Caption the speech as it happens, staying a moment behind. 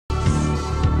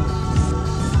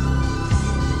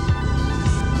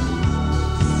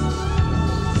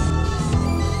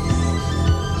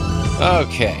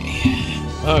Okay.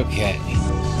 Okay.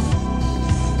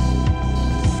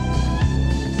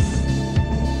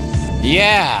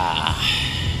 Yeah.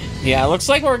 Yeah, looks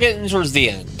like we're getting towards the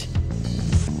end.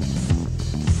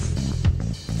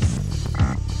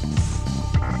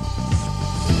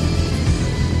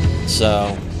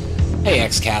 So, hey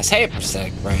XCast, hey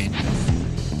Prosthetic Brain.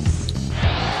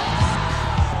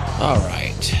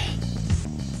 Alright.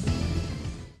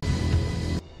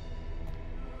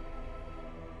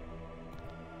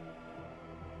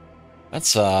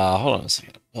 Let's, hold on a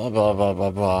second. Blah, blah, blah,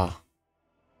 blah, blah.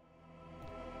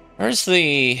 Where's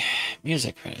the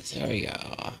music credits? There we go.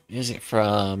 Music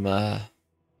from, and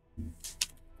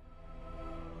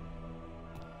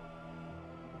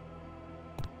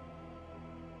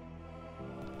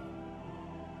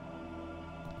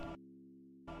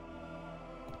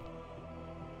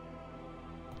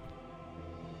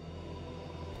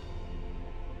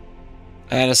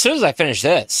as soon as I finish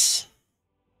this,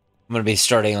 I'm going to be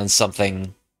starting on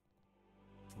something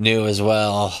new as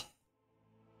well.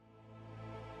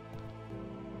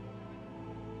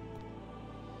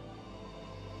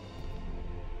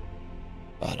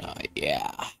 But,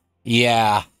 yeah.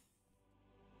 Yeah.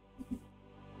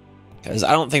 Because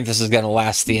I don't think this is going to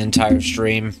last the entire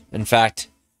stream. In fact,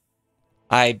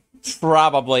 I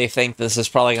probably think this is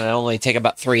probably going to only take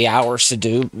about 3 hours to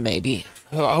do, maybe.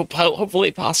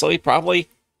 Hopefully, possibly, probably.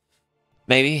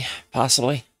 Maybe,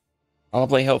 possibly.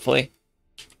 Probably, hopefully.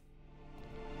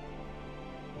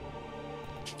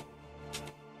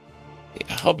 Yeah,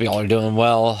 I hope y'all are doing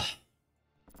well.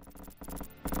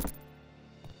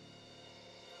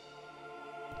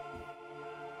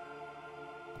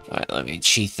 Alright, let me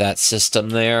cheat that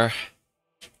system there.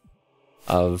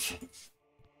 Of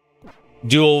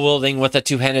dual wielding with a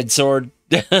two-handed sword.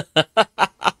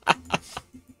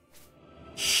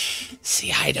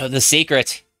 See, I know the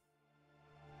secret.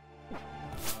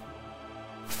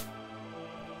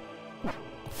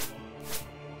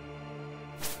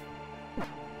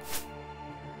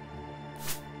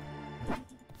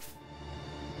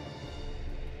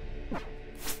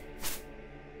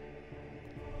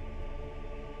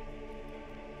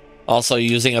 Also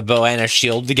using a bow and a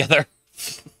shield together.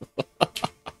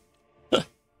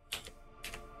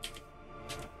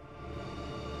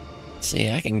 See,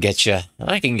 I can get you.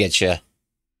 I can get you.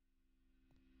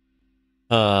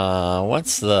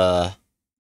 What's the...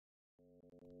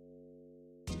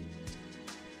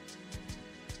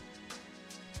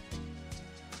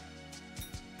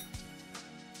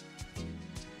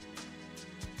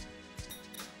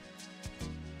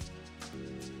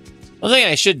 One thing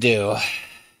I should do,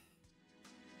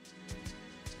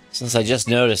 since I just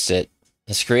noticed it,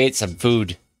 is create some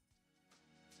food.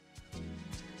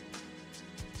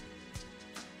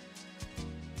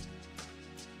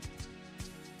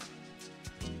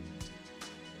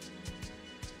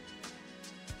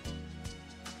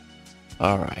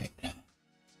 All right.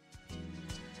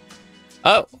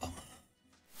 Oh.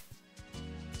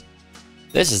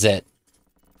 This is it.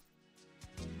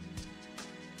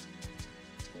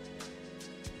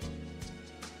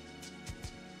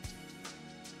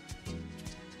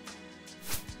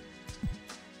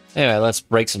 Anyway, let's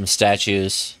break some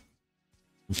statues.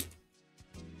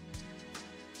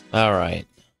 All right.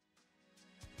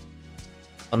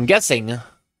 I'm guessing I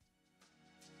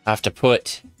have to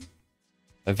put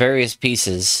various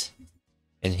pieces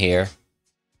in here.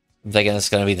 I'm thinking it's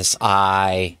going to be this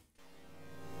eye.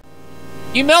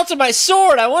 You melted my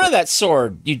sword! I wanted that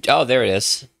sword! Oh, there it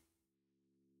is.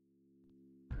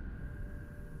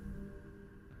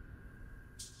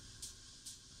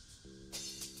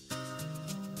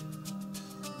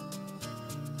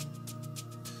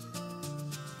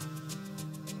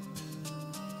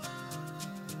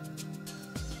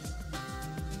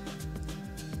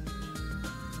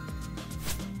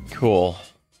 Cool.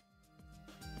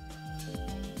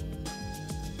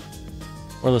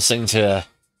 We're listening to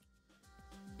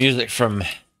music from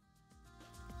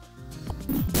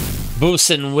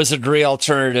Boosin' Wizardry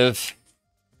Alternative.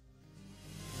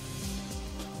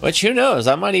 Which, who knows,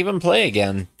 I might even play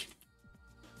again.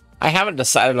 I haven't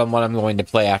decided on what I'm going to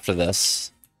play after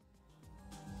this.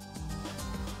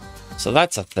 So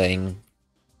that's a thing.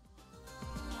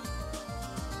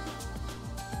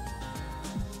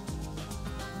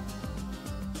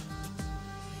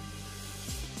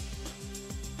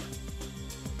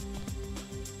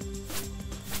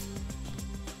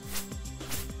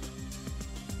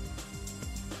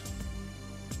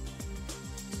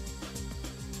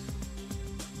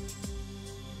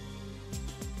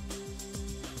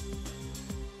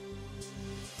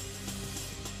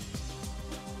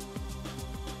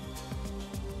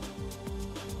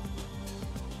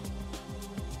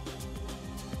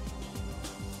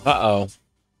 Uh-oh.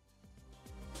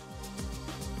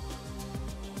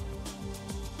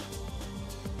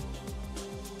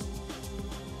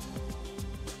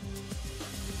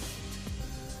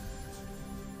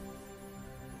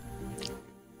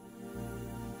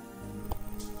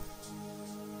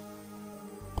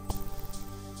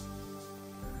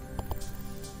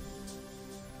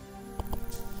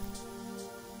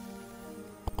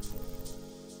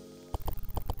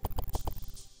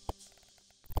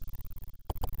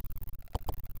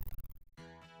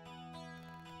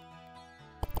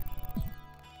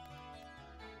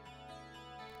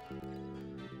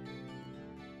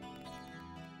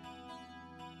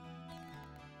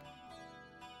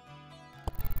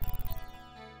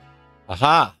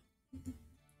 Aha!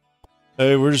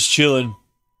 Hey, we're just chilling.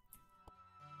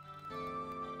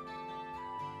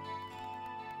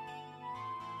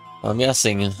 I'm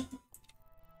guessing.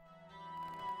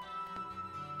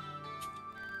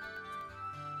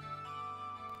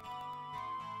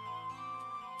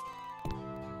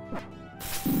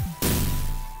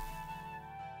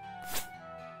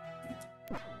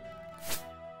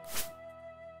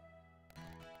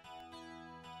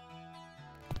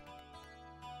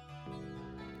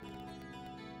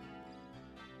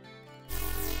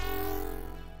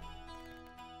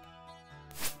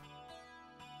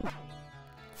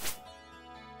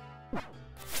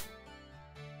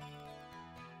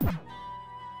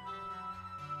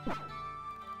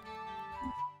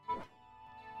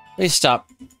 Please stop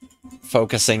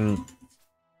focusing.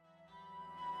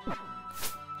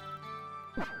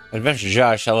 Adventure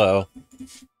Josh, hello.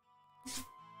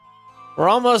 We're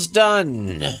almost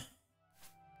done.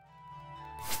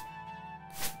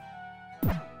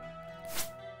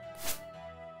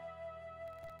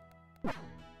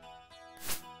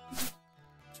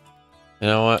 You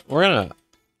know what?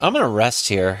 I'm gonna rest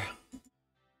here.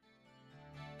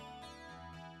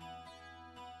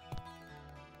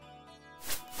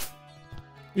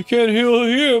 You can't heal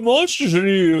here, monsters in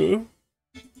here.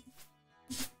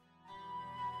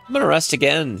 I'm gonna rest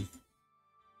again.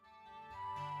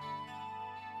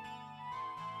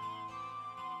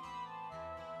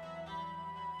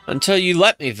 Until you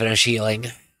let me finish healing.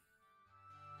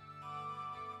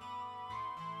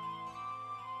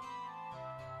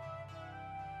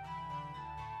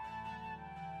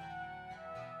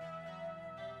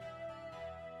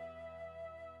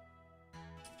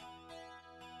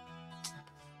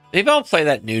 Maybe I'll play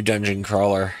that new dungeon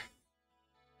crawler.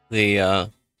 The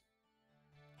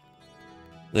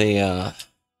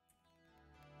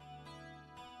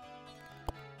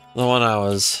one I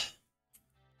was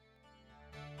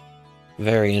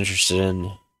very interested in.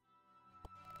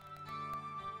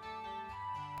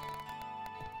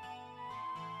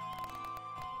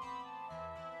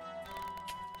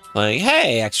 Like,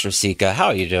 hey, Extra Sika, how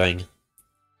are you doing?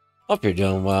 Hope you're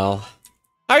doing well.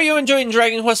 How are you enjoying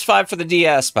Dragon Quest V for the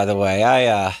DS, by the way?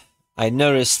 I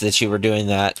noticed that you were doing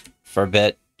that for a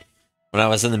bit when I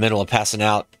was in the middle of passing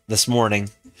out this morning.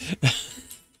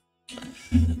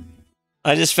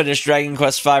 I just finished Dragon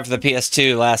Quest V for the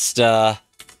PS2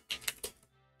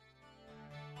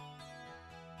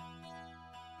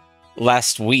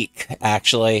 last week,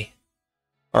 actually.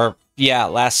 Or, yeah,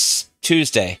 last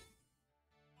Tuesday.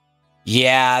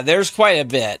 Yeah, there's quite a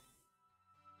bit.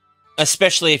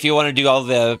 Especially if you want to do all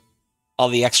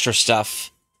the extra stuff.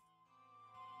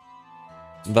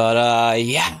 But,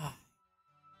 yeah.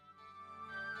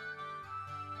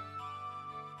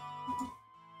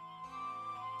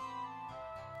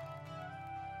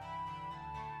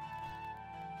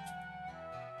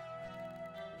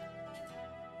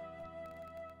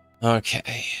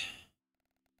 Okay.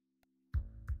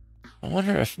 I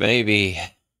wonder if maybe...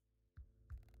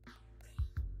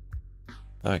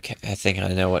 Okay, I think I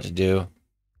know what to do.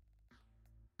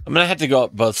 I'm gonna have to go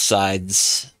up both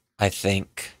sides, I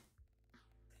think.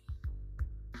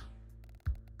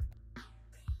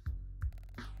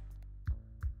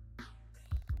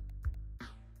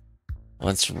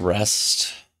 Let's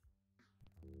rest.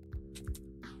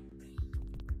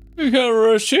 You can't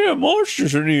rest here,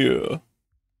 monsters in here.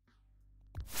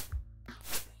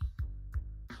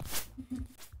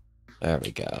 There we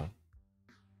go.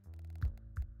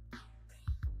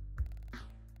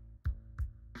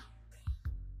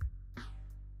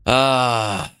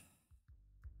 Ah,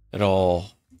 good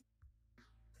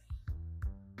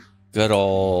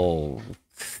old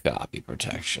copy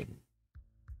protection.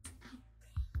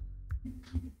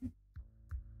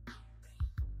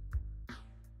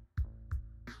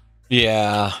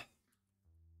 Yeah.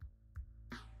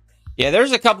 Yeah,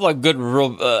 there's a couple of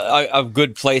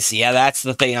good places. Yeah, that's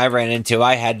the thing I ran into.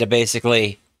 I had to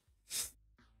basically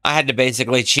I had to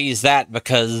basically cheese that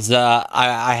because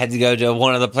I had to go to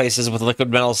one of the places with liquid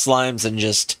metal slimes and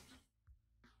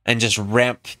just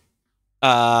ramp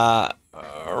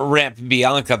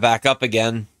Bianca back up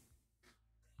again.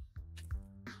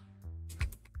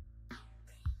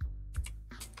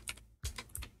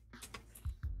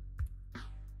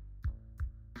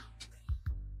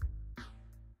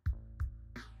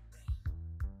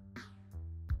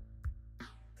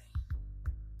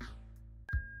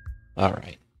 All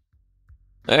right.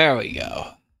 There we go.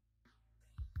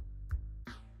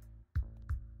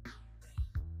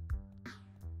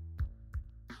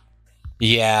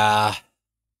 Yeah.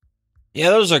 Yeah,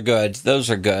 those are good. Those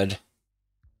are good.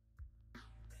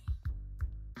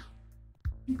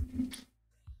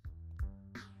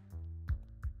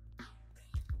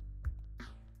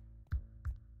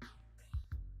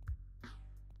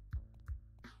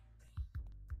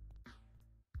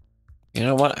 You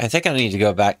know what? I think I need to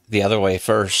go back the other way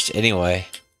first anyway.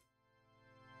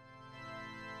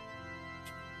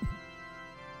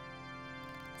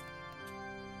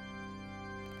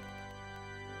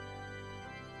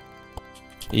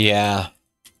 Yeah.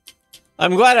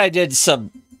 I'm glad I did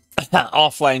some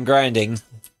offline grinding.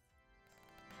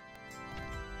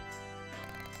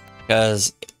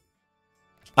 Because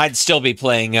I'd still be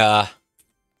playing,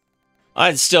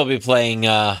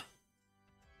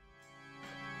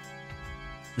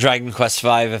 Dragon Quest V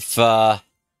if,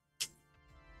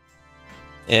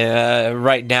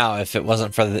 right now if it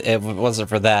wasn't for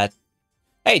that.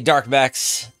 Hey,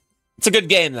 Darkbacks. It's a good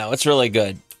game, though. It's really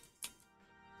good.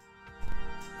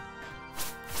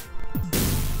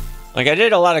 Like, I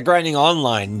did a lot of grinding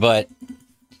online, but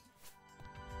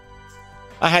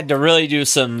I had to really do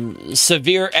some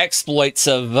severe exploits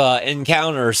of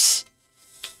encounters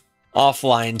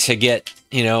offline to get,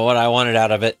 you know, what I wanted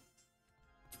out of it.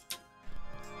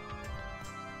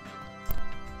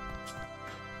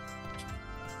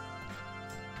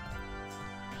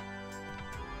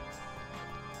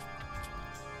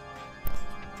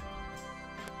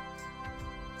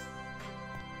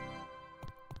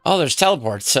 Oh, there's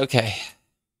teleports. Okay.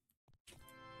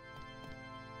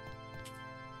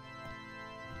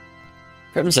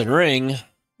 Crimson Ring. All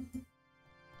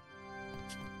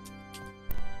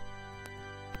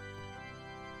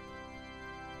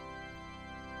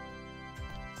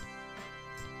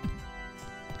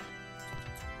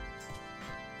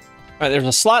right, there's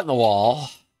a slot in the wall.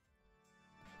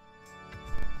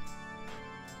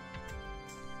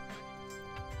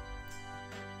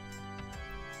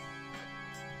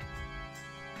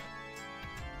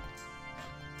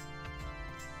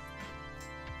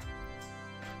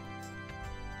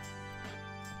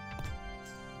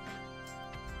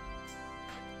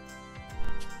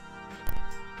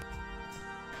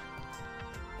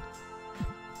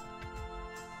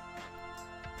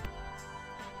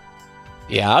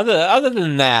 Yeah, other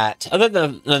than that, other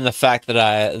than the fact that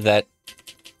I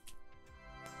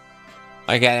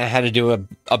had to do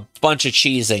a bunch of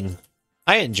cheesing,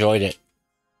 I enjoyed it.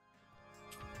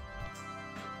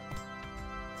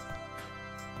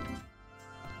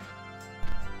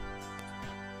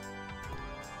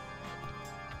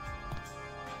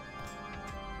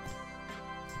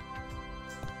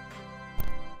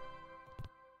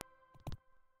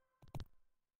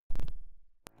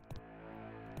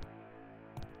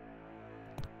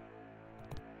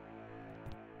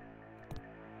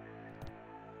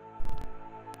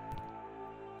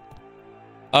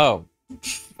 Oh,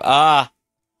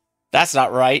 that's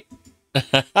not right.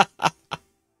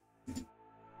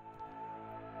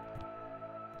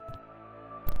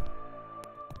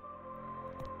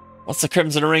 What's the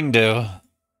Crimson Ring do?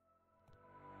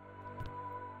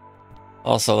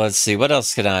 Also, let's see, what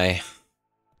else can I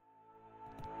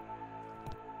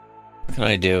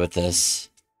do with this?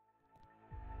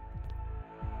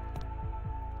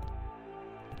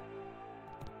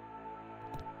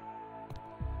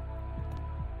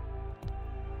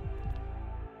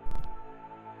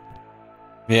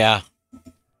 Yeah.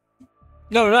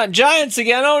 No, not giants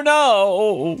again. Oh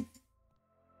no.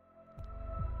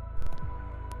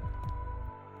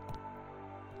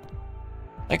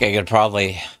 I think I could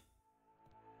probably...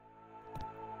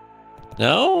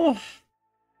 No?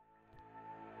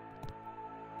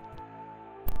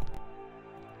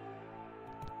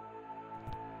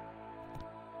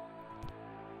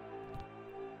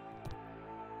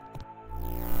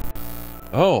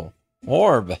 Oh,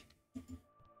 orb.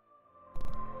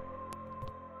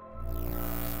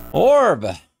 Orb!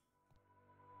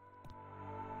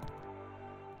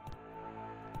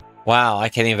 Wow, I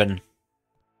can't even...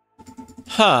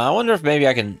 Huh, I wonder if maybe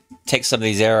I can take some of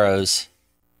these arrows.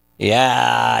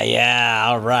 Yeah,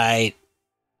 alright.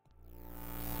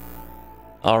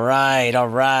 All right, all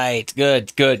right.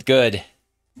 Good, good, good.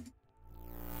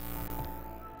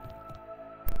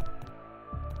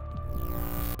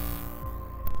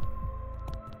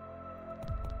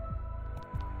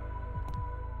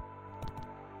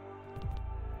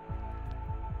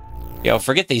 Yo,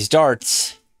 forget these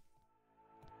darts.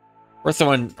 We're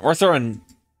throwing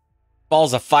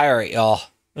balls of fire at y'all.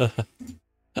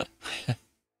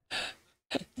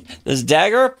 This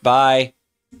dagger? Bye.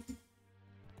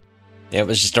 It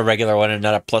was just a regular one and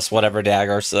not a plus whatever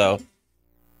dagger, so.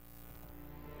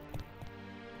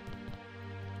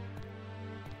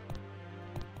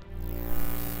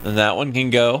 And that one can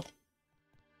go.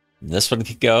 And this one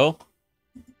can go.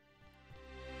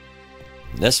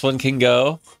 And this one can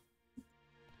go.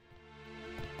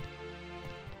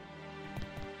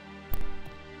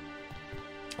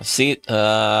 See, now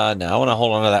I want to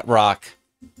hold on to that rock.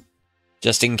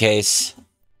 Just in case.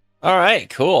 Alright,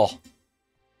 cool.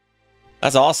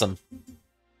 That's awesome.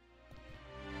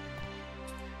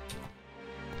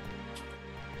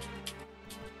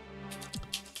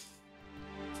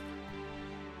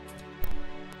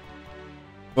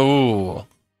 Ooh.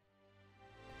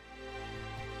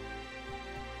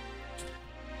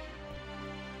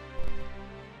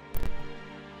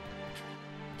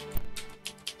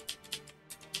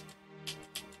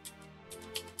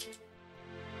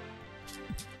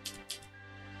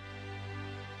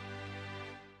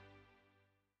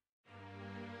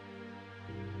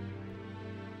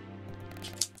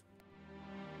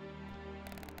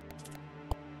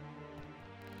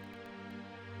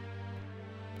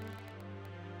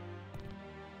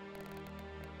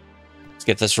 Let's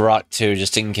get this rock too,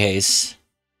 just in case.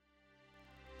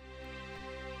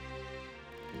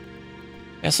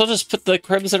 Guess I'll just put the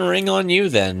crimson ring on you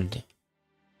then.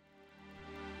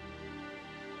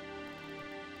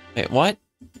 Wait, what?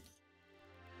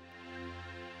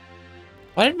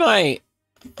 Why did my...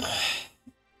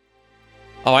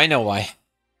 Oh, I know why.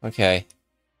 Okay.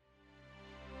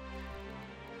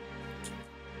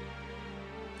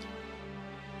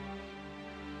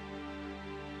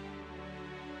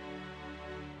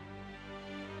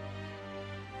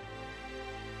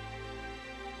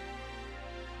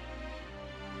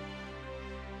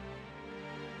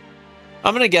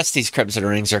 I'm gonna guess these crimson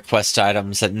rings are quest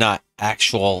items and not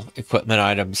actual equipment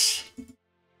items.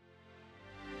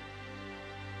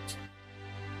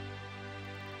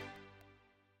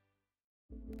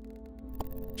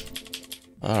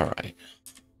 Alright.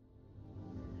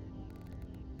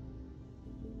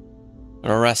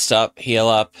 Gonna rest up, heal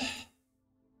up.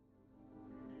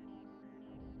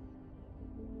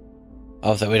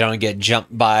 Oh, that we don't get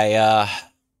jumped by,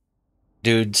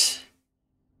 dudes.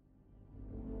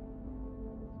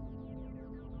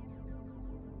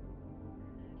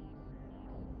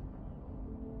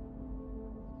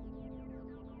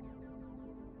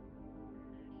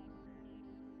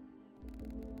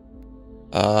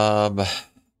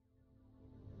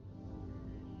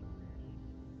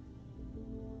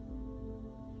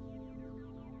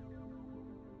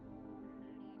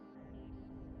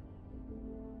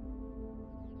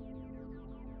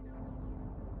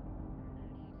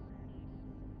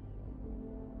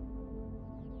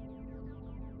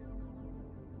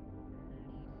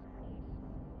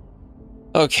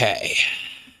 Okay.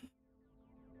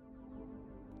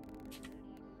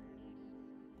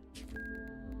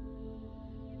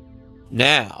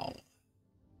 Now.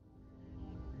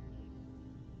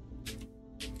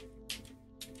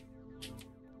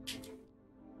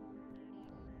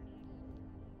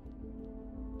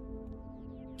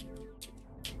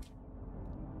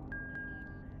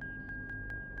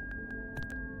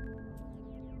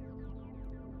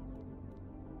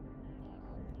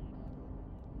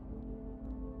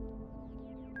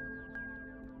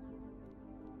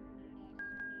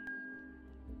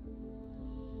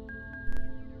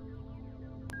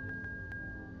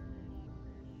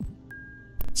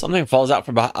 Something falls out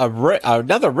from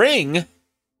another ring.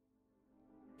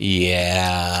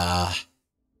 Yeah.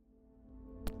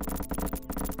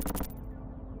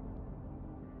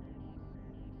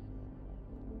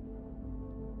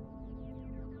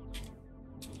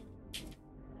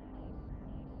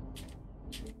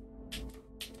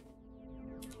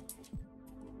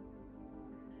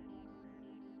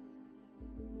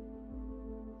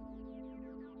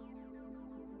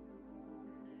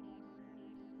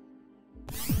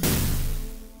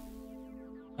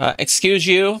 Excuse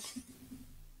you.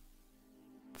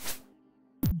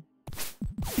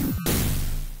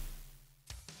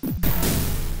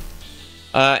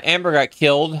 Amber got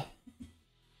killed.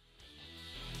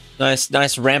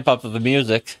 Nice ramp up of the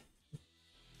music.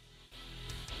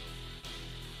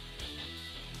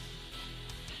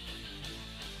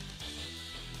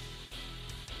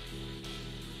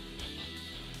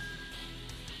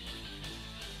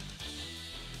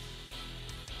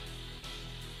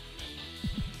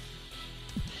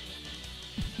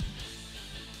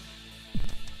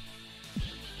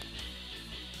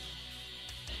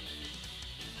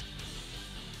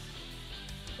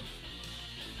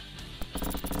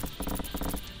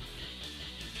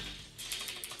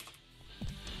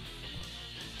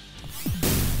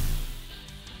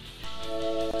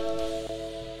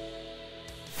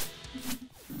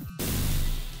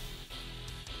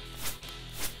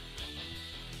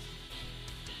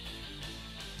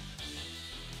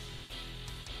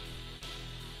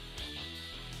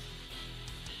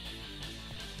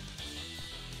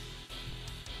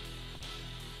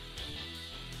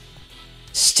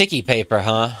 Sticky paper,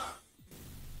 huh?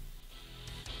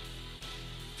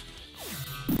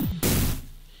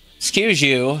 Excuse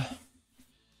you.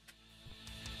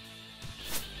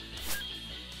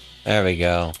 There we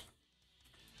go.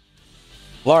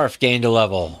 Larf gained a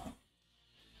level.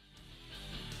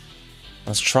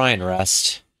 Let's try and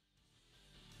rest.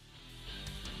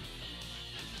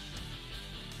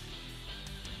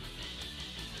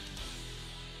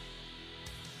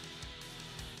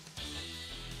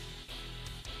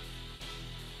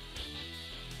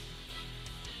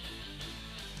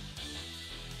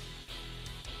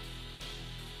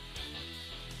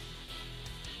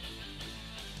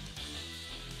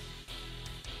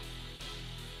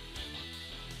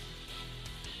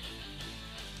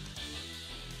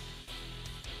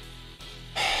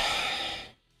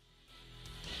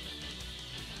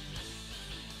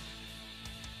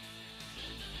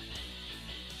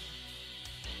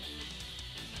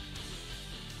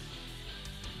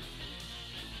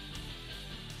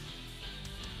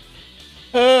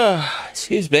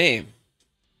 Excuse me.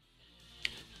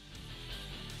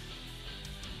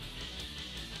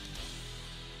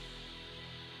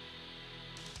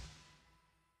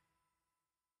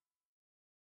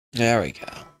 There we go.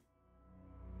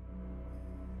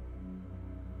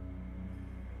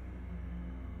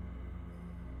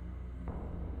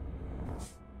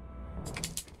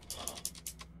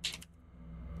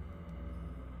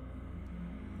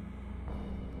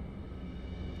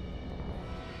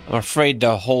 I'm afraid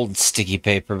to hold sticky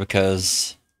paper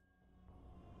because...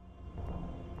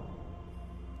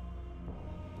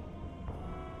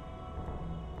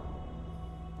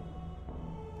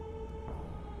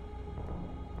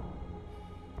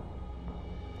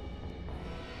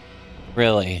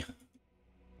 Really?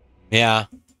 Yeah.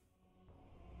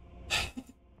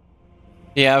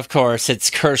 Yeah, of course, it's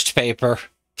cursed paper.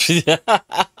 It's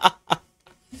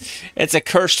a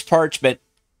cursed parchment.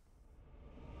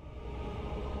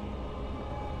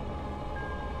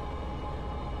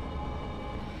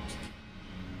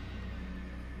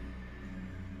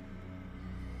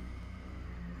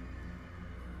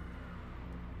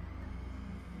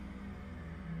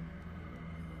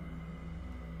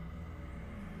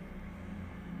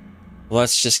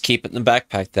 Let's just keep it in the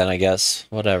backpack then, I guess.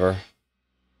 Whatever.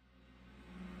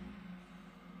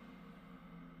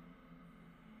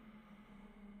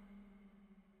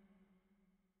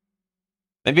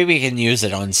 Maybe we can use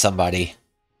it on somebody.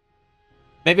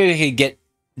 Maybe we could get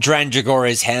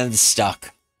Drangore's hands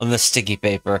stuck on the sticky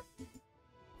paper.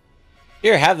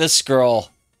 Here, have this scroll.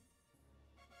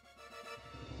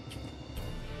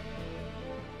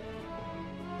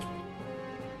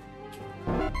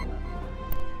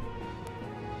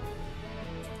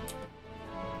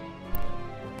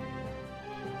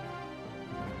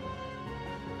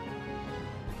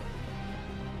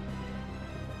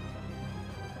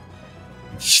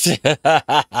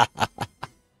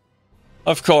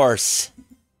 Of course.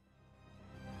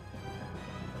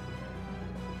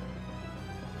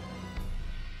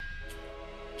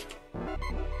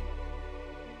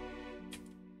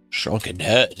 Shrunken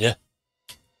head.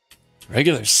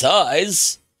 Regular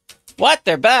size? What?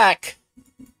 They're back!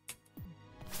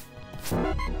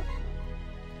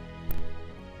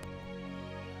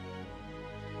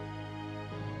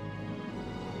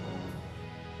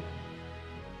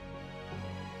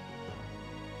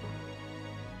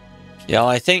 Yeah,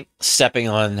 I think stepping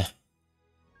on...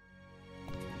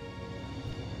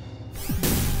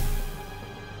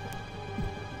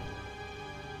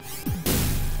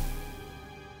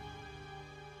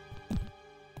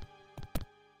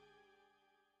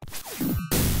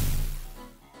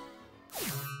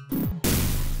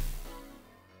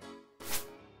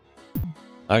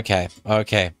 Okay,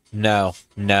 okay. No,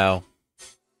 no.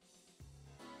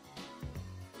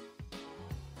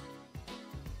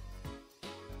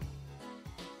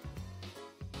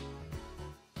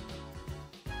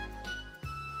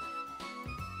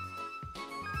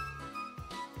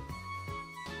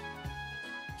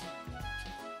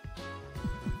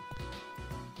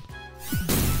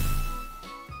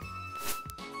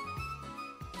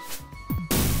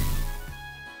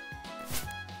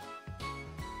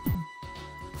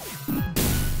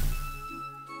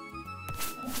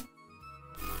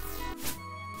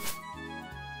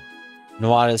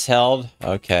 Nwad is held?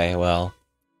 Okay, well.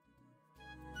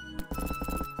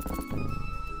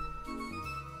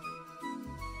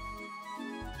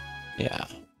 Yeah.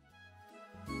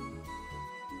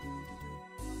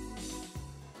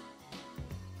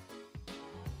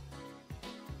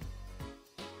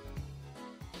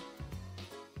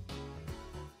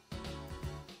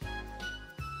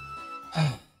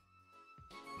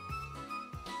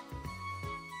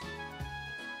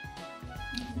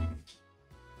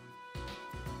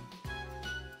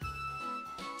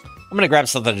 I'm gonna grab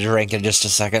something to drink in just a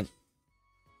second.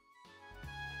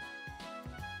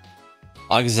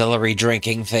 Auxiliary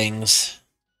drinking things.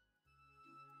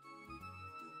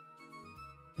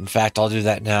 In fact, I'll do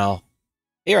that now.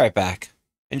 Be right back.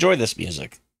 Enjoy this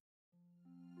music.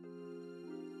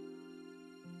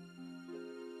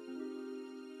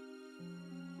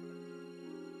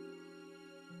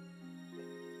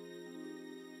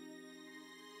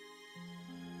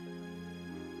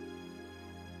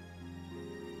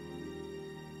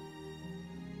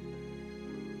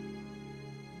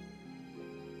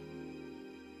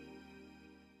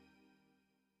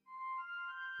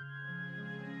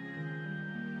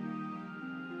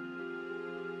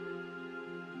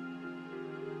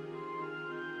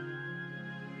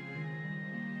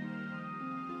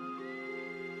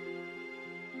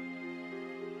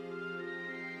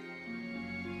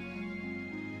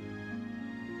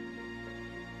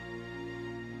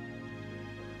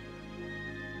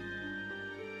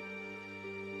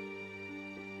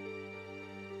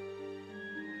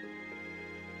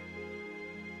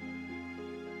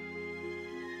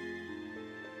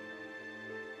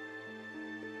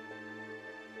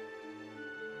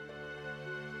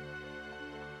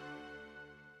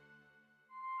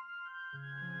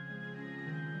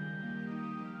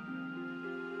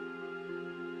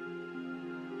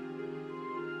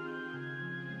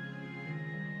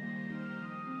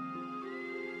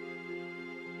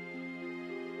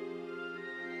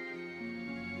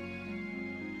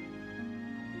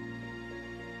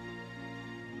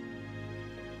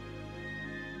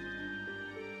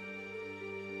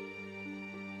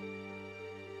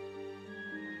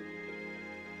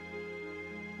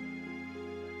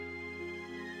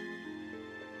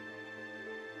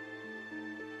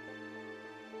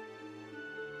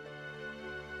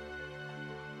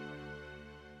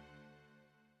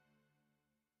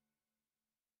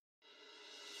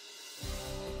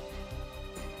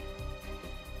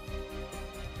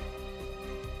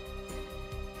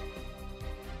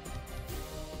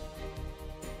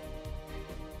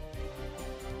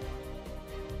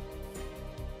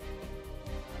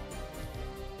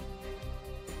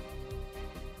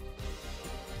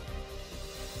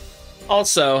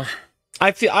 Also,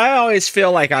 I always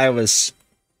feel like I was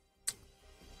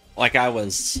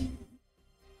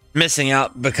missing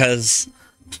out because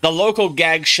the local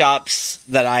gag shops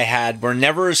that I had were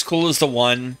never as cool as the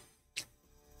one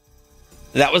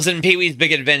that was in Pee-wee's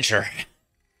Big Adventure.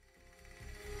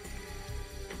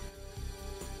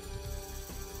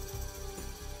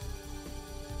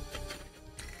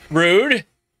 Rude.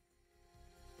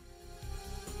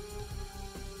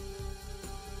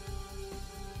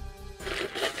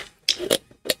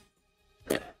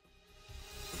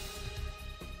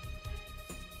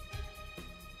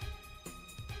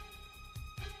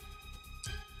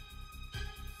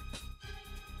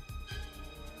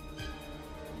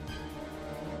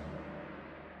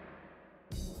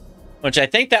 Which I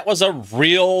think that was a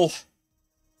real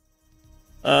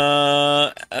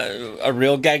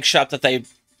gag shop that they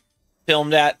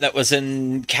filmed at that was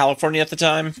in California at the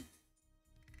time.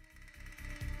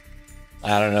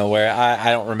 I don't know where. I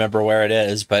don't remember where it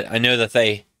is, but I know that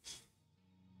they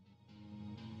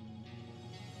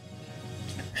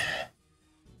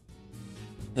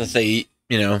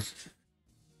you know,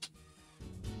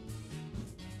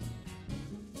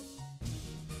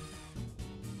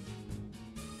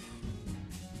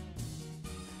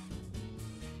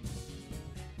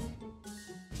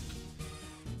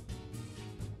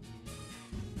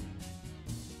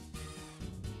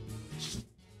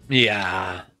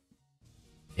 yeah.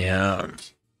 Yeah.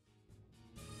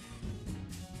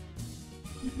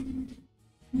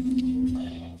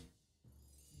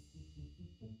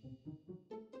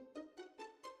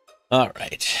 All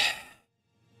right.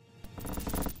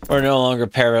 We're no longer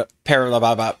paralyzed.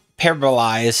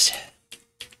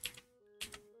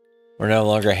 We're no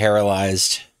longer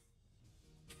paralyzed.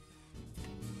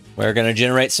 We're going to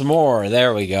generate some more.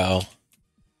 There we go.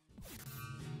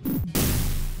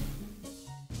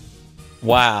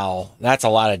 Wow, that's a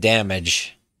lot of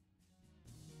damage.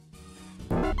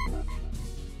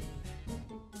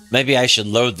 Maybe I should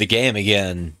load the game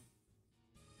again.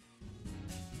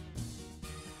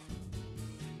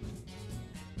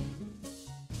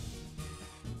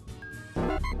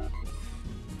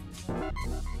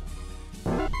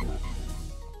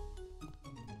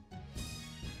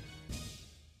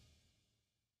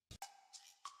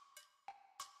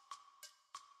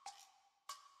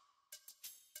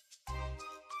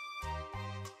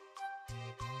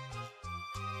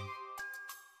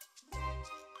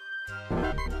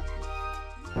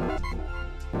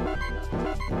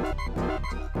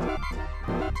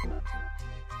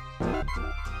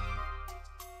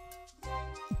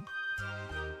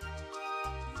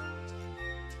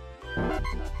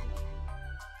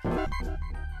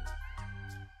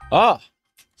 Oh!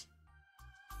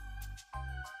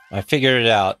 I figured it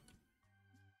out.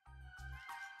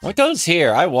 What goes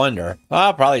here? I wonder.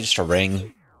 Oh, probably just a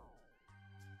ring.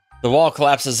 The wall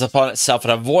collapses upon itself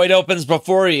and a void opens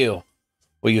before you.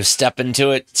 Will you step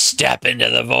into it? Step into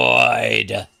the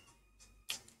void.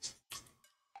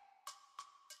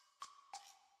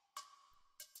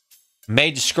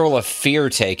 Mage scroll of fear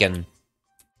taken.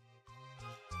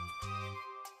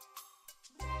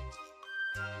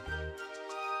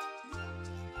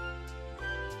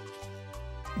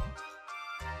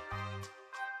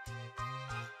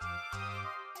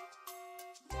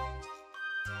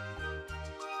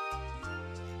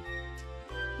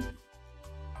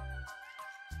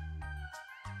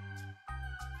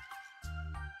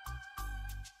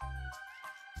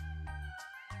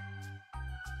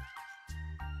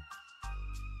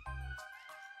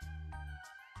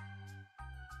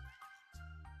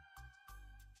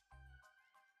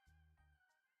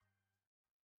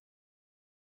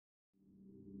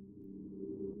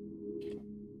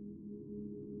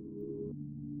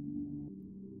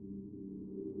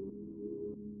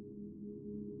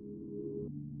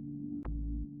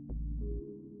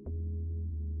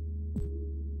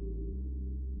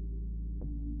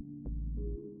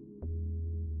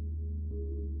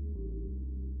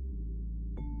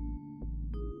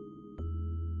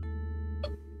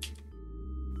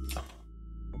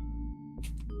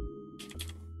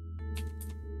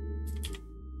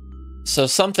 So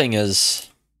something is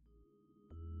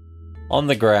on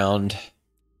the ground.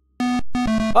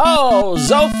 Oh,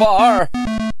 Zophar!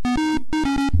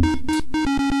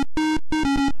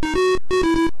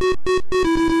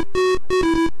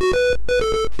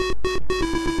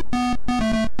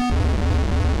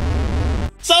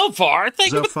 Zophar,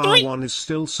 thank you for 3. Zophar1 is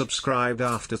still subscribed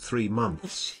after 3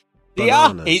 months. The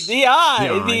eye.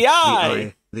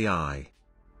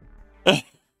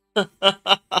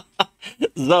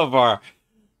 Zophar,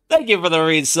 thank you for the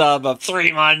resub of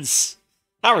 3 months.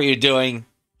 How are you doing?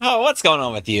 Oh, what's going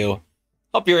on with you?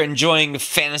 Hope you're enjoying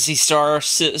Phantasy Star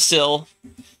still.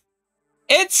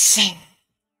 It's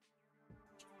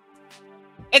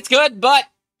good, but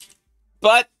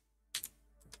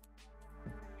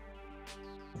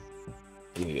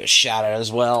give you a shout out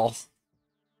as well.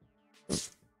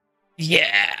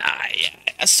 Yeah.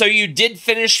 So you did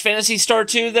finish Phantasy Star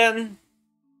 2 then?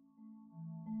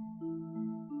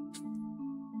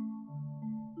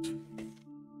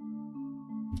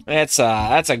 That's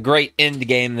a great end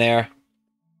game there.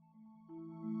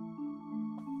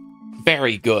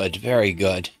 Very good, very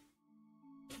good.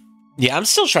 Yeah, I'm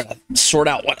still trying to sort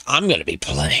out what I'm going to be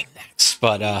playing next,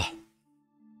 but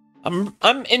I'm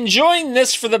enjoying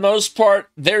this for the most part.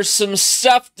 There's some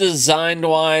stuff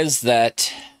design-wise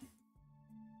that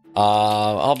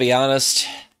I'll be honest,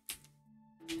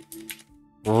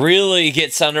 really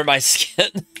gets under my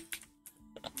skin.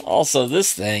 Also,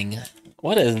 this thing.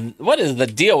 What is the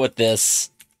deal with this?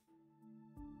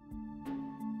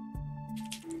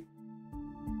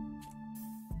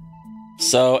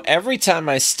 So every time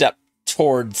I step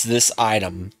towards this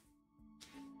item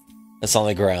that's on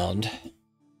the ground,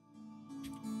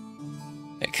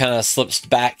 it kind of slips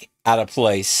back out of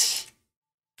place,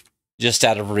 just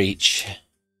out of reach.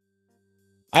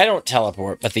 I don't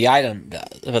teleport, but the item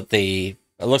does. But it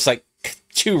looks like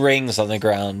 2 rings on the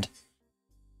ground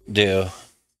do.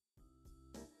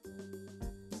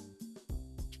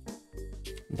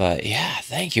 But yeah,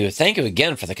 thank you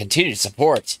again for the continued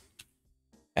support.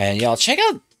 And y'all check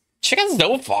out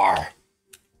Zophar.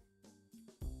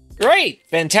 Great,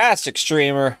 fantastic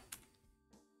streamer.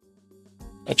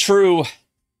 A true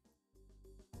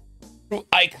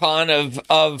icon of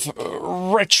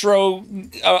retro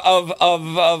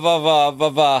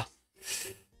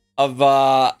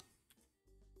of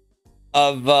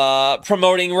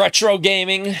promoting retro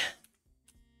gaming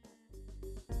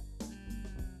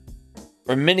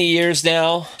for many years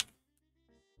now.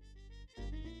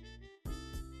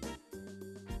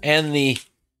 And the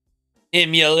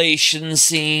emulation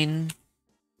scene.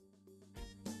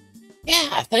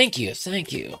 Yeah, thank you.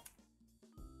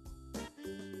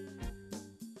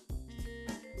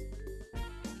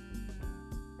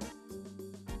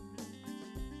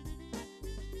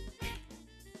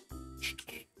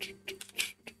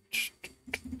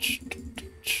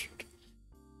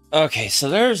 Okay, so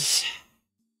there's...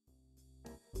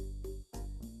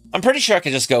 I'm pretty sure I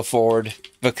could just go forward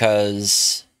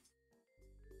because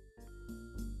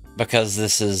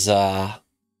this is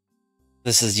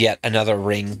yet another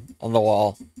ring on the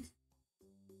wall.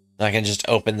 I can just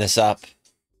open this up.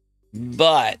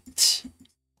 But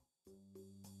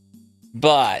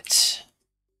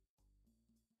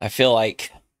I feel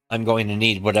like I'm going to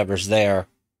need whatever's there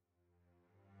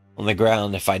on the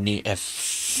ground if I need...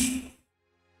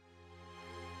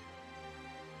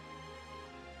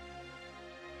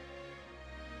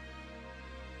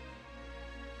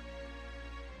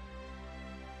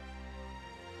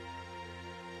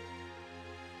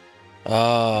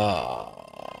 Oh.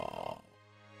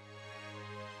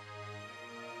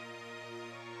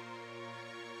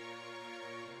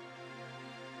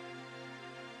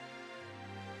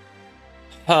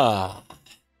 Huh.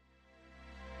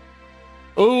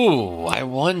 Ooh, I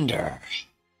wonder.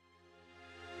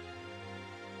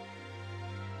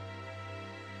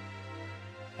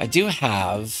 I do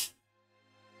have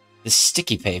the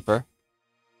sticky paper.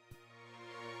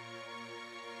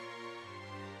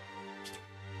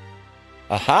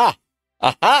 Aha!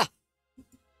 Aha!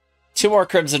 2 more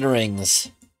crimson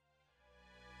rings.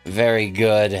 Very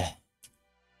good.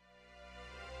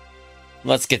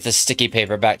 Let's get this sticky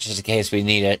paper back just in case we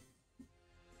need it.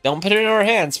 Don't put it in our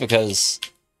hands because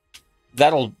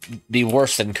that'll be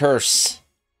worse than curse.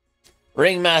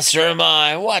 Ringmaster am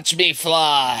I, watch me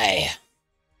fly.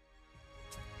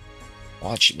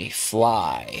 Watch me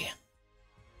fly.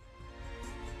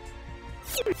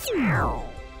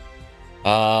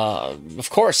 Of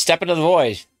course, step into the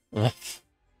void.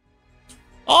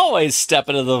 Always step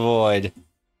into the void.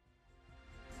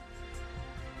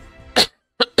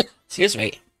 Excuse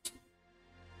me.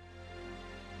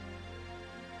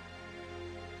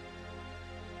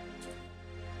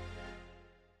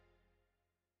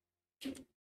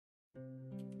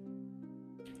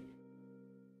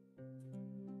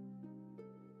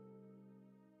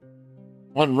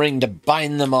 One ring to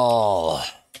bind them all.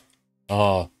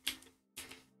 Oh.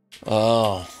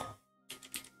 Oh.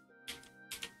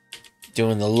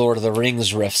 Doing the Lord of the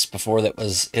Rings riffs before it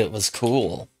was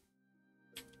cool.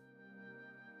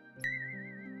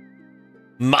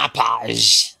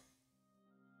 Mappage.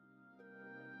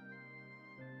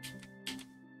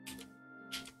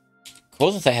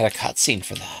 Cool that they had a cutscene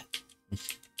for that.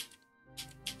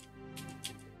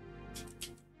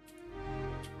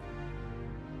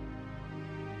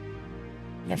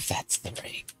 I wonder if that's the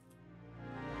ring.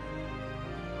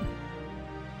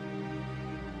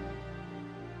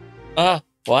 What?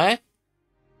 What?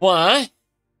 What?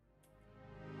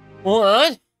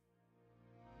 What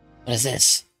is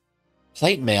this?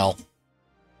 Plate mail.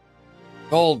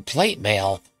 Gold plate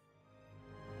mail.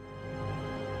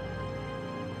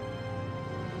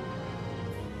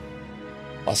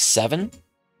 +7?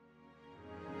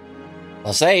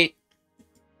 +8.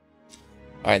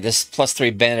 Alright, this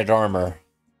 +3 banded armor.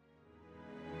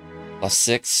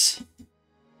 +6.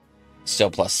 Still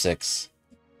 +6.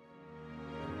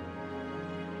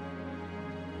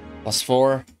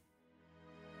 +4.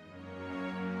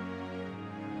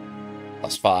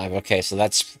 +5. Okay, so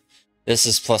this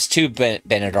is +2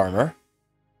 banded armor.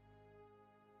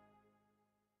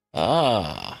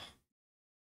 Ah.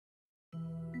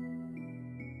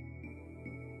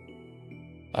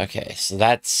 Okay, so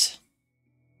that's...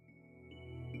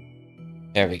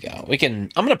 There we go. I'm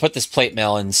gonna put this plate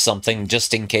mail in something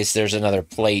just in case there's another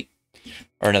plate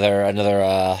or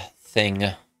another thing.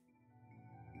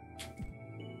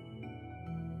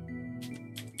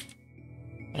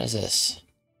 What is this?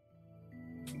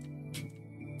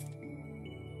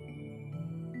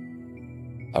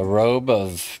 A robe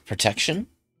of protection?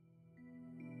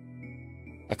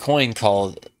 A coin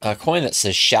that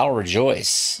says "Shall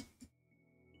Rejoice."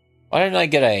 Why didn't I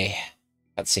get a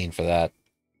cutscene for that?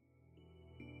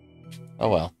 Oh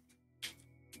well.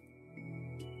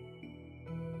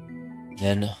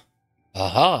 Then,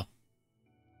 aha.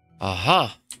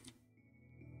 Aha.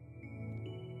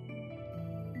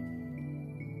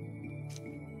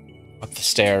 Up the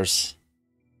stairs.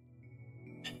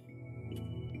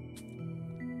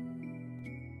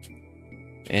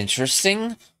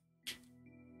 Interesting.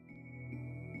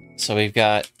 So we've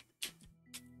got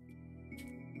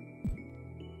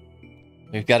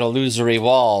illusory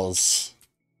walls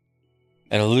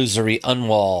and illusory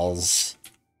unwalls.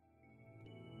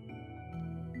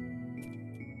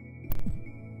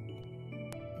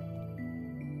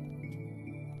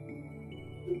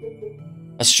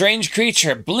 A strange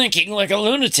creature, blinking like a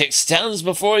lunatic, stands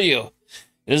before you.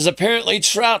 It is apparently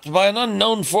trapped by an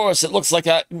unknown force. It looks like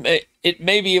it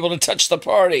may be able to touch the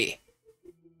party.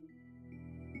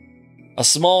 A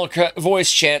small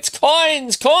voice chants,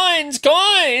 "Coins! Coins!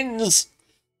 Coins!"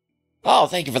 Oh,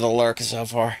 thank you for the lurk so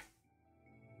far.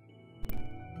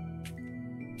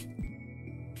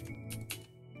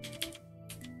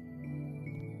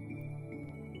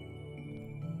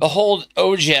 Behold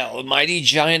Ogel, mighty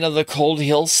giant of the cold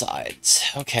hillsides.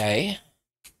 Okay.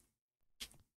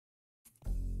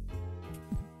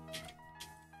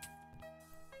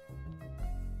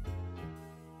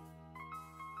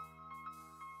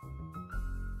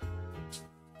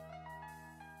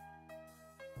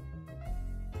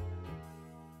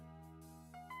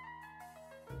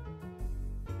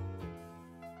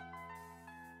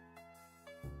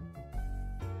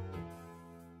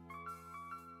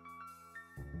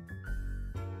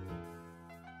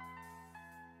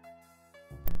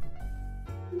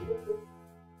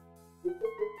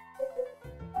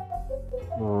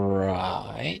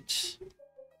 Right.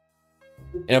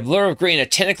 In a blur of green, a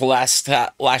tentacle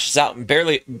lashes out and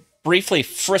briefly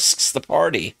frisks the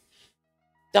party.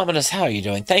 Dominus, how are you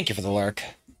doing? Thank you for the lurk.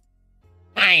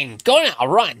 Fine. Go now,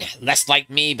 run. Lest like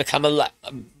me you become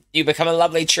a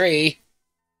lovely tree.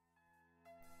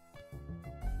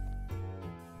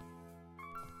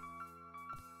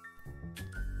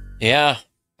 Yeah,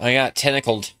 I got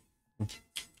tentacled.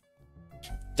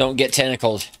 Don't get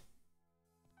tentacled.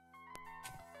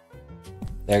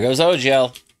 There goes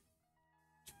Ogel.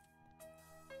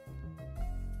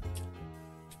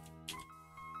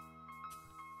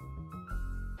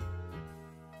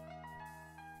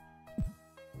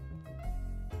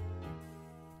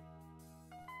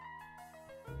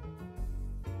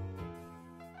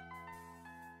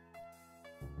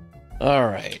 All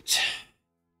right.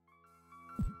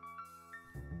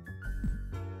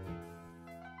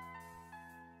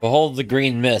 Behold the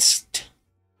green mist.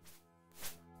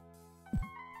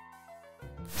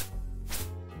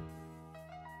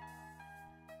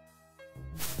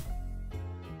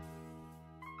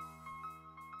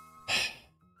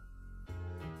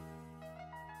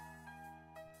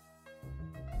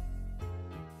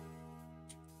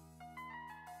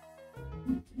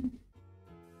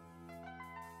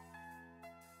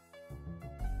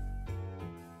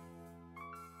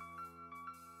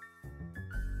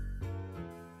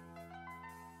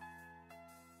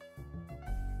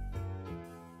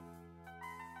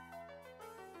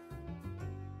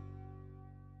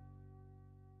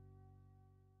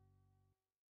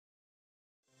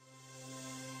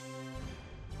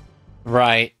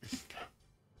 Right.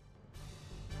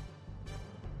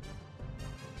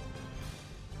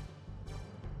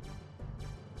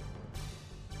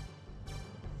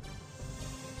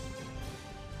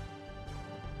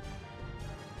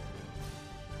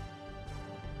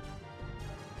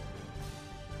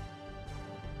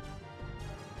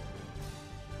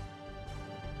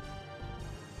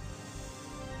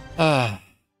 Ah.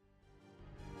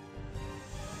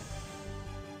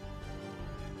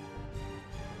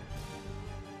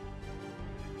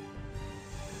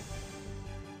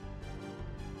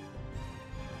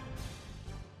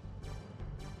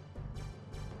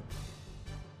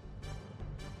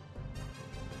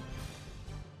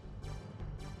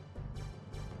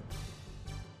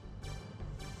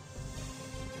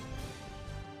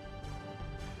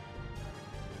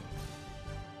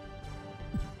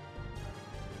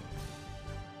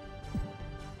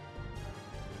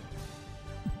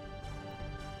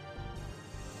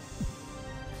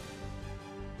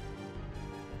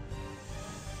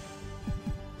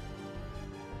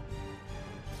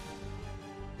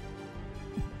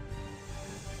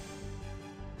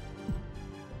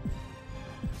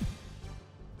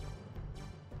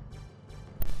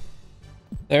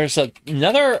 There's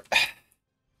another...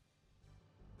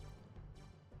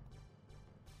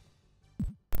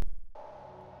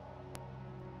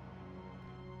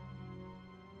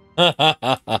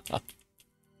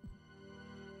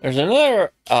 There's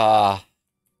another,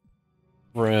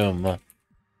 room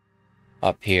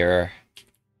up here.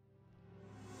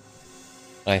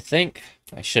 I think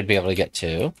I should be able to get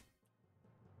to.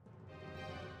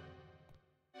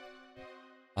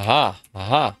 Aha,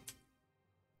 aha.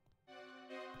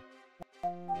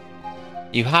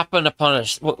 You happen upon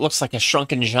what looks like a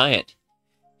shrunken giant.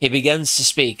 He begins to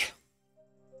speak.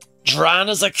 Dran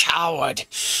is a coward.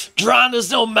 Dran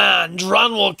is no man.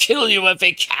 Dran will kill you if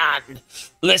he can.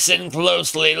 Listen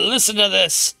closely. Listen to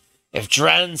this. If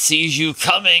Dran sees you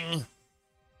coming,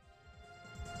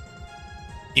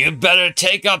 you better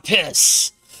take a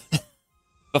piss.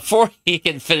 Before he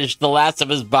can finish, the last of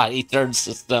his body turns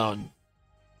to stone.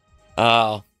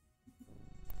 Oh.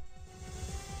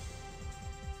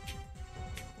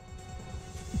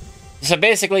 So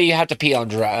basically, you have to pee on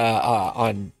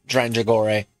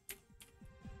Daggore.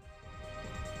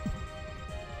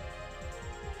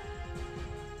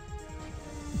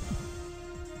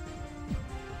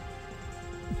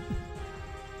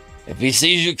 If he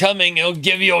sees you coming, he'll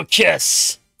give you a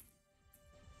kiss.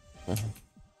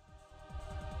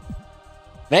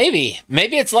 Maybe.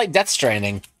 Maybe it's like Death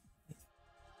Stranding.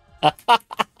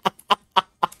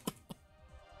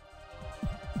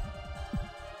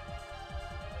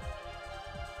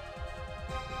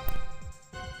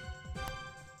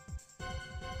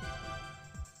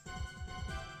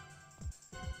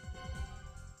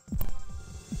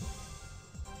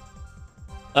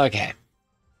 Okay.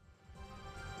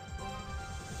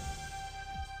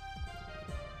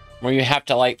 Where you have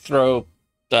to, like, throw,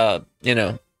 you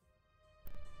know...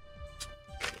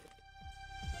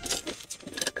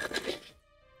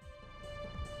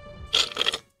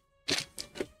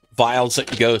 vials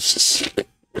at ghosts.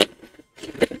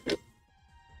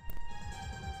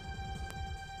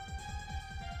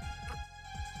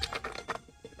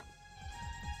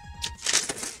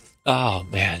 Oh,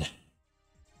 man.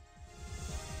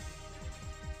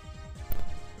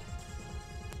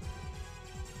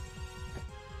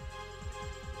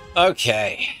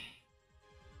 Okay.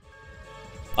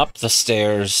 Up the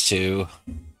stairs to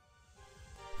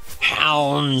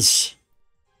hounds.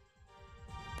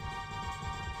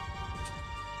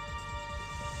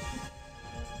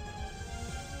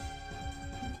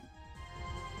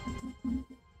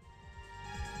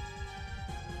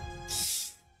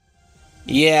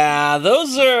 Yeah,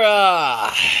 those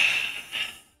are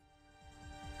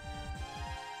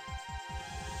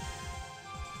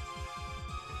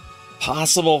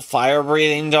possible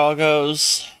fire-breathing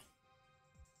doggos.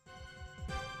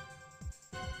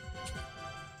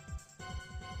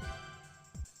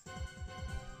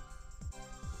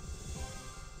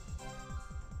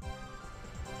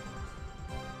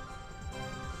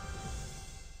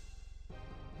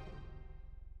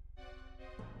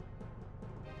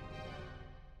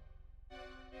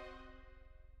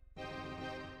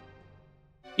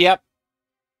 Yep.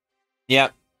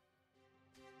 Yep.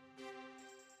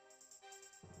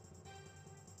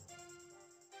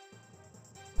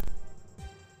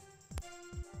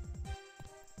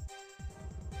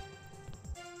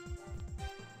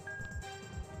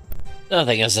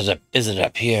 Nothing as it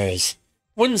appears.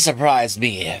 Wouldn't surprise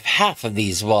me if half of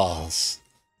these walls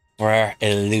were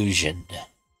illusion.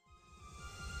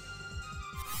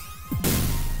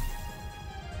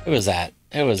 Who was that?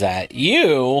 Who was that?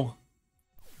 You?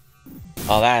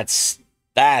 Oh, that's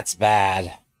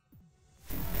bad.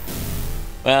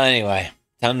 Well, anyway,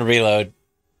 time to reload.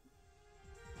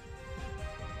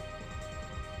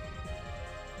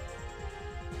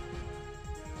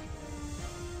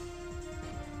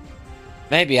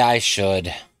 Maybe I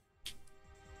should.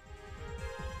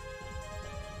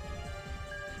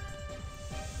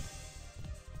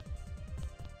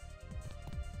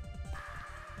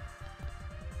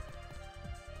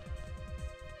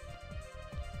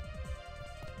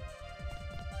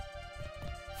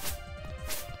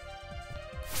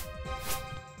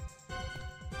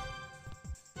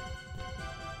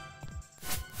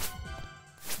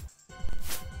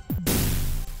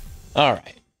 All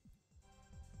right.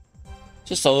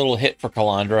 Just a little hit for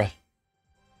Calandra.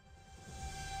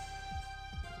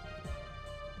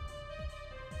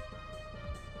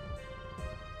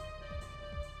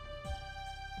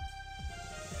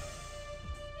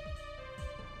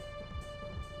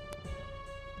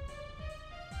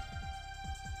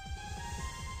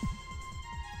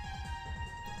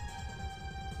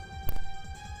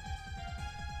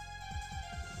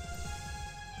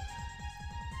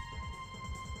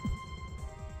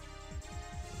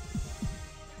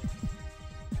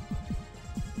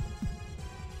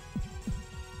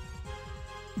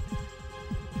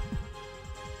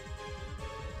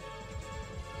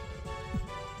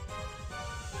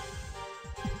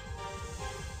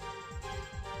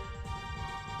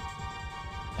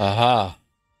 Aha.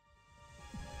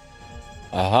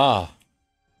 Aha.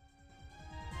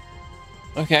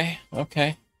 Okay,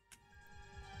 okay.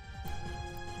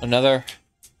 Another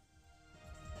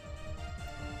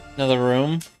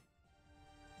room.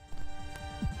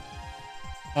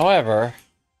 However,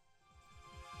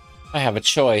 I have a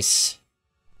choice.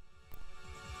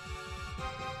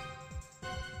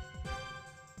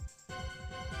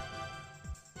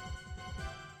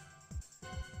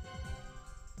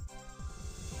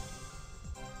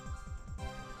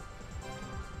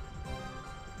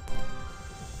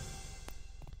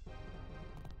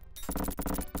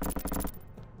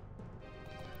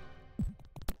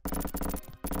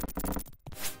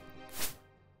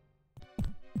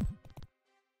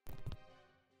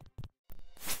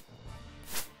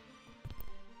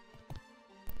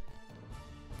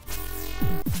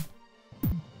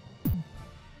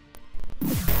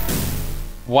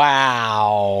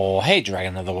 Wow. Hey,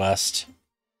 Dragon of the West.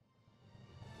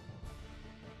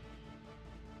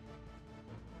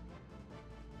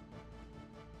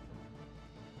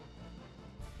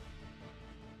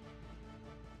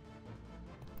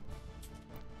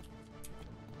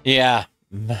 Yeah.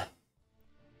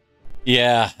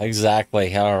 Yeah,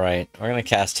 exactly. All right. We're going to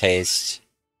cast Haste.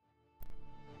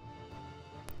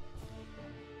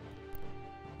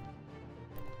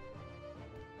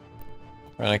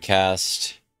 We're going to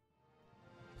cast...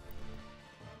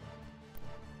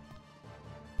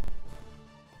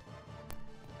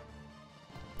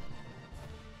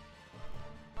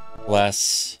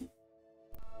 Less.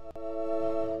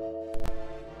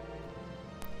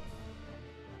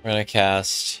 We're going to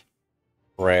cast...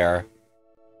 Rare.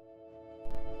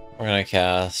 We're going to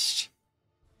cast...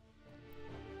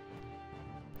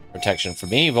 Protection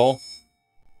from Evil.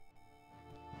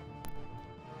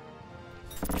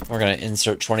 We're going to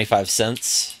insert 25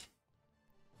 cents.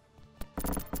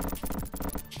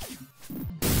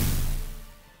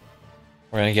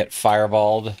 We're going to get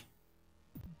Fireballed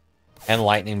and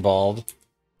Lightning Balled.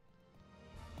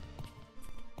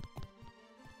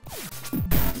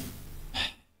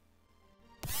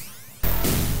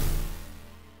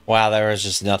 Wow, there was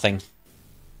just nothing.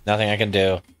 Nothing I can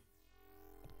do.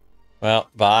 Well,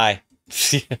 bye.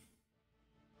 So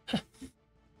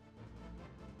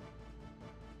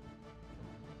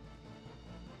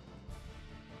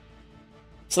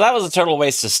that was a total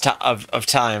waste of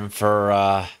time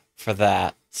for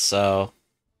that. So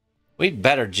we'd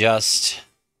better just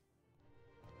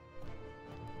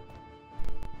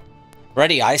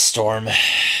ready Ice Storm.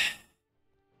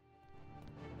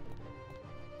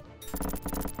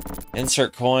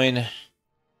 Insert coin.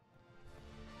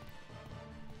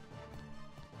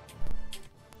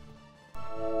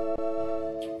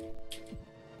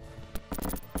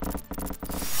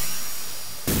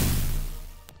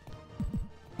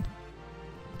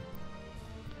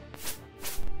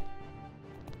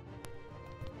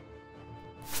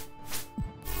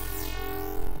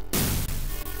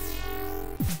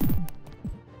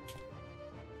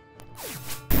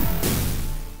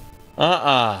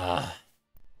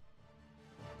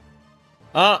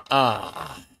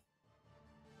 Uh-uh.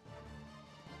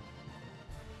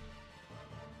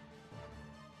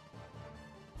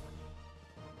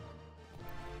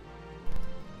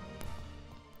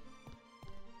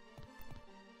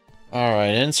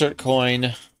 Alright, insert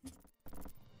coin.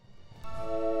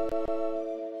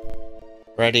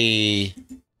 Ready.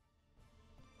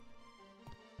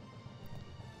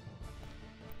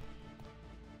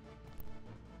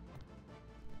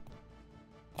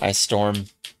 Ice Storm.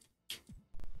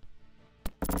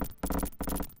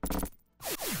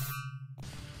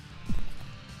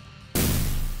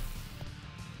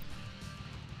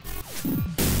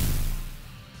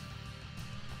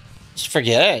 Just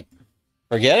forget it.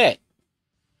 Forget it.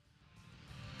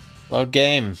 Load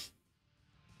game.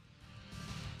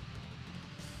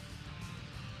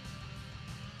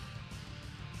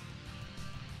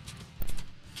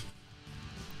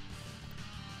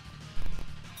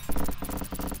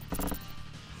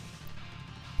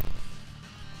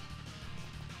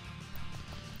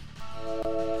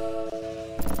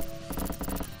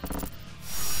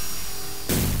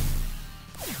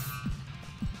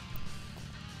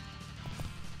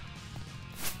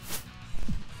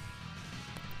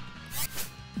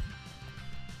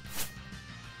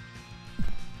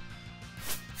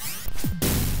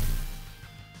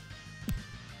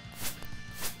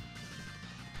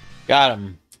 Got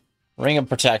him. Ring of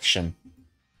Protection.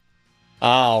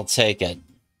 I'll take it.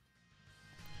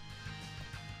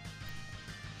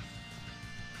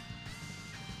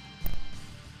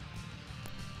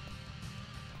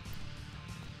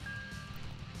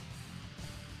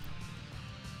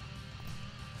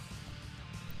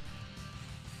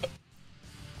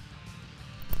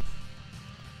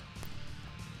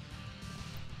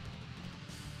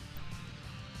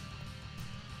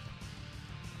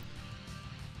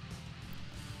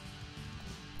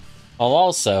 I'll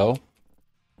also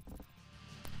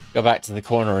go back to the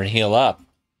corner and heal up.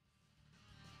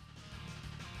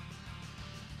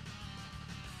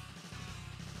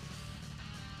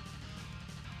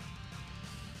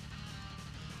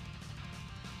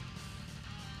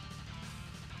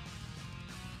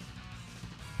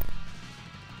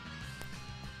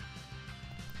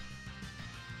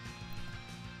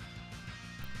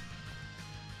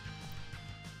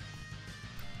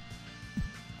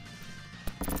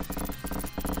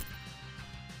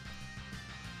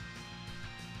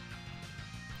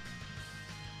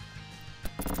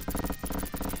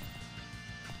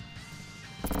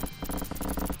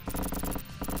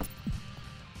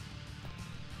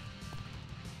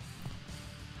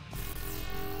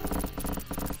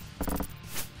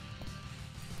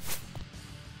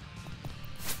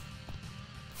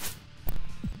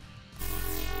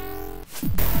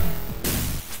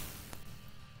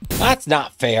 That's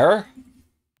not fair.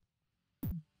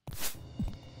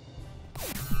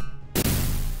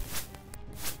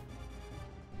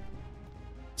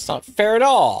 It's not fair at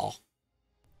all.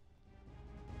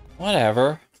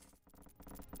 Whatever.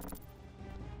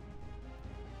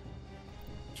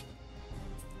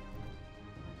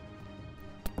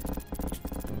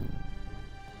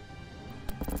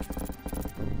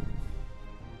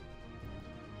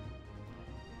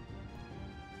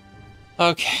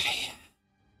 Okay.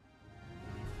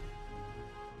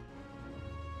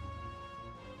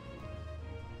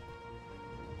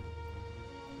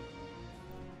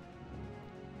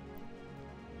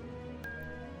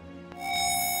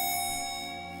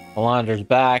 Alonder's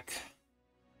back.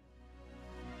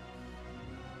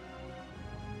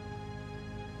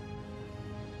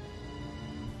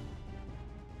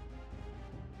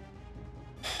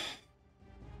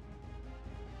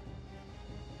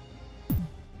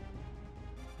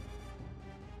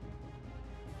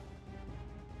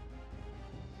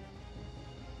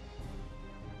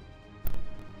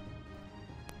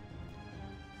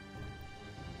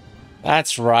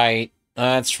 That's right.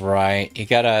 That's right. You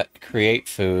gotta create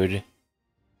food.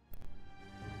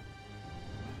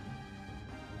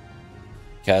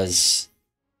 Because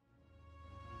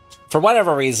for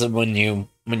whatever reason, when you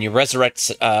resurrect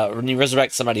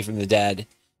somebody from the dead,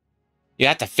 you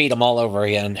have to feed them all over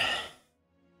again.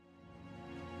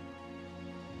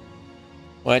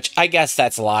 Which I guess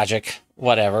that's logic.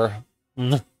 Whatever.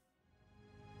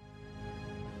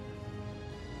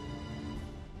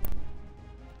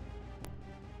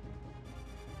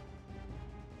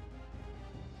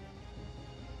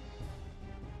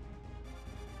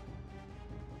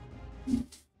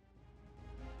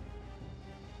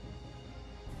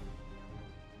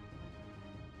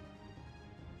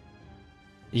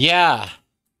 Yeah.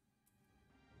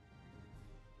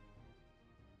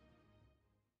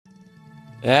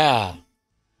 Yeah.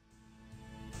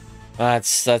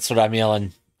 That's what I'm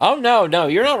yelling. Oh no,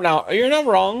 you're not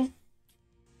wrong.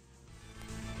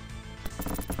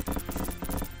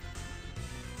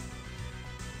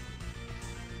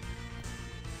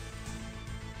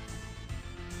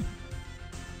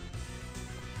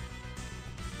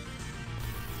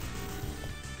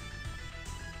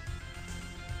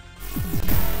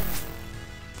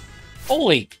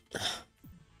 Holy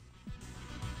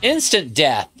instant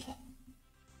death.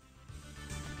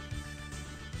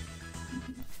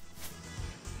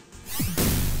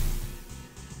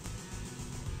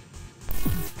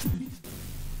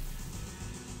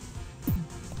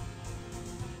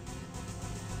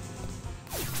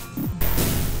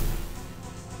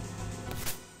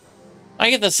 I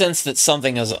get the sense that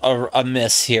something is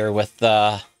amiss here with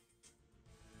the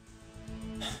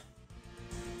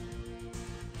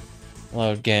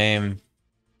load game.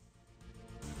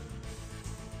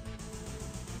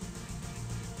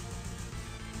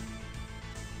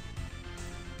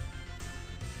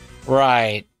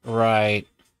 Right.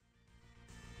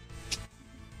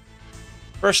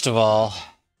 First of all,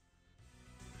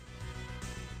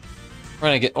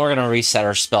 we're gonna reset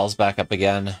our spells back up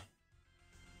again.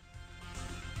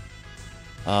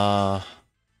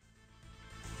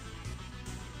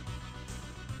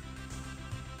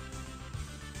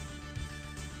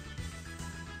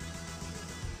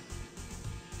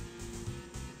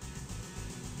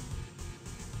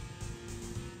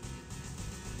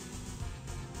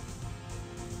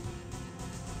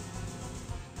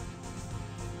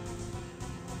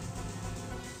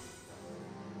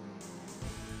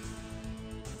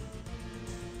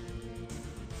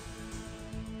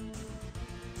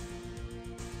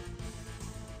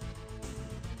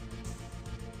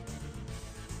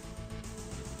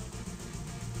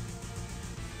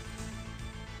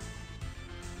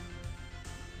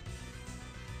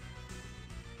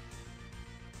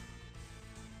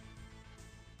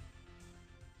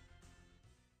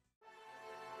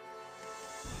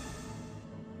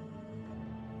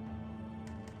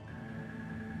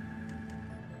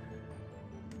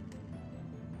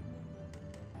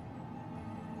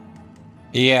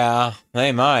 Yeah,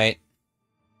 they might.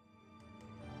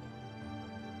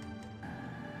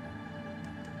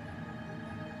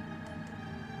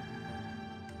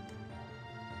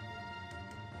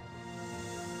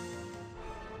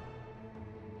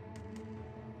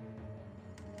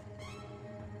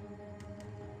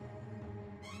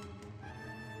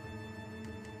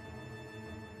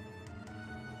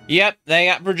 Yep, they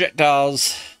got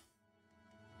projectiles.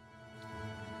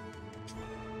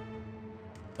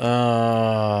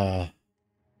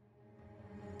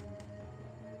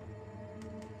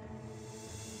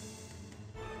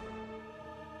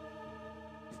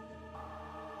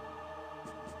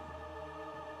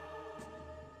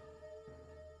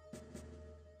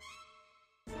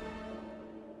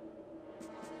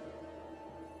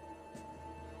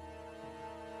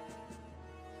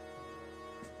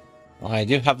 Well, I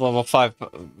do have level 5.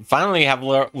 Finally have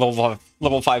level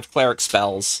 5 cleric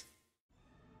spells.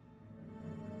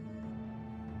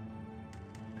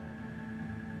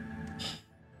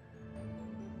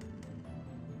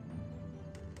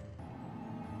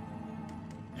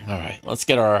 Alright, let's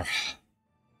get our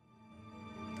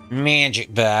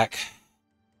magic back.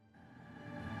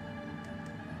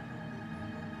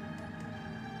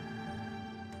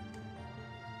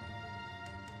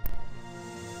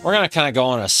 We're gonna kind of go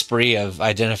on a spree of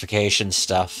identification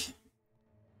stuff.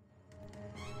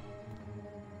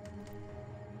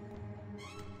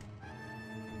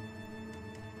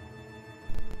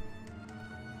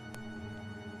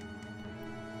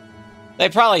 They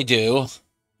probably do.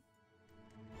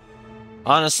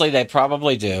 Honestly, they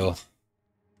probably do.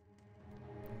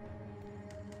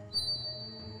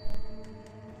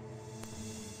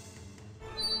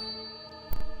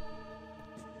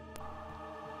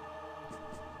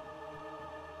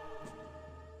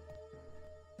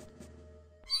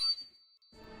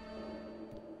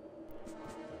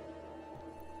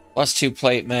 +2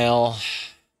 plate mail.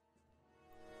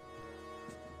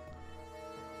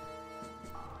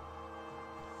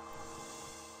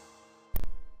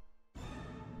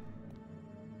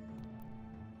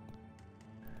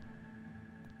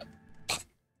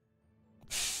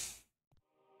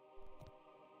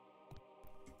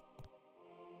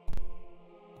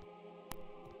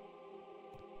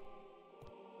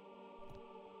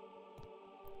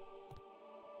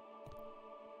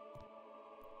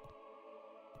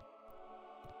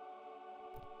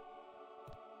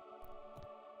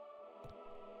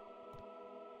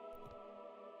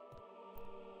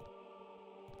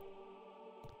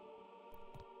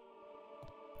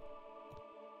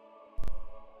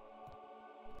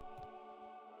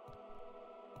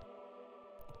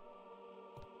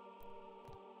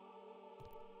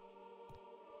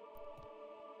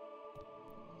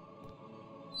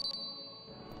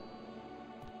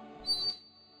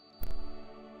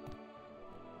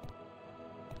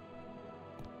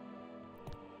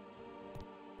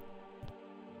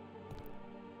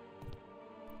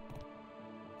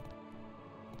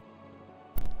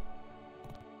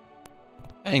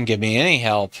 Didn't give me any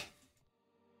help.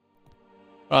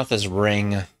 What about this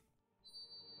ring?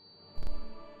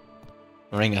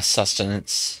 Ring of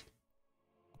sustenance.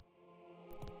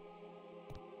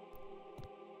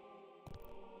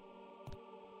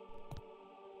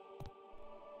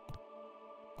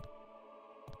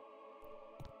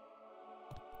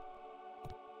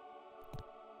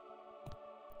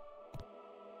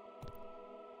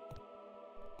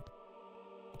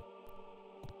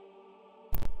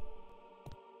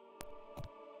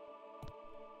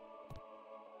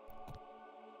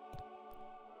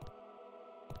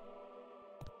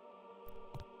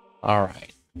 All right.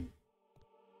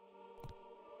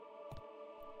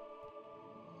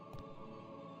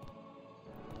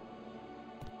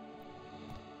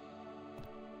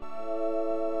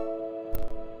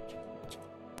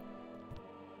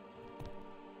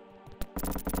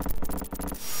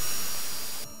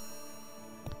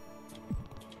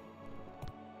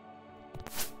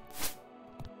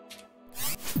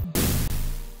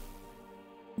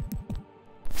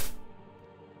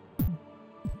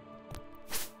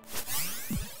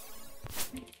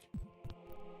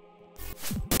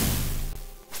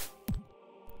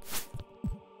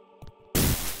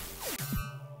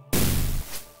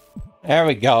 There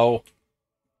we go.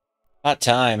 About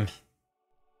time.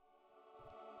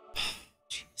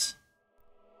 Jeez.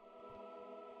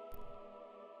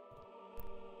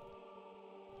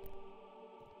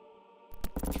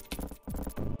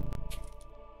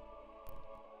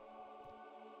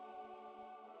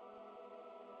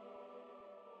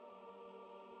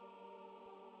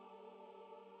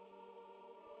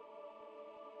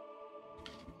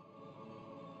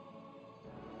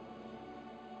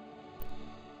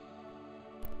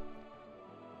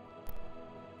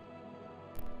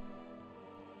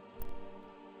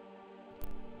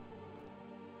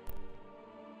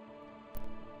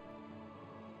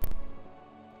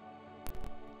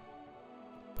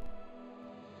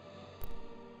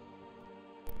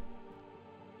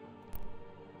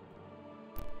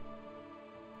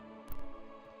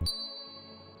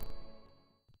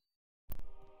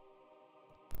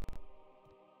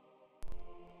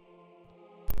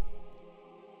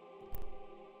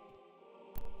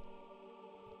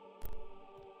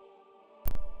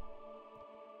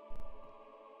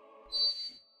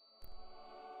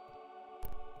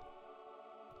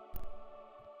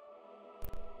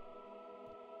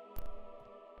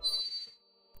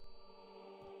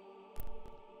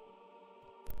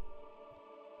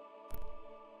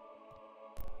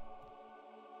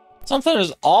 Something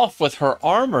is off with her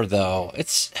armor, though.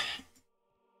 It's...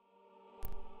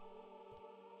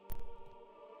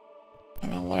 I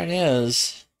don't know what it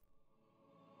is.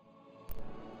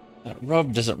 That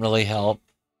robe doesn't really help.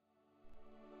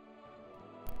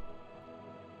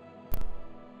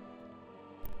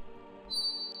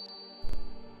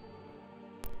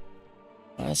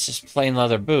 Well, it's just plain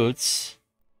leather boots.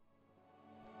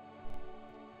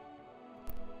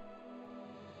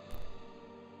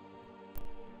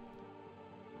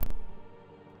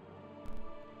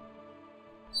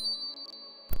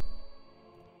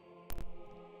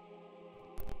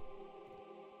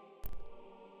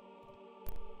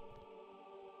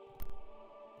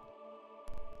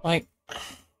 Like...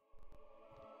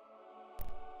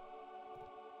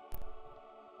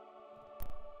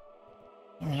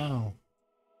 I don't know.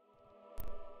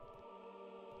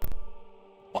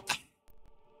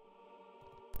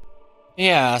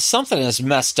 Yeah, something is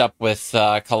messed up with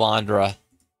Calandra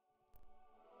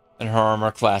and her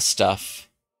armor class stuff.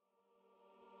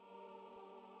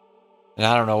 And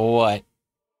I don't know what.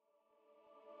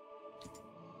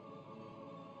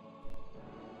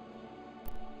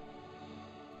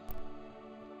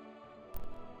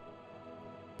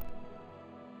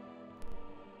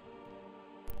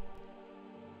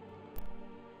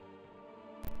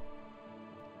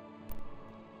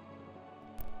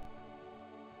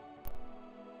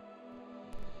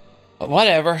 But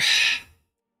whatever.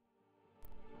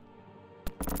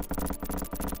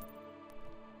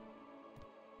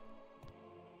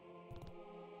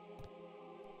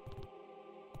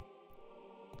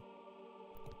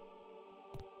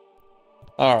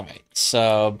 Alright,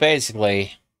 so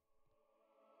basically,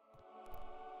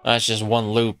 that's just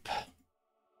one loop.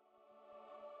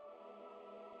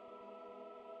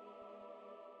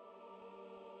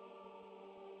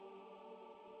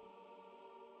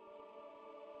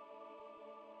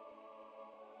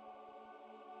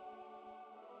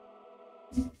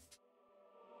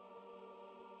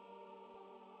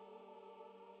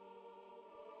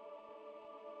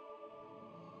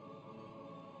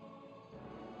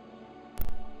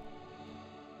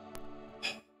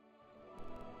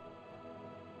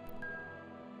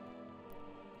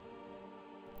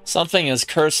 Something is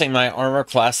cursing my armor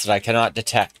class that I cannot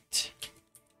detect.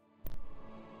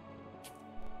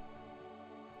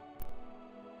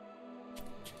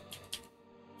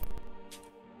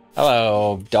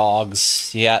 Hello,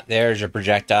 dogs. Yeah, there's your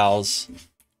projectiles.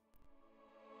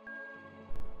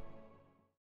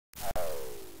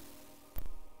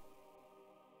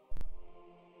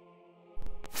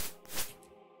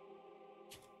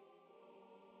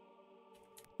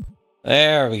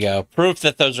 There we go. Proof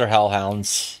that those are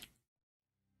hellhounds.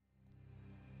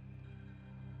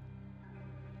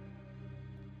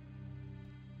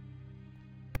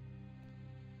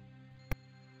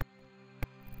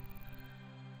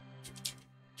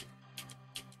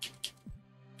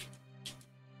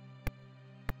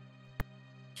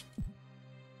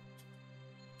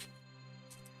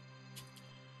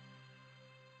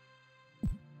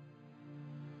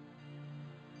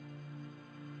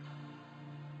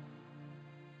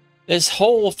 This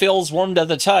hole feels warm to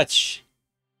the touch.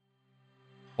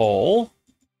 Hole?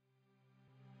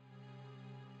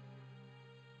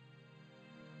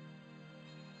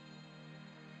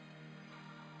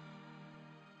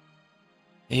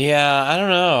 Yeah, I don't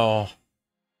know.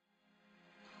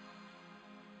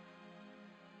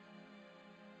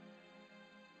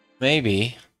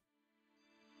 Maybe.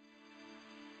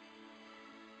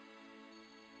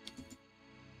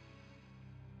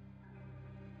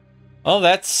 Oh,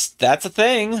 that's a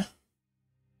thing.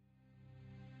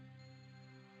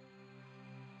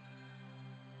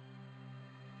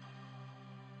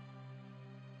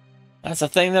 That's a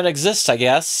thing that exists, I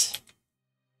guess.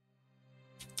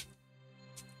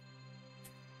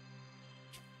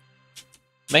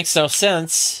 Makes no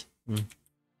sense.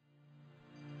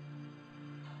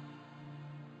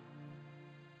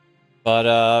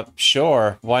 But,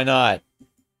 sure, why not?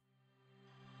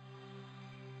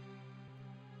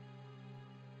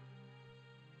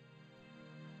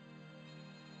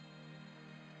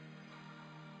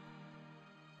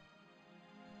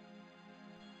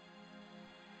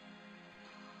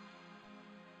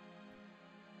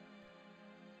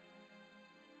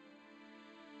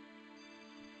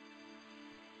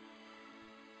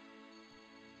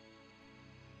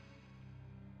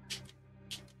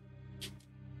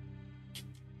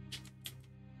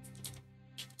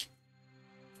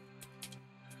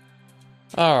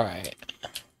 All right.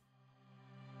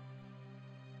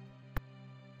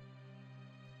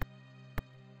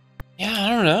 Yeah, I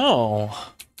don't know.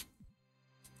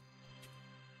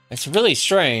 It's really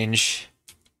strange.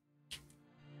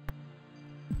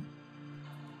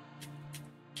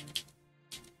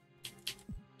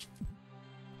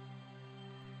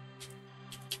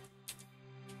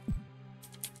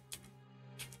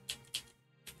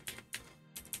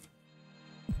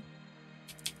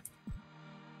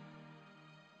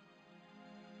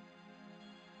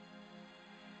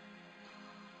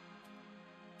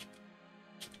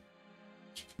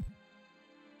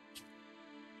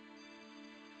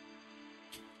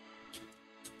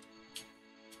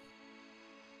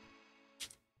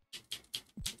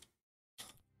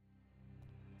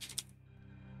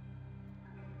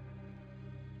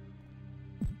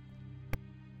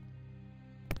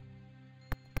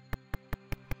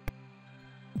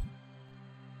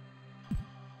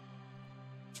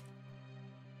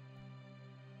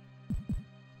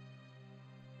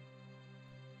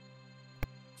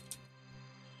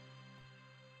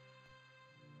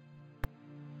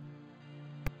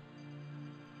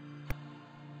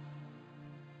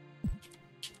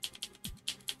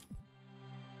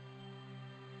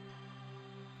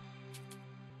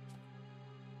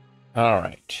 All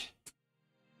right.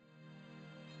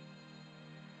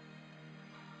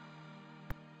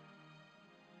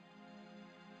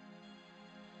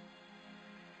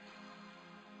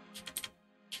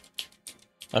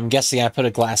 I'm guessing I put a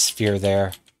glass sphere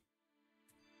there.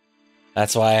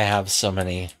 That's why I have so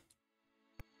many.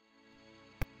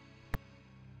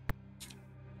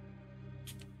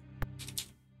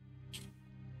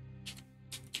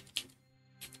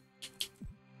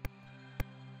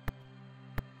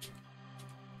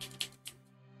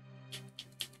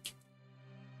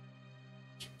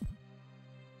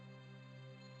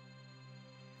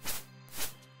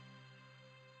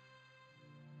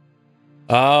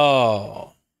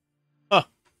 Oh. Huh.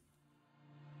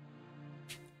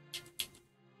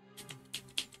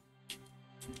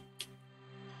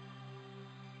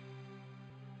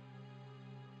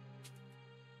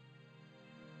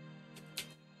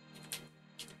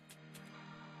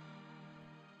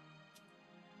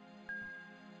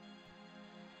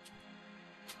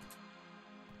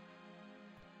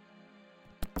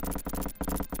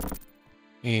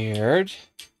 Weird.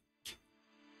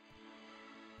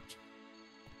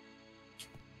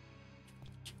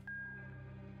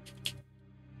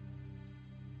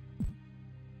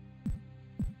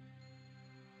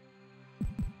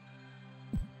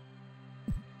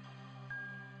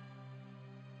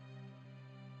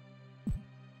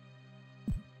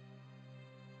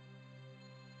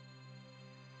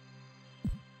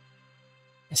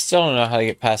 I still don't know how to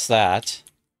get past that.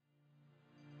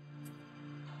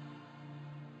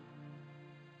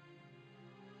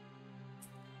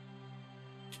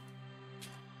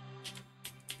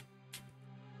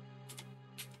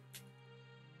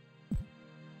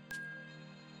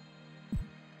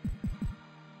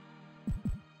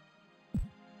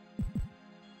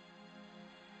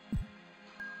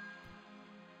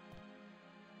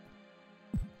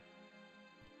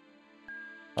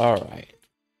 All right.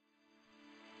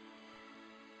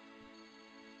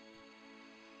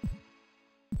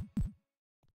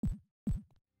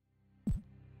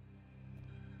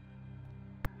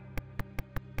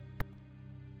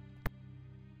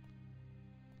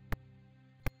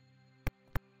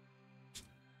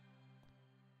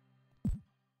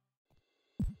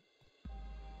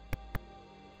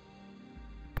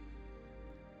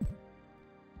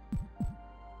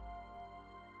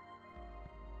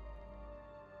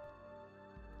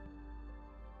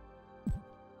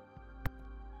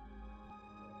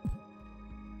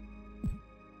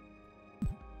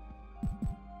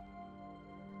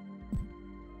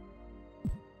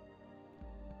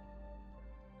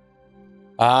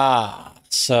 Ah,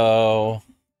 so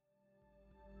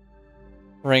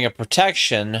Ring of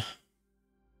Protection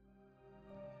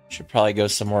should probably go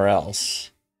somewhere else.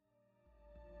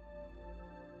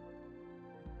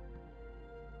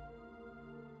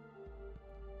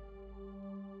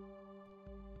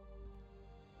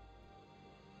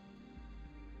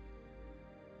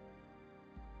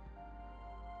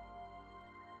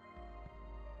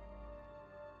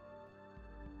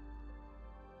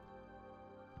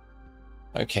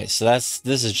 Okay, so this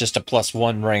is just a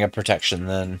 +1 Ring of Protection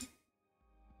then.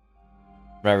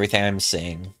 From everything I'm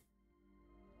seeing.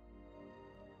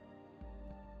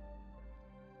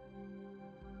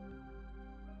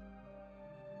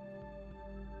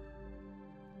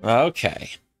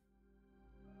 Okay.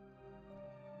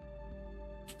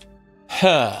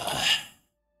 Huh.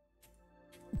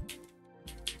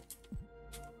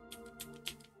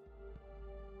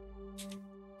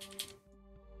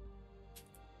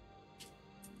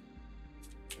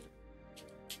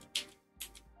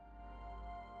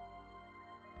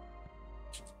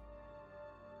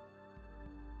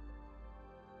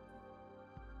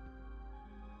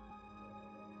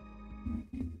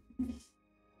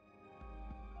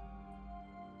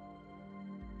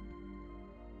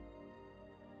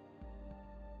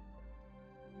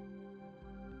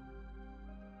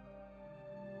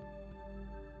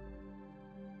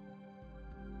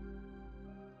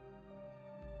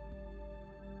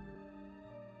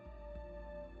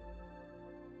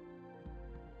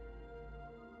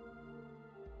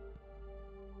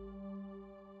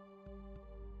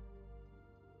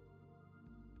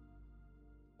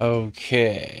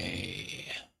 Okay.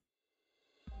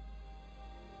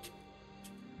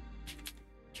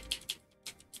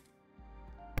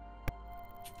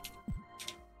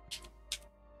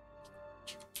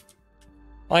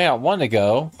 I got one to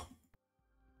go.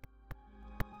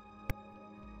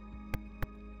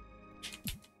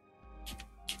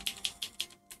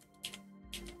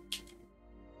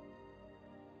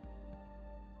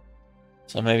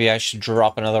 So maybe I should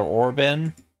drop another orb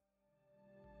in.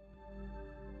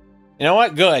 You know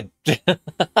what? Good.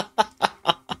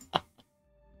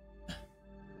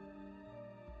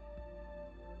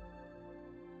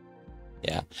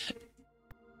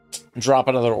 drop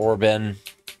another orb in.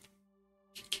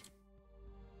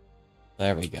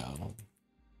 There we go.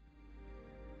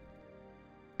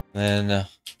 Then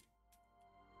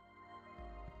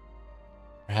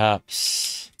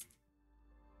perhaps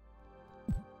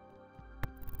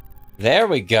there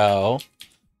we go.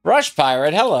 Rush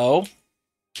Pirate, hello.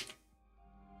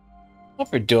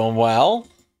 Hope you're doing well.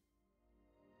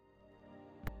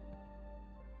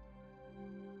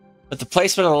 With the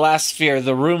placement of the last sphere,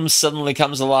 the room suddenly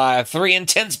comes alive. 3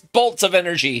 intense bolts of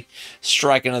energy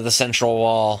strike into the central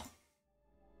wall.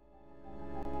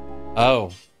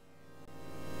 Oh.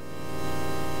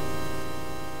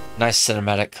 Nice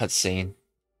cinematic cutscene.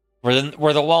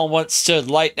 Where the wall once stood,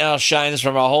 light now shines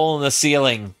from a hole in the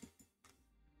ceiling.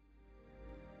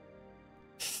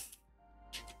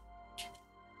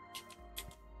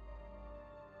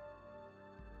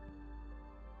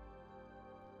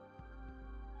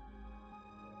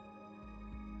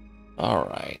 All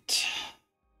right.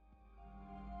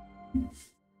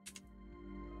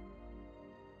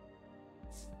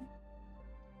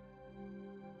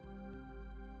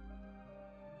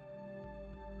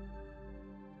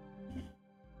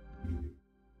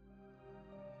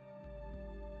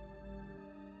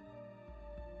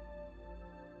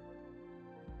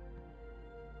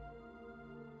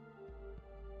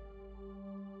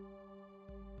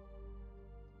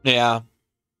 Yeah.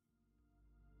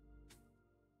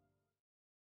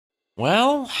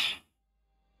 Well,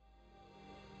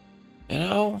 you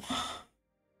know,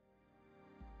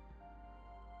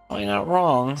 probably not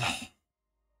wrong.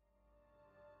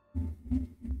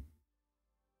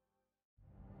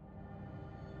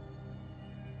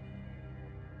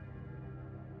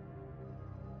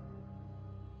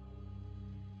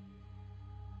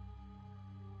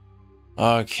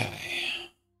 Okay.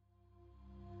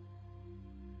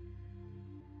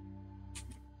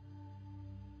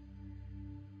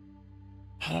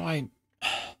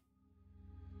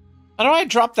 How do I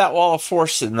drop that wall of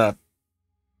force in the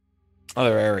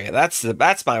other area? That's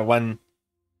my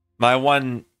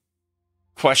one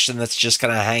question that's just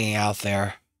kind of hanging out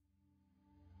there.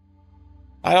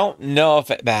 I don't know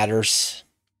if it matters.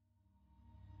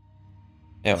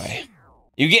 Anyway,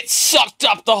 you get sucked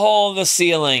up the hole in the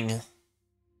ceiling.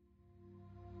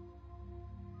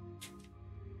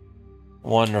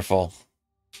 Wonderful.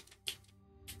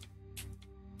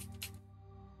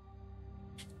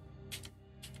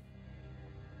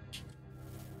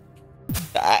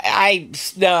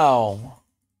 No.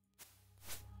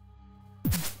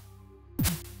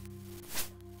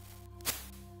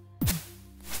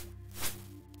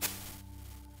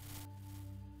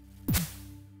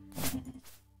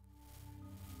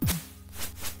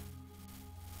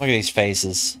 Look at these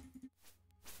faces.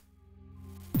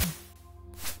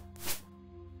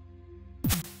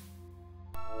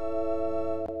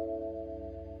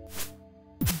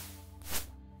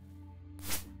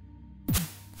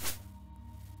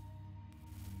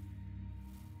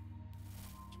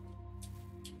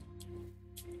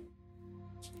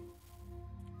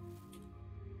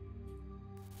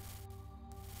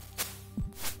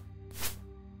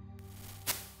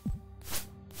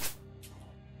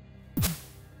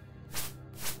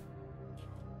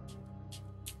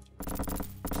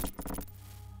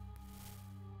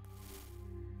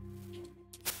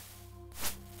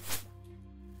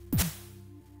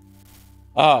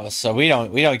 Oh, so we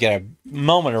don't get a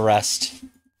moment of rest.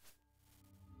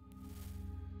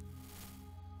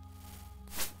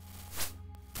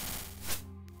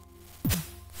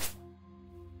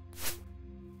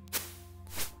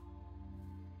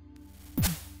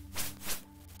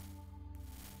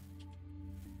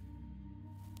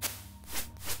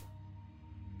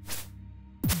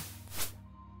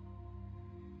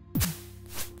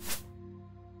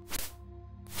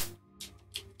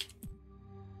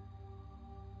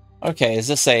 Okay, is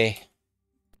this a...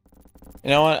 You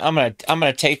know what? I'm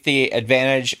gonna take the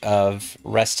advantage of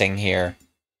resting here.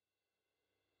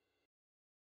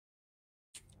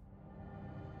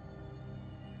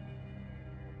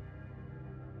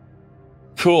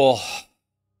 Cool.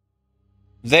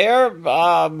 They're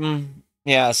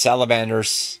yeah,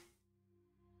 salamanders.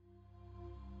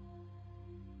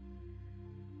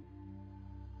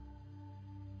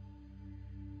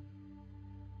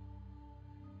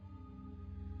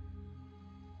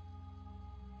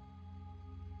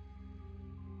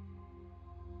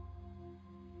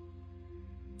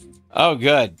 Oh,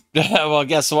 good. Well,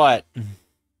 guess what?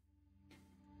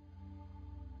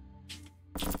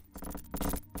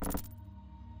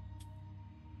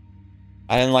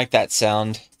 I didn't like that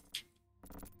sound.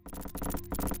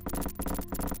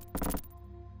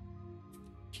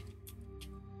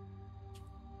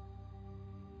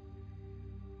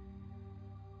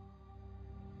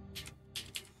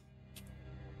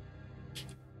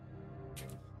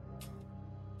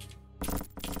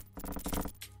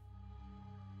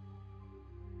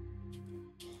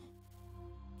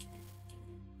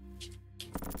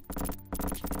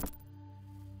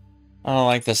 I don't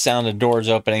like the sound of doors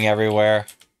opening everywhere.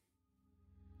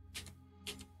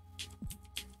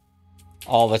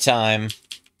 All the time.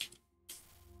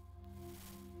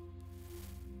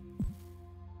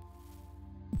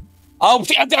 Oh,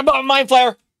 mind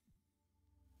flare!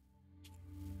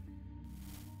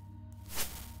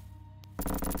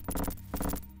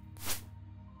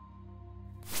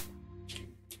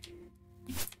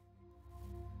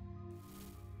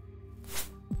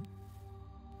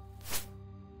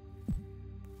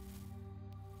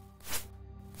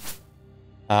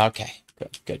 Okay,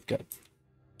 good, good, good.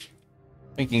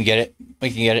 We can get it. We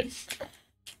can get it.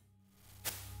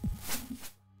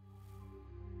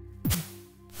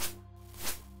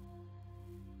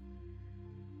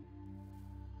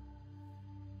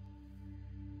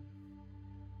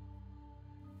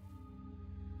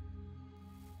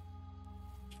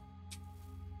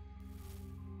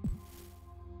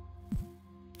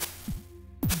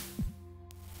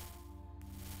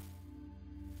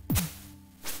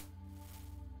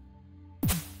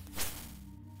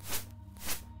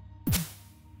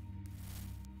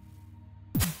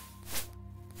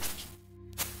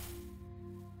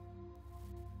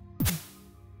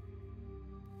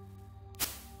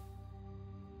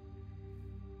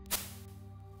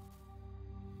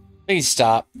 Please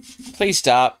stop. Please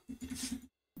stop.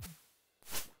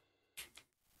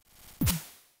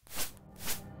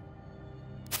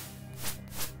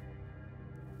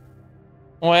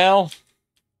 Well,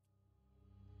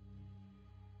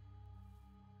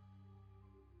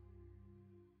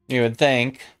 you would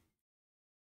think.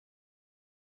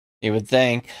 You would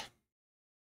think.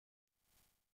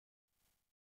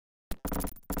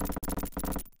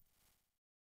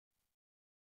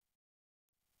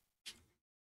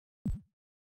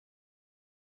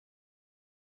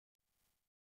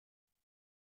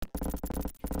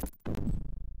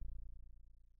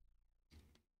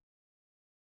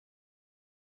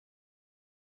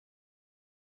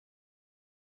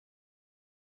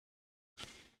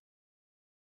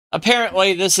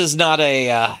 Apparently, this is not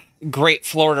a great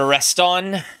floor to rest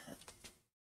on,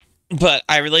 but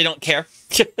I really don't care.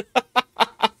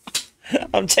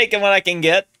 I'm taking what I can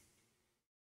get.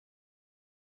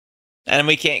 And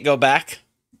we can't go back.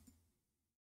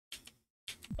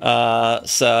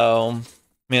 So,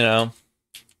 you know,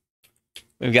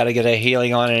 we've got to get a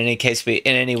healing on in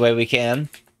any way we can.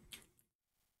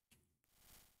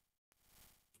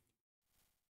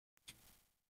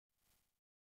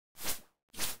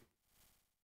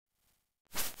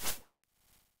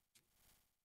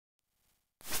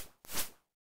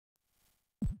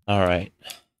 All right.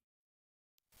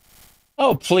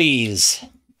 Oh, please.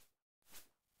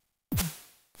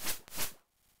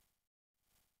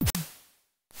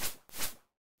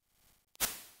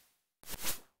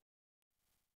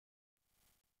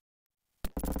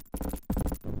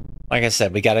 Like I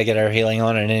said, we got to get our healing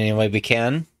on in any way we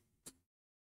can.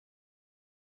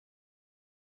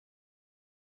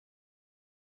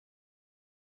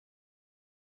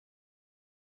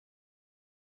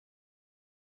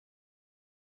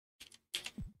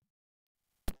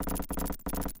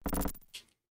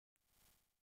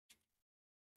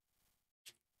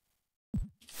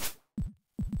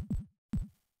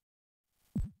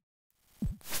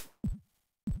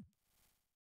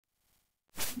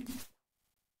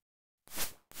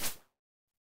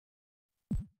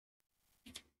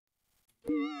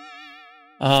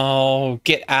 Oh,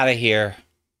 get out of here.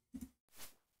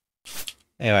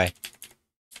 Anyway,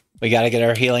 we got to get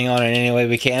our healing on in any way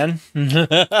we can.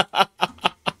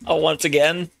 Once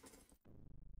again.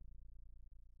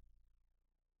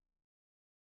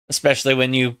 Especially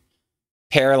when you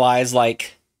paralyze,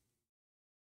 like...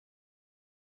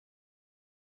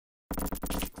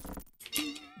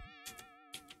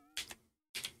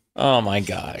 Oh my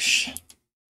gosh.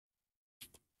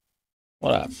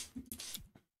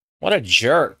 What a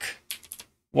jerk.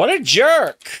 What a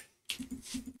jerk!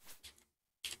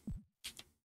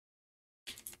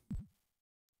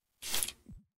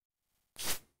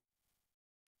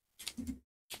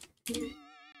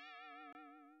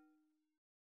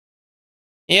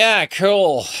 Yeah,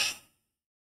 cool.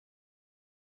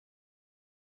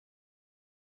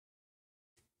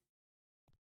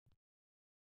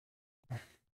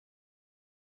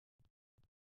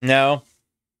 No.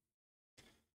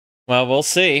 Well, we'll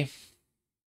see.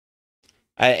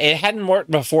 It hadn't worked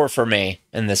before for me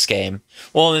in this game.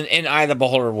 Well, in Eye of the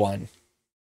Beholder 1.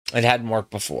 It hadn't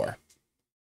worked before.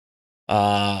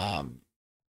 But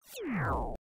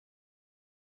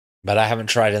I haven't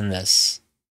tried in this.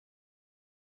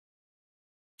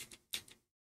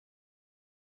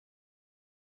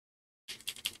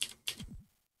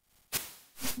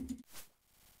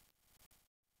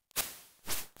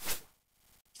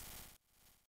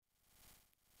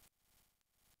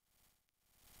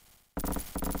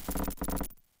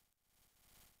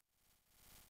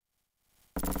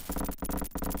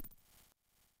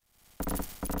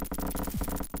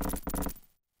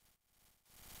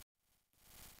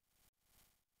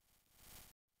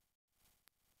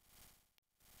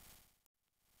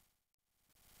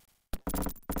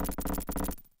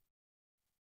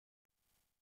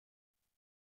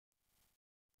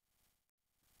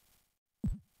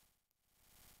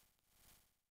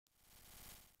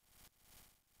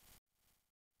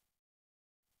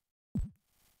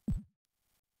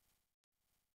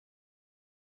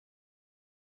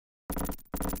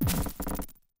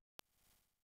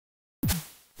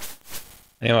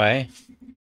 Anyway.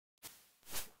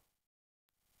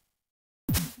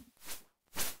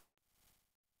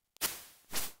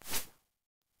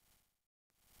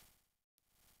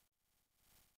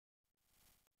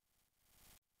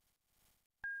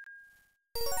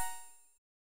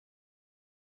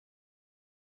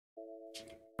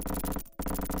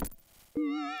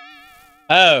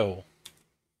 Oh.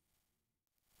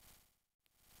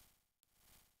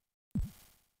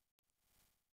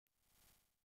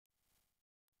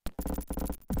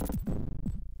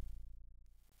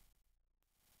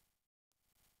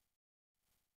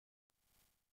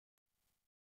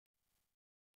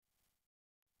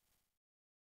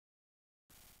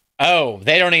 Oh,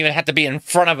 they don't even have to be in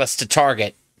front of us to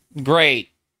target.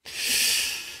 Great.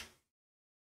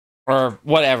 Or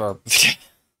whatever.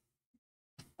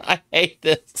 I hate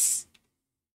this.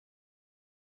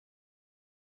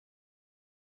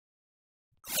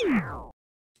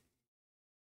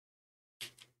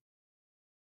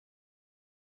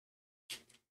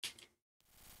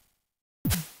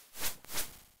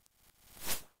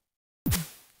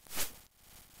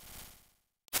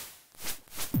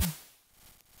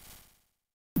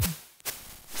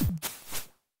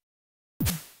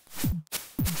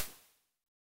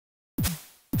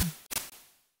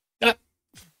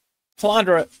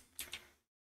 Flandra.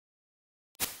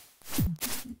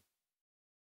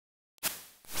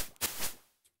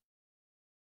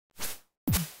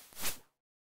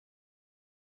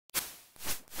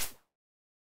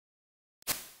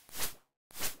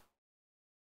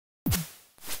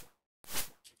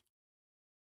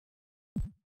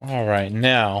 All right,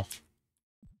 now.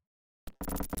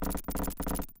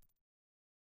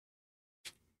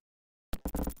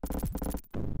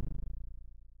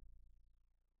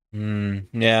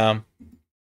 Yeah.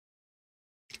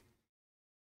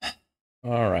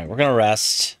 All right, we're gonna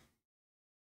rest.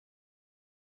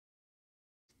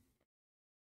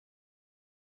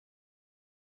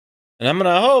 And I'm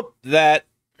gonna hope that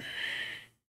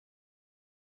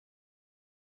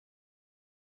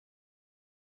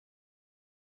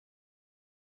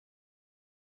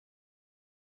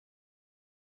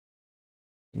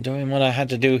doing what I had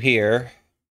to do here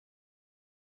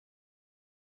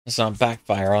does not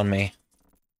backfire on me.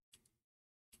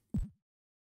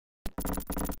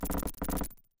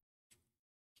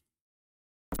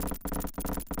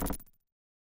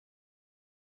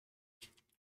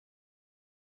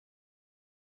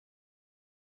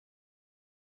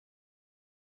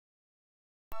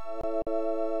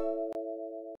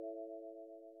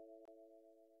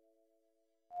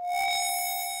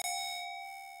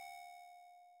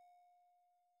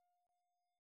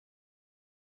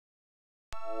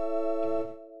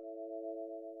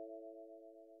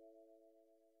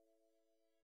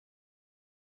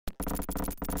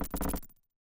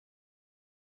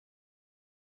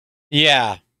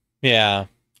 Yeah. Yeah.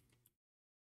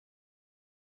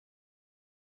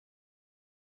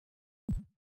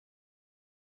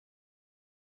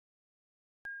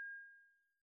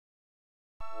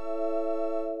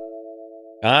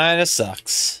 Kinda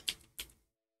sucks.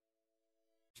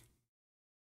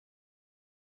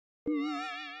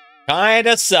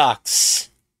 Kinda sucks.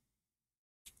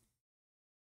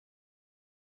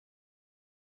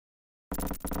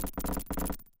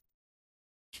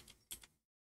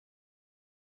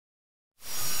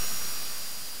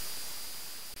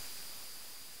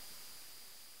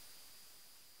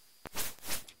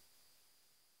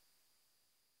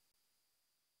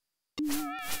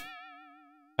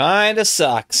 Kinda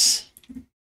sucks.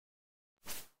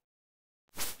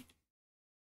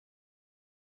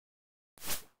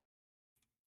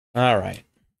 All right.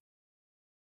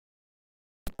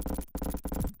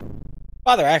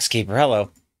 Father Axekeeper,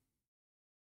 hello.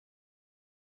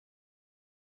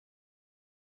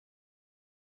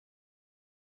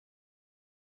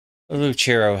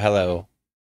 Luchiro, hello.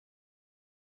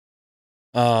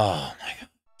 Oh my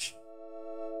gosh.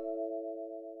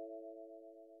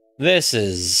 This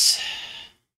is...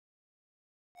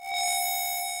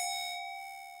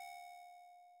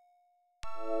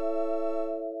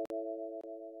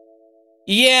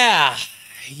 Yeah.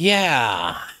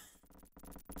 Yeah.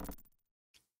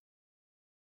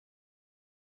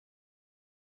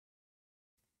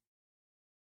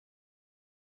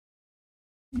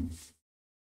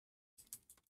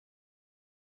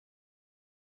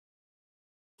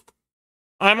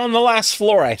 I'm on the last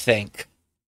floor, I think.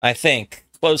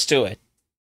 Close to it.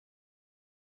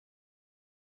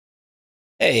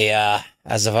 Hey,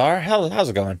 Azavar, how's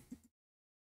it going?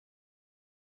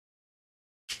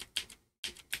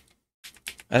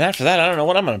 And after that, I don't know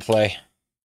what I'm gonna play.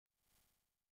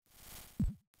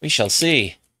 We shall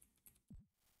see.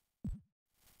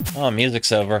 Oh,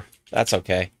 music's over. That's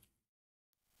okay.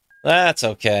 That's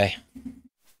okay.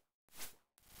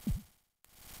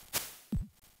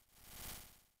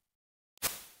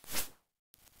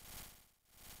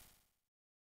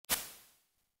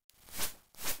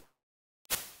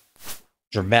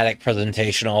 Dramatic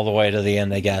presentation all the way to the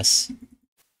end, I guess.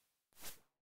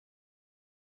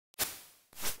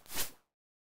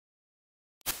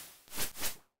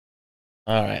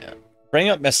 Alright. Bring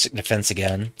up Mystic Defense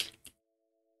again.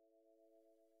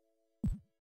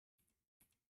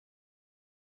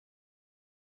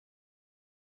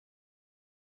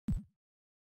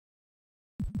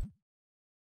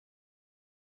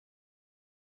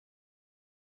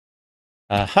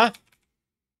 Uh-huh.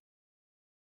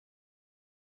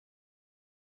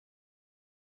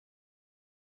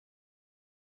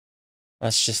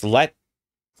 Let's just let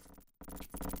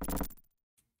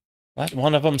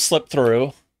one of them slip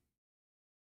through.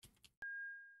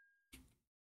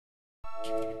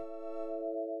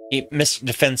 Keep Mystic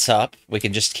Defense up. We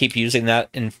can just keep using that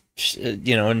in,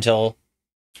 you know, until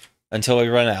we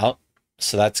run out.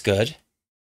 So that's good.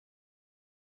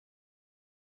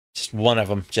 Just one of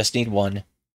them. Just need one.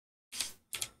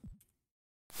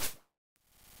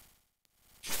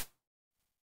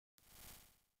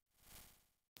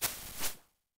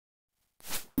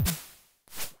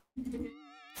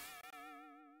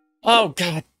 Oh,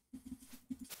 God.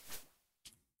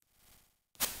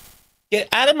 Get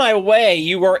out of my way.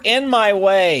 You were in my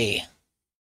way.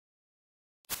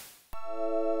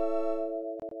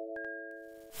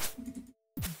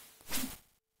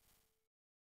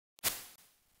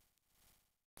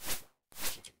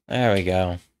 There we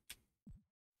go.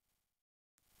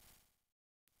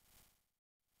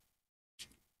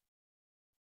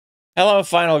 Hello,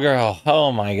 final girl.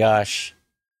 Oh my gosh.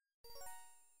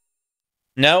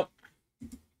 Nope.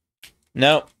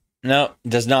 Nope. Nope.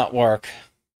 Does not work.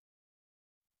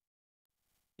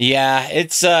 Yeah,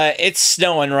 it's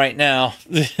snowing right now.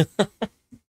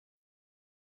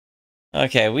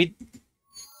 Okay,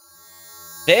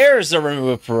 there's the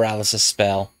remove paralysis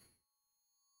spell.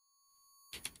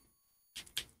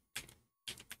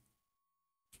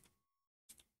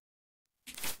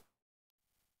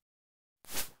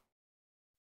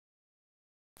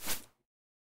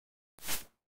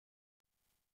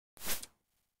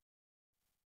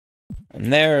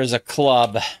 And there's a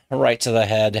club right to the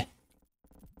head.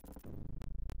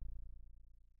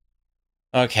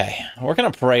 Okay, we're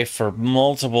gonna pray for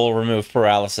multiple remove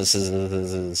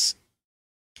paralysis.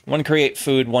 One create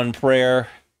food, one prayer.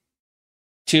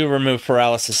 2 remove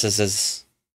paralysis.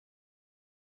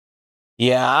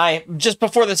 Yeah, I just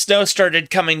before the snow started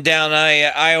coming down,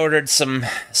 I ordered some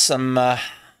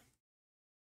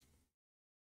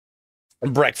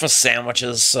breakfast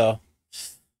sandwiches, so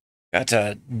got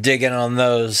to dig in on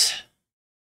those.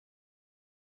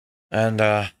 And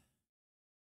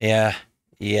yeah.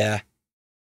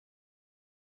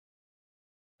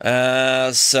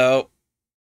 So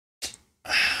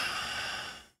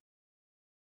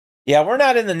yeah, we're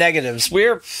not in the negatives.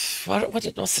 We're what's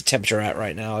the temperature at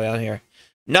right now down here?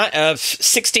 Not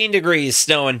 16 degrees,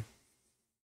 snowing,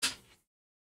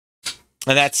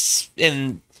 and that's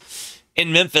in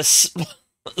Memphis.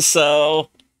 So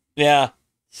yeah.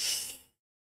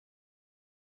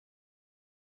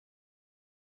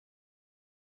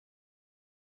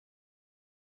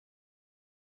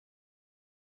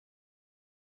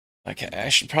 Okay, I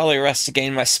should probably rest to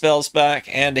gain my spells back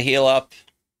and to heal up.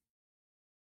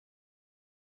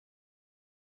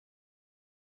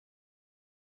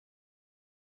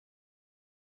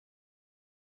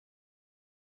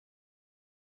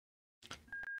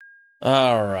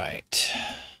 All right.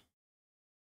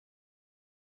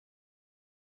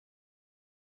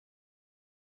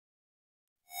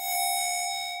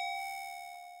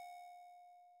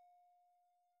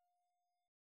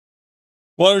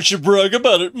 Why don't you brag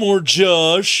about it more,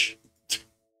 Josh?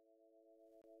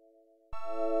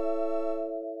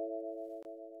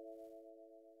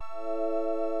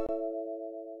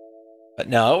 But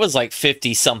no, it was like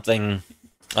 50-something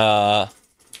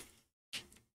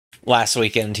last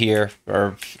weekend here,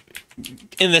 or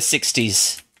in the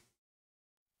 60s.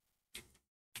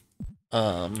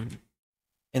 In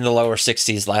the lower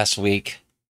 60s last week.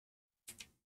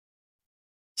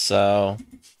 So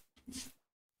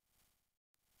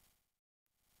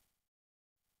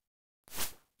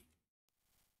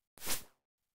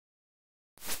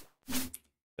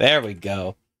there we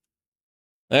go.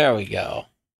 There we go.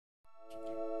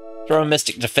 Throw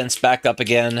Mystic Defense back up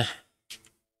again.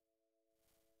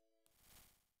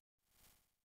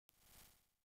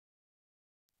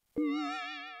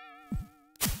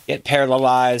 Get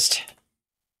paralyzed.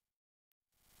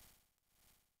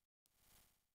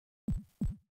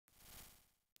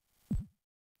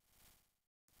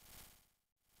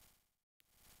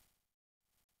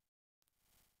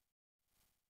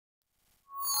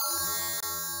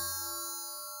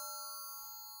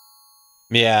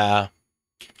 Yeah.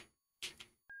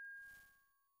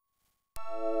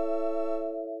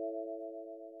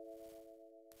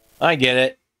 I get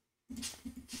it.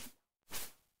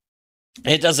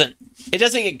 It doesn't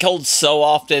get cold so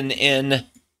often in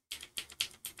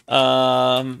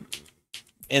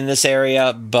this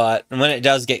area, but when it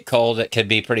does get cold, it could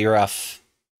be pretty rough.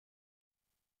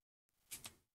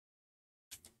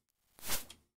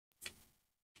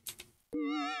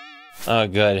 Oh,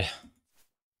 good.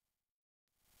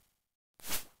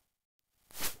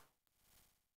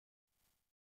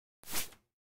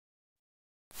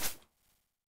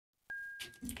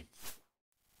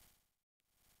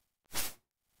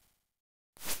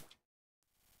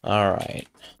 All right.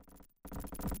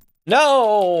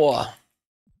 No!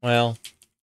 Well.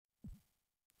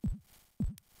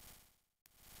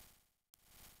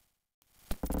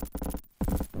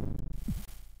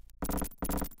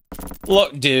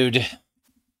 Look, dude.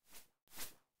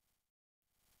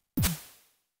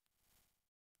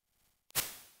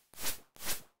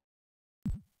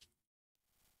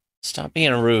 Stop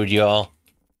being rude, y'all.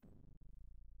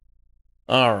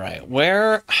 All right,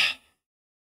 where...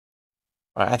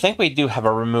 All right, I think we do have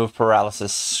a remove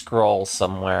paralysis scroll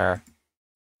somewhere.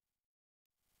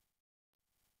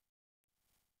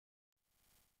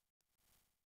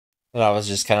 That I was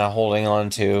just kind of holding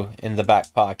on to in the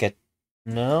back pocket.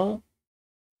 No?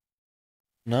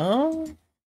 No?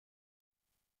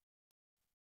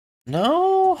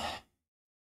 No?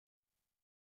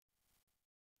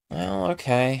 Well,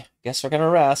 okay. Guess we're gonna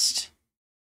rest.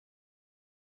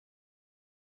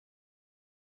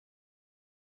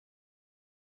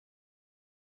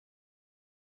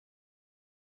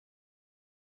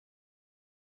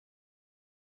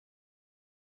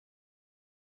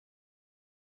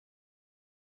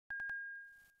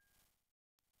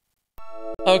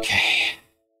 Okay.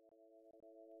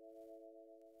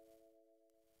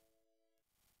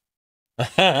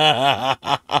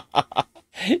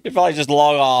 You probably just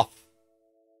log off.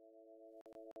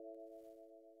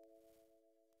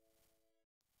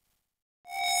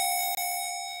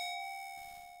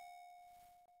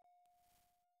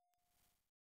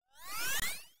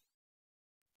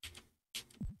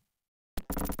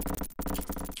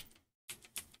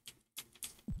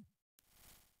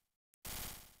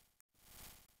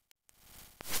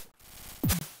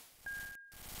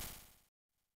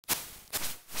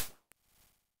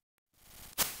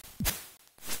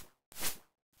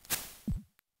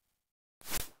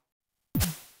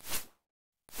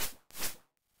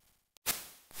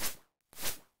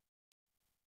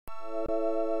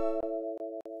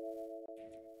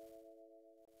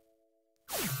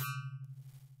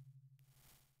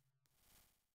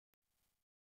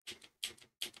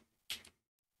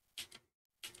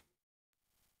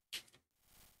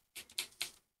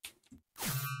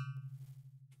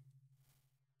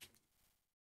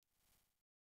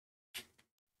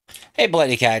 Hey,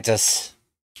 Bloody Cactus.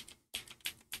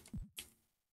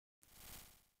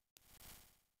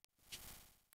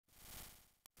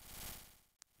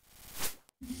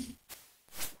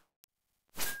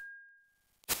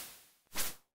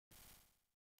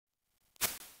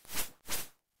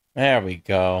 There we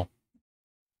go.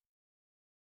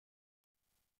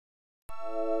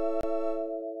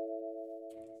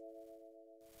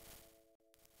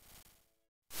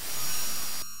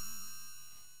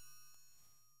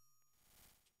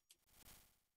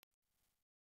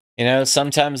 You know,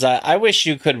 sometimes I wish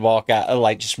you could walk out,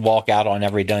 like, just walk out on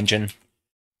every dungeon.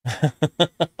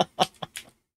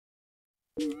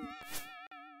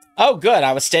 Oh, good.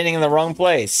 I was standing in the wrong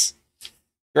place.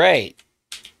 Great.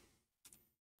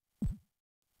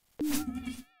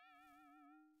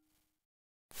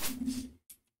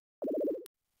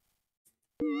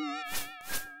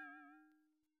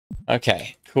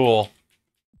 Okay, cool.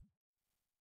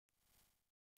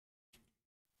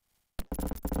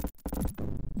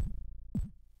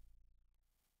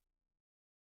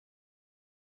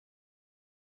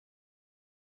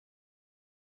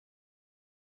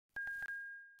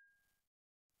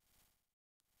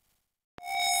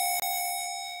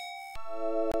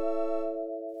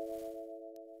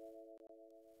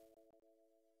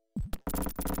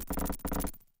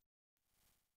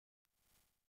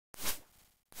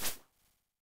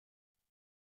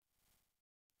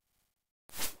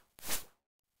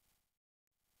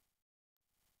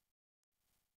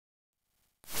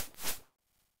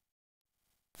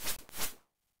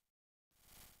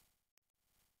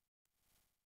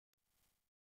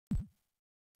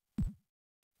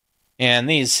 And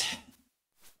these...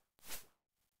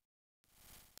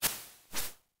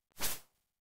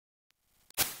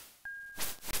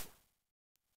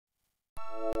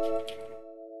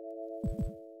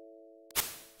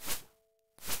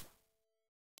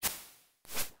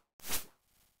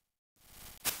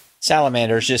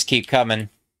 Salamanders just keep coming.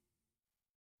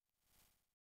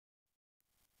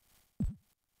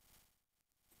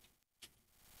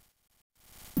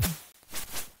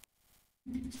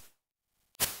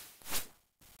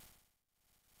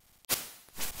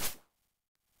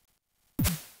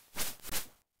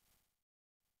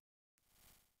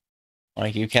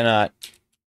 Like, you cannot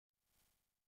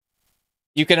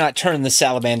turn the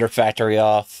salamander factory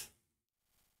off.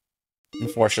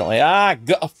 Unfortunately. Ah,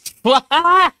 go.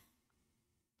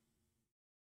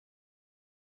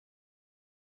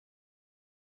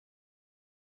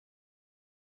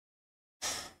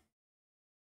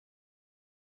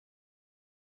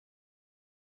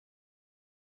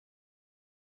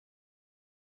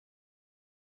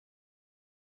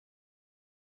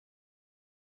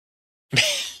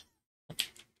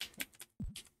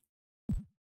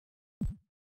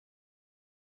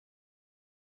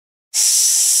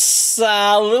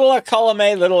 Little a column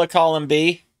A, little a column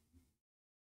B.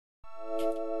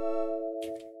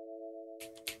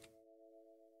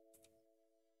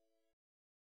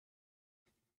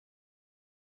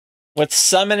 With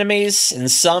some enemies in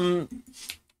some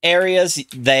areas,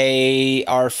 they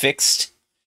are fixed,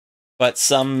 but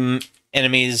some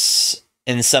enemies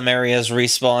in some areas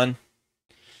respawn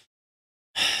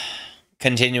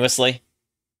continuously.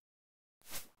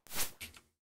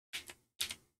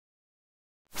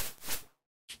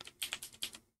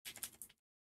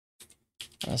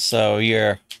 So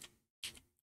you're...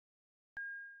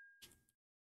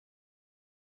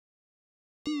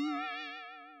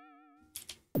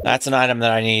 That's an item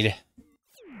that I need.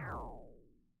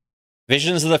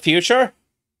 Visions of the future?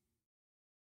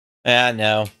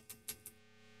 No.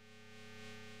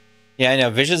 Yeah, I know.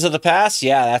 Visions of the past?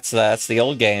 Yeah, that's the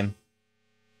old game.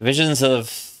 Visions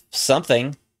of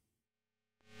something.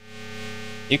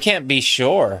 You can't be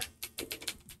sure.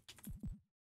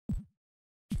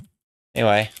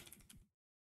 Anyway.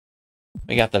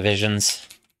 We got the visions.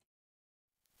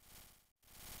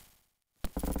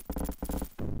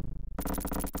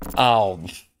 Oh.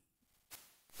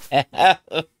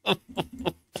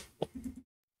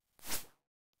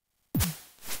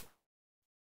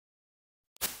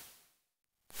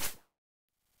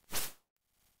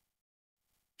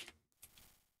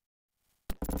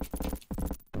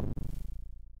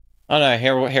 Oh no,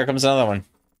 here comes another one.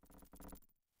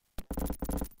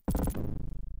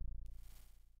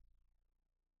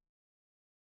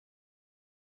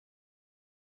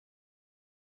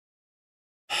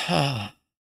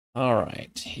 All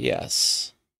right,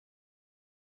 yes.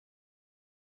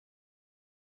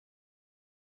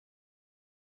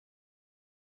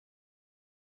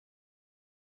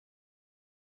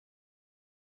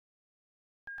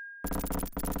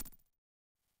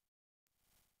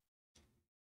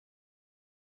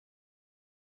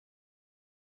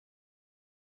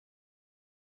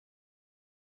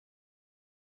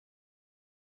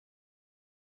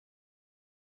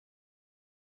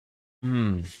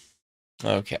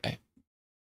 Okay.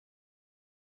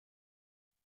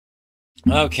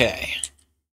 Okay.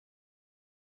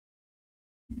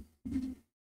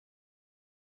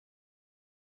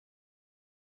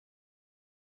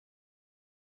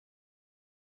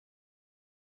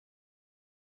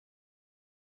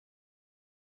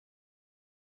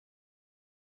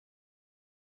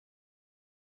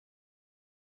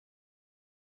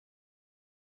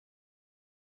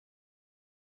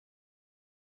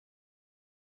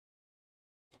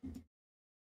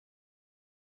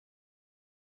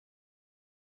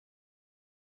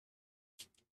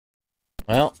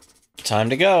 Well, time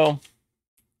to go.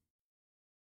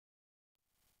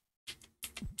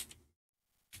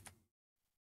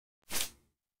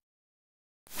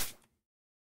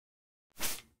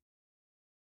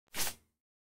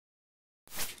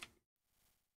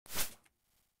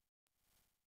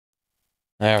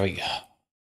 There we go.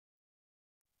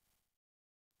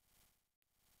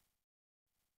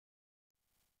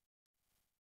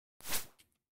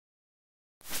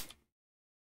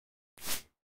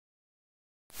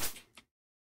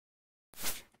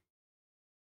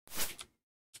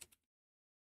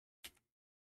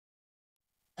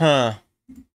 Huh.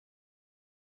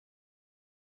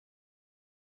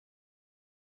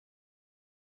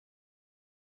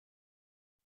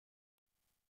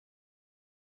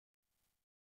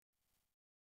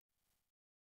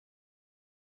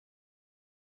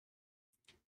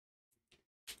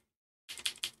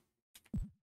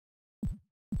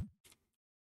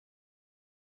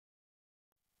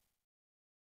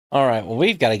 All right, well,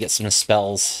 we've got to get some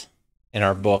spells in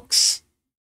our books.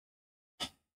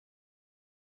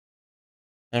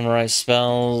 Memorize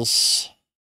spells.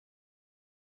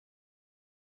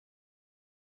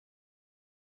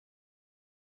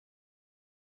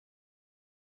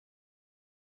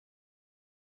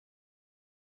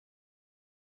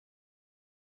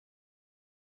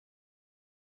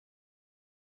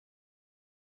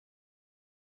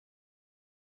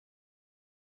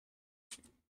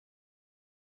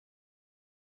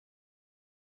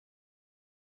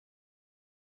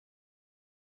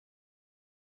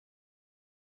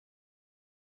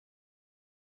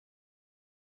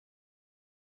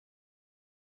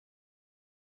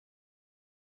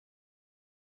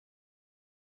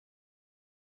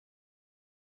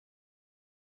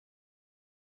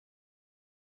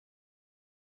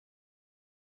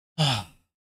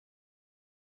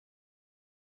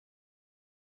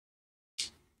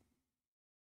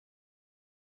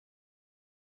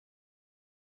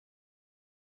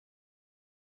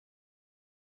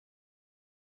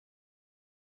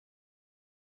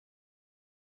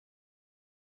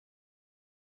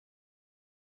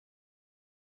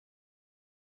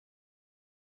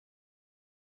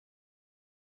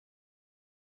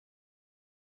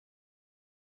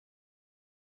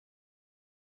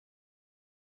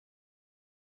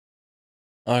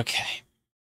 Okay.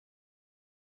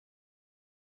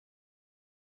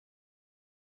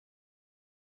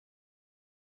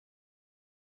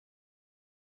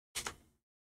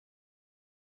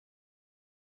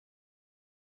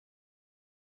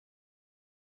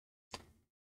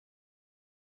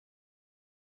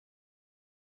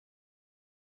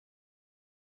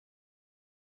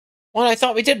 Well, I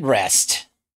thought we did rest.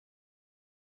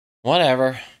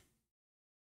 Whatever.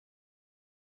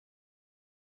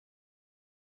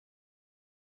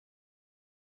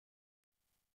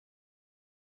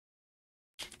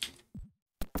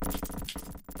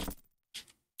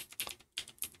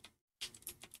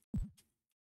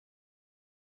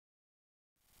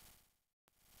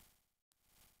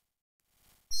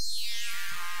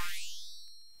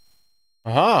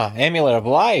 Aha, Amulet of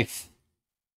Life.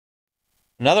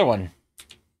 Another one.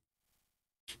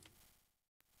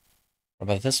 What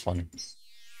about this one?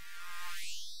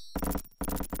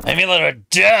 Amulet of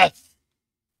Death!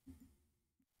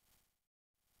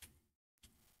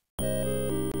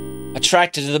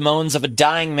 Attracted to the moans of a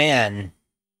dying man,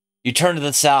 you turn to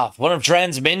the south. One of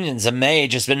Dran's minions, a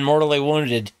mage, has been mortally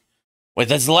wounded. With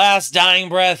his last dying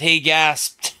breath, he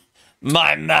gasped,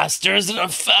 "My master is in a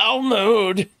foul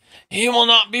mood. He will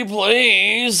not be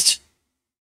pleased."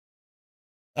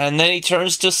 And then he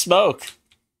turns to smoke.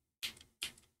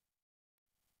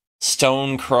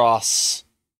 Stone cross.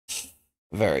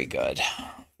 Very good.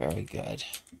 Very good.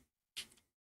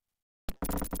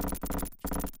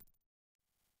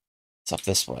 It's up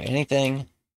this way. Anything?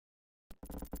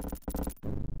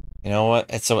 You know what?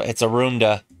 It's a room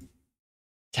to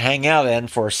hang out in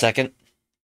for a second.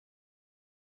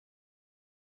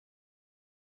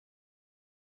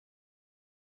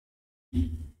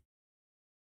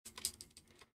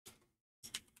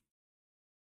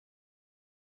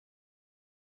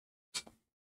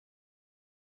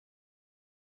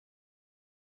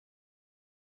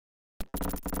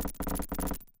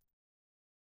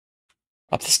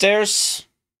 Up the stairs.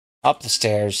 Up the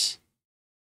stairs.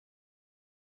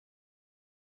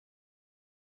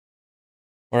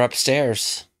 We're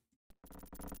upstairs.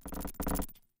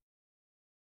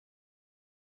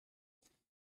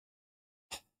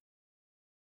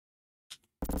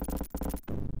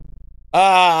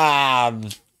 Ah,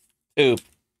 poop.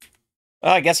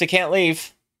 Well, I guess we can't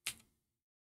leave.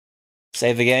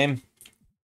 Save the game.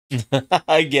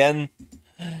 Again.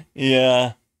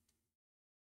 Yeah.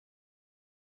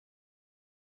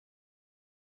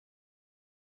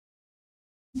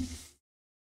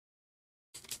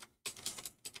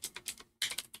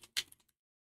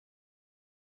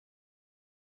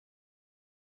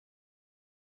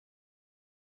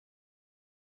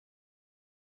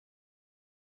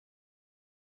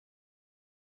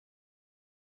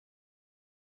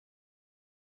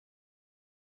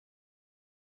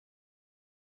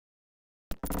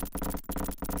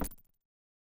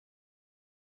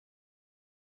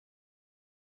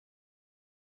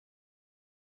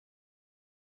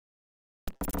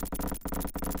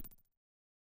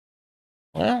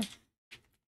 Well,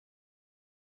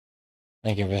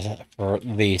 thank you for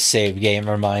the save game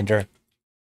reminder.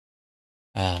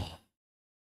 Well,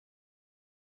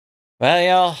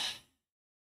 y'all,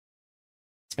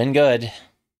 it's been good.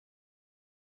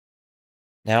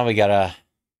 Now we gotta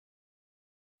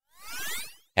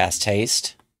cast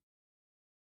haste.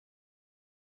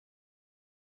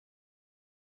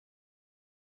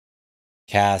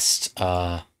 Cast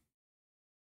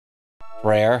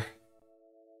prayer.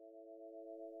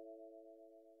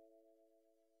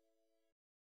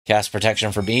 Cast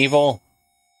protection from evil.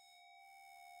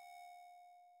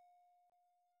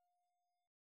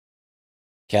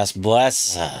 Cast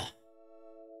bless.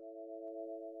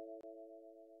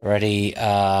 Ready,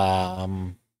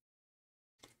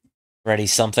 ready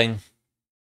something.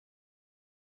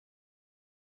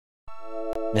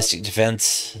 Mystic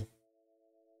defense.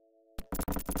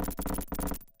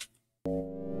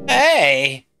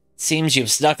 Hey! Seems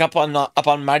you've snuck up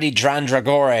on mighty Dran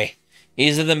Daggore.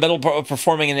 He's in the middle of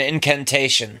performing an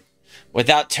incantation.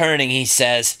 Without turning, he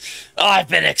says, "I've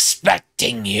been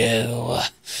expecting you.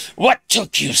 What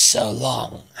took you so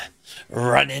long?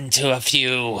 Run into a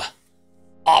few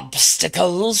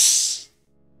obstacles?"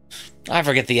 I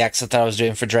forget the accent that I was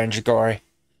doing for Dran Daggore.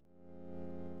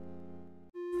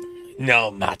 "No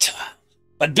matter.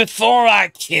 But before I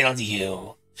kill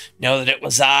you, know that it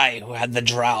was I who had the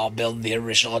Drow build the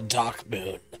original Dark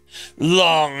Moon.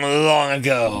 Long, long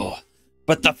ago.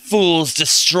 But the fools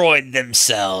destroyed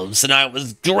themselves, and I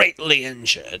was greatly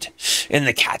injured in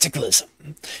the cataclysm.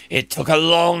 It took a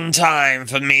long time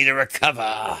for me to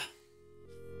recover."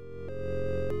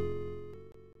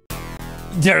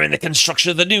 During the construction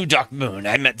of the new Dark Moon,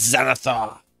 I met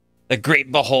Xanathar, the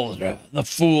great beholder. The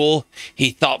fool,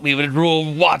 he thought we would rule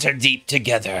Waterdeep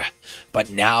together, but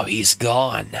now he's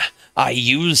gone. I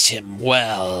used him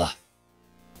well.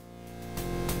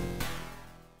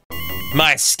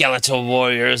 My skeletal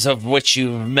warriors, of which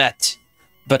you've met,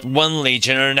 but one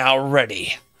legion are now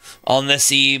ready. On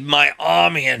this eve, my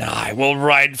army and I will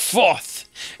ride forth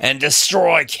and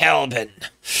destroy Kelvin.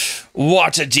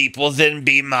 Waterdeep will then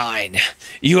be mine.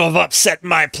 You have upset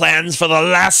my plans for the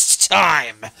last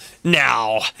time.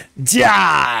 Now,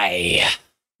 die!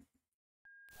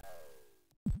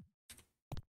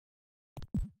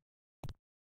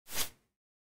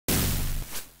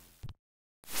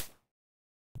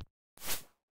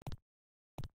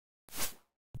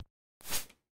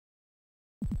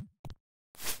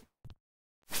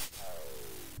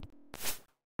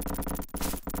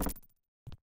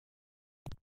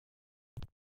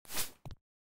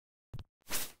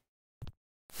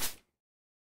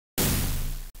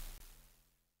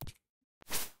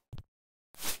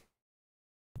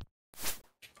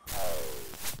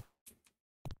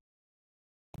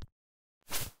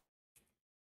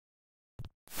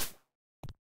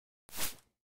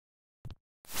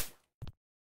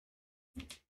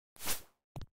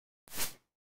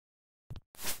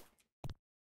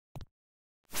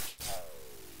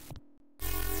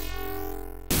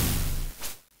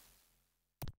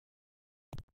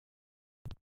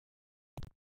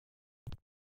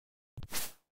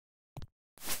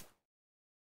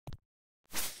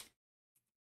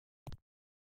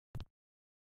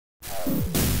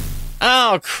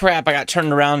 Oh, crap, I got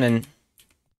turned around and...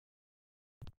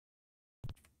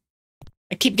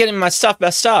 I keep getting my stuff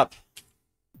messed up.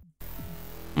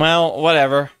 Well,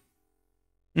 whatever.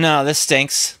 No, this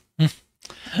stinks. I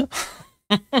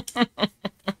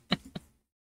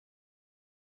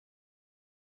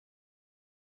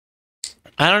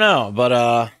don't know,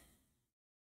 but,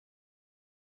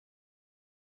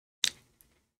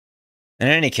 in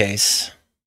any case...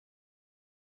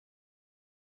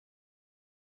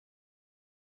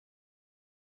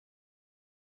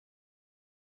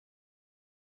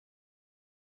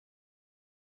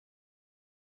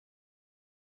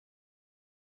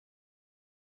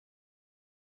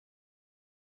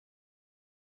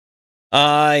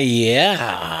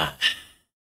 yeah.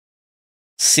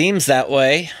 Seems that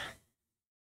way.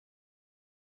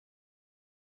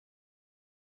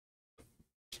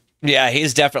 Yeah,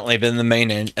 he's definitely been the main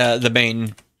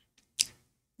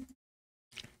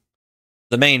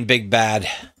big bad.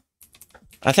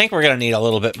 I think we're gonna need a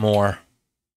little bit more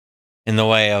in the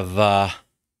way of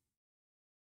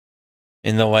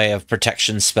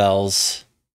protection spells.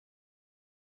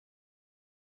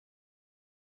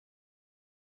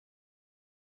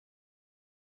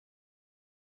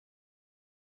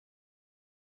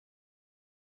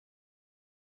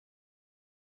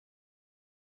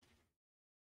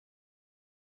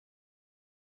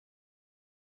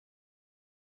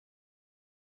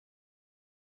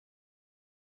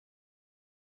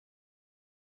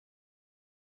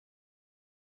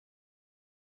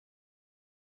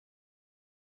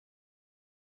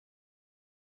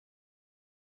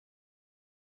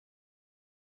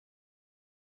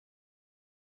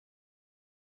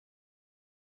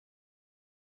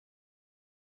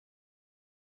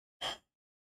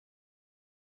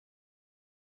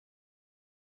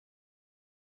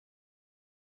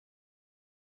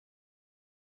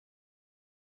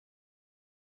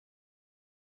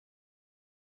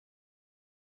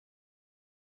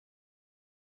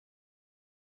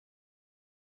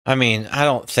 I mean, I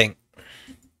don't think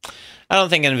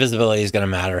invisibility is going to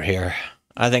matter here.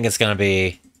 I think it's going to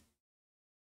be...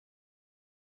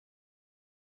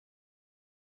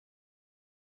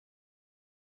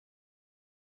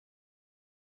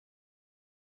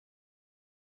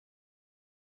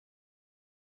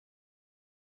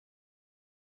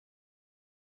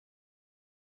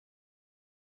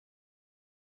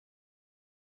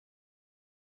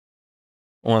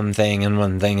 one thing and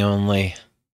one thing only.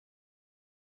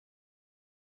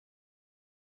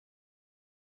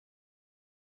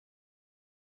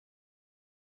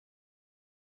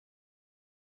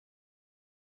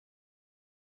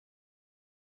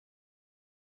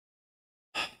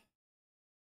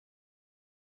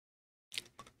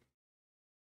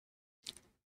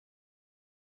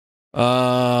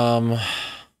 Um...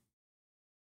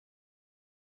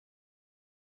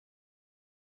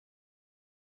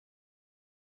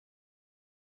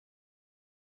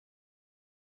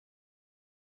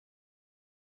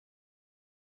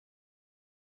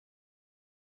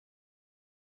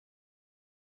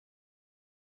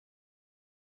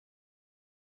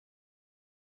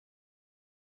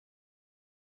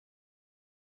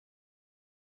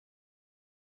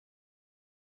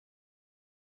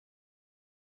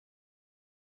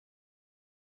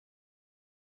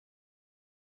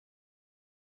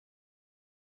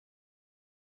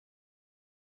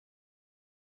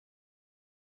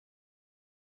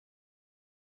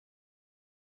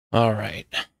 All right.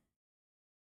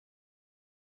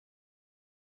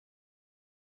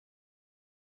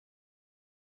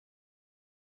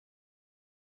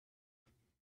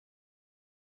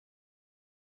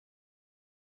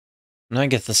 And I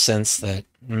get the sense that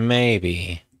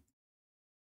maybe,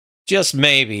 just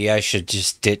maybe, I should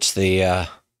just ditch the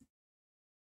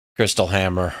crystal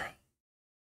hammer.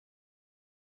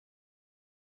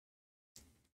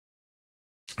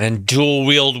 And dual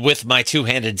wield with my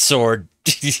two-handed sword.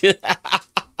 Just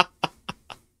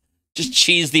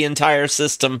cheese the entire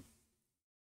system.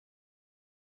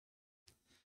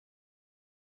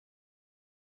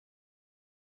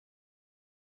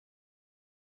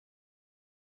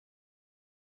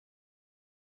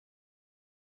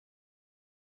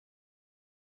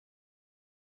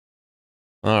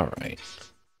 All right.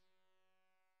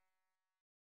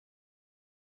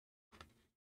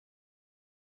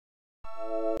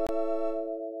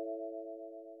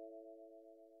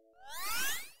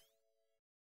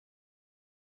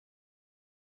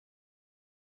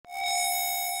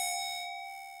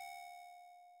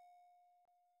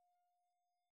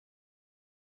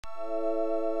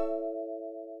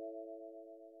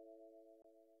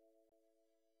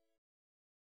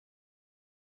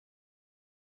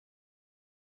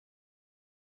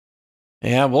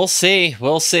 Yeah, we'll see.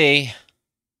 We'll see.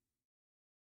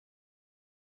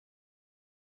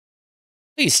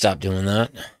 Please stop doing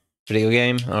that. Video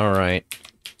game? All right.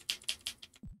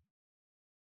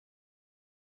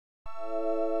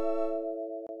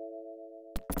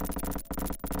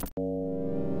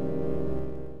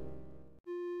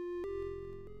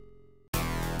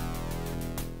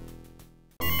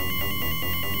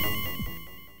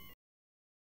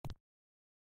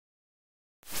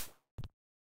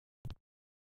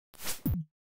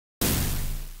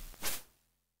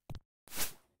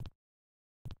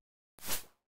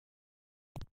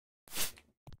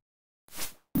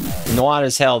 Not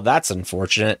as hell. That's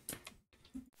unfortunate.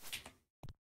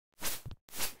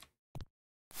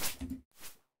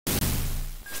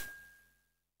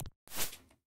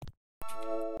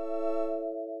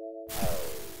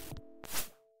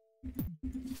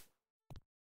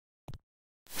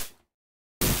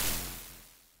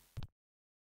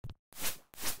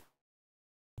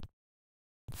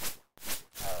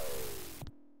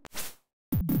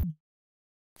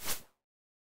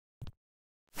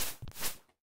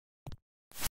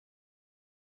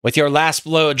 With your last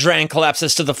blow, Dran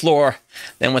collapses to the floor.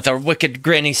 Then with a wicked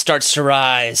grin, he starts to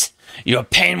rise. Your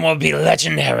pain will be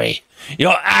legendary.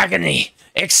 Your agony,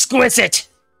 exquisite.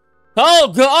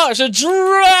 Oh gosh, a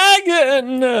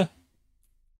dragon!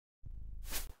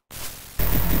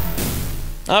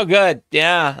 Oh good,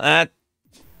 yeah, that...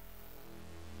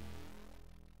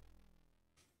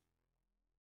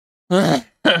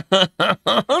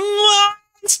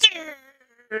 Monsters!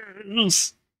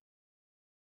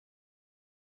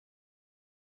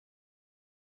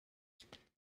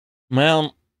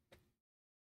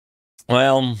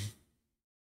 Well...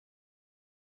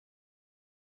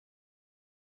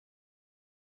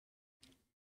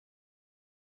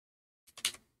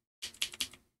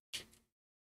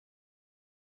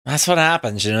 That's what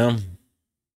happens, you know?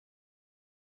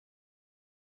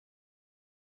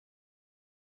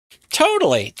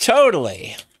 Totally,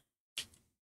 totally.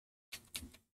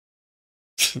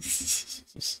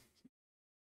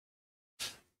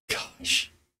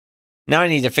 Gosh. Now I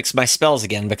need to fix my spells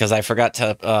again because I forgot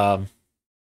to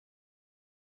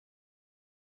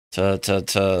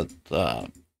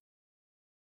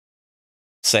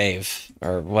save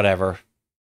or whatever.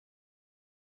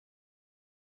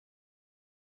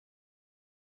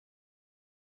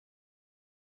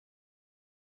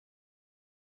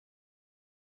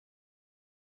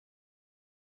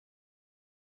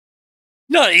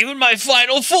 Not even my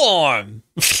final form.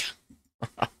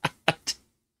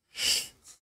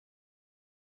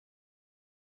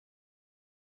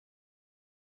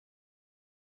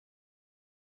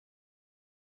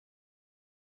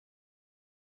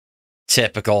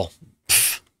 Typical.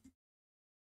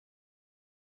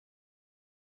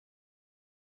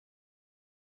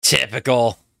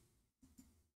 Typical.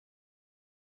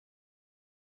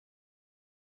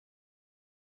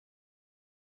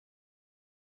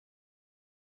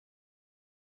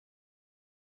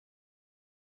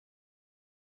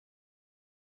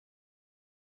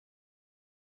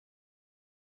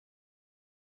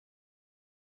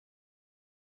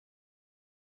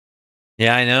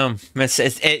 Yeah, I know.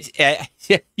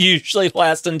 It usually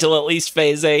lasts until at least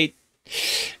phase 8.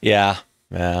 Yeah,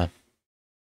 yeah.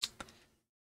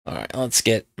 All right, let's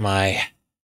get my...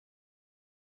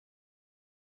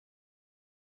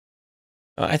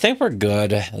 I think we're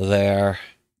good there.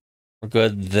 We're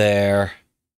good there.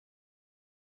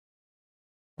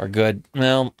 We're good.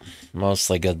 Well,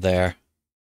 mostly good there.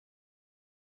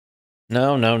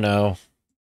 No, no, no.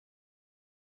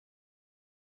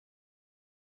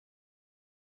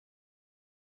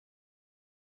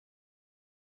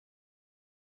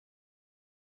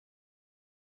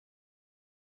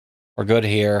 We're good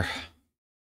here.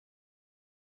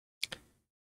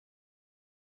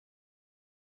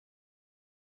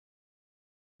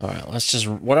 All right, let's just...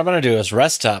 What I'm going to do is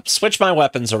rest up, switch my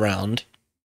weapons around.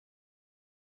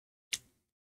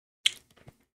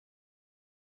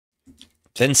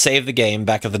 Then save the game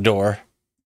back at the door.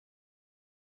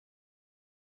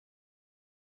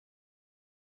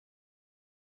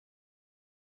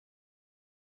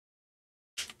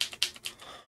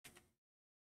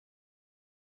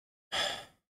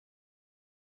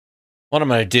 What I'm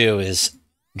going to do is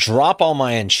drop all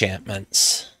my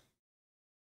enchantments.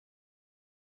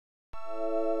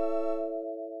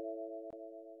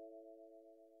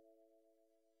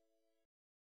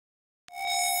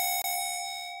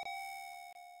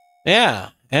 Yeah.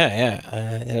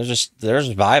 They're just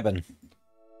vibing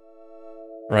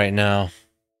right now.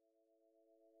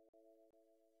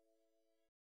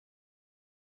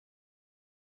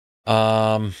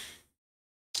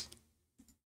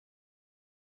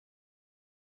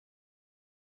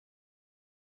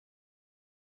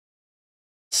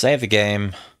 Save the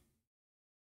game.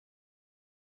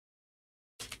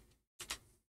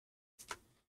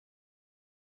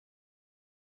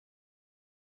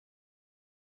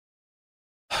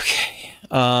 Okay.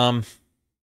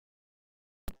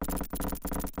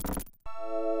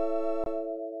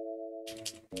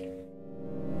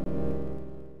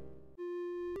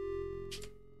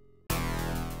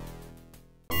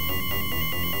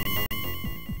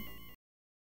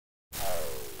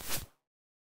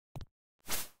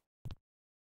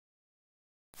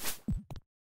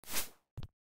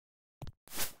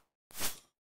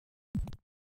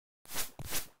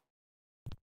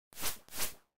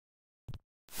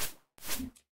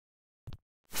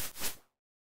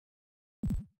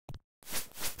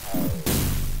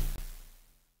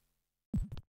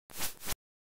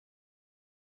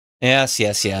 Yes.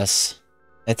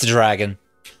 It's a dragon.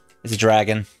 It's a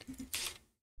dragon.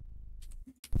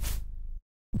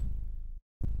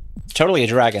 It's totally a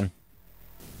dragon.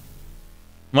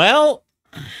 Well,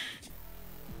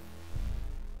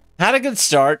 had a good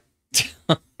start.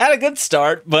 Had a good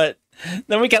start, but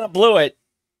then we kind of blew it.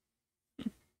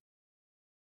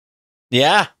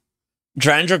 Yeah.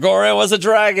 Daggore was a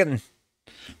dragon.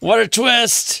 What a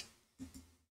twist.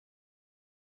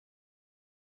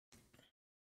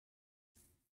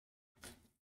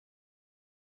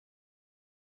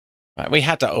 All right, we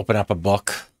had to open up a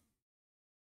book.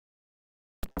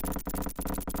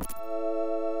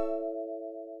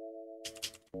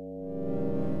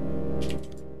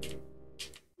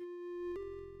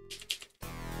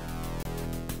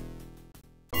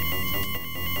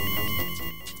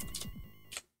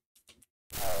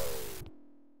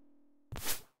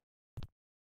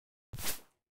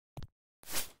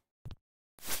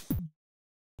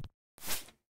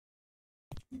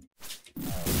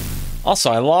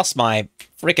 Also, I lost my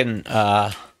freaking,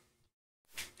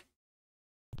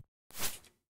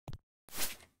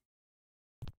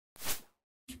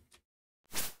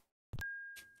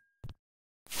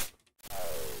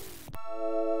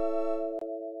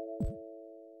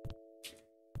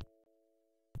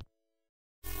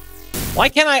 Why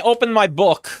can't I open my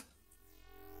book?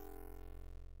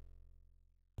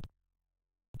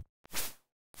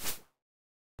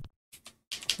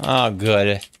 Oh,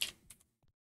 good.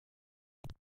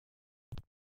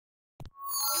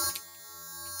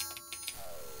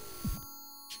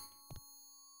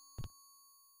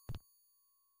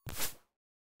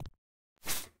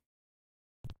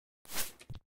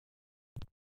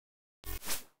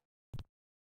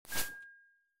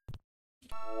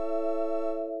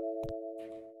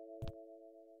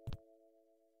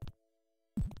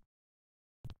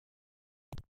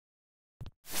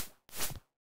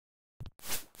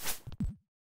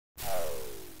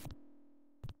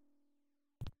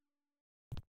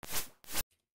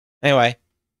 Anyway.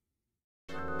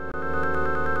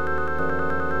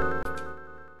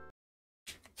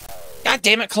 God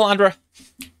damn it, Calandra.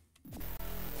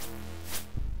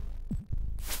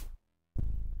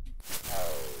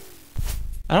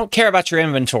 I don't care about your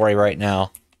inventory right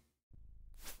now.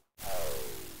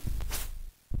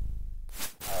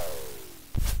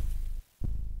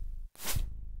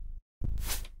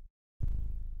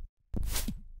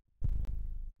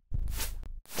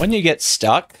 When you get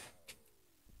stuck,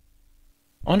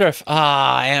 I wonder if...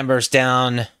 Amber's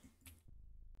down.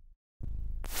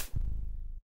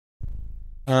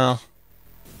 Well,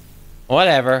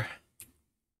 whatever.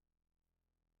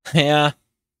 Yeah,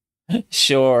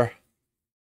 sure.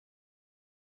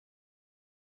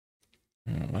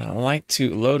 Would I like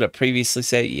to load a previously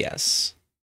say yes?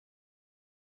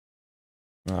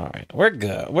 All right, we're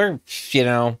good. We're, you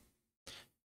know,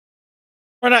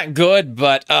 we're not good,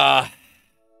 but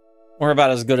we're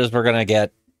about as good as we're gonna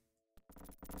get.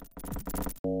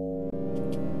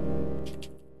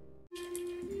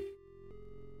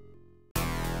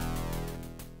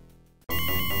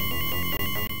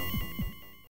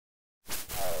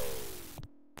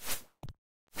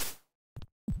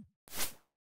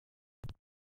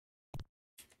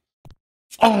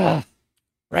 Ah,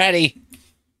 ready.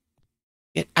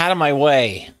 Get out of my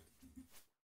way.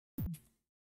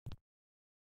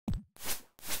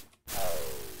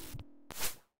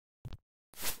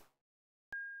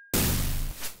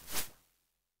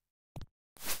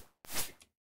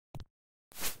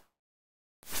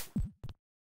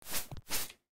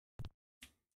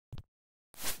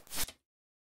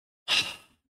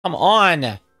 Come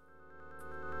on.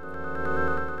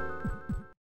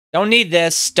 Don't need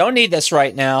this. Don't need this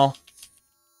right now.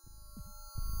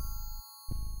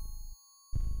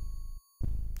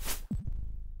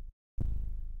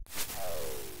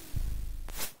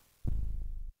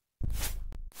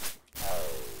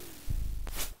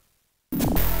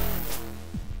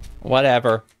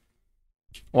 Whatever.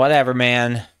 Whatever,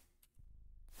 man.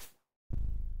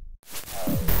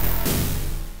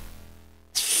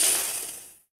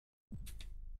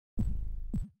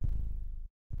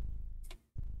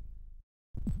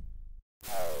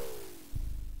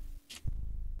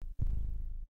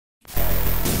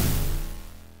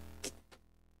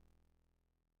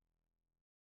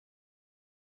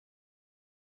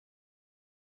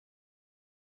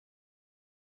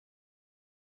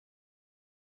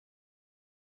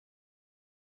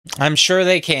 I'm sure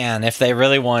they can if they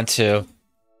really want to.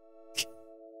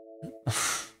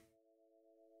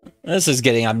 This is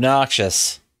getting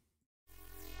obnoxious.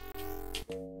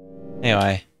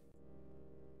 Anyway.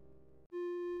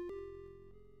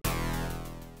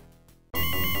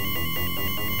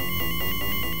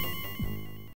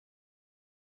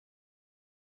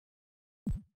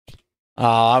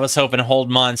 Oh, I was hoping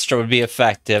Hold Monster would be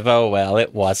effective. Oh well,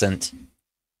 it wasn't.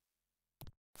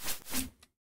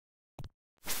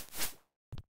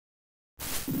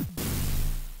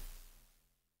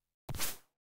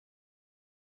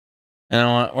 You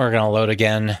know what? We're gonna load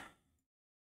again.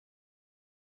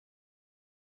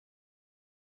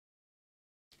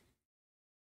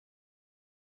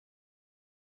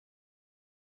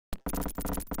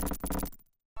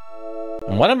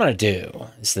 And what I'm gonna do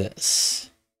is this.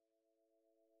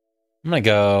 I'm gonna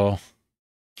go.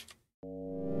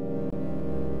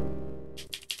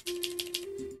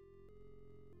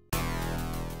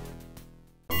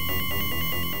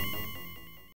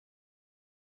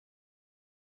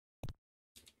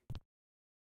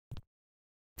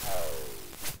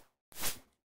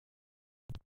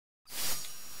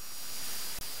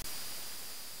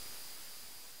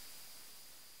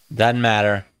 Doesn't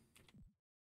matter.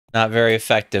 Not very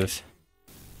effective.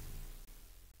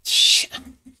 Shit.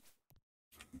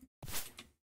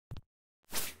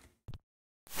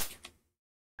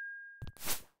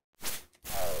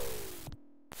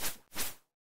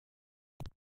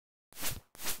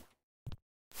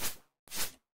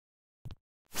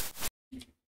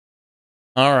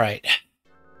 All right.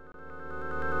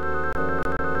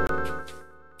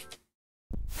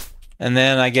 And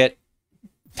then I get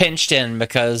pinched in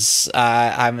because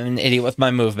I'm an idiot with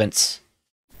my movements.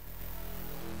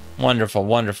 Wonderful,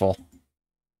 wonderful.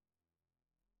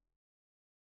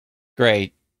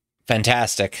 Great.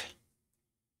 Fantastic.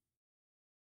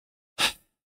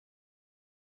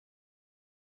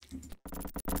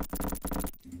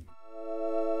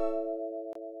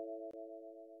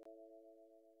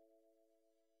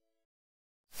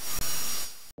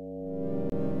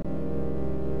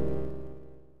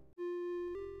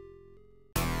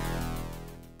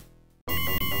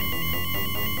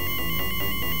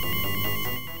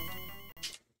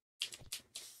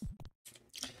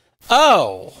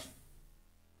 Oh.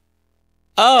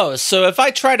 Oh, so if I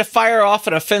try to fire off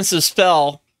an offensive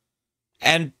spell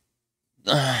and...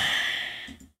 I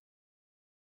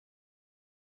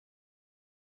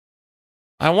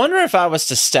wonder if I was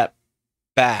to step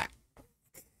back.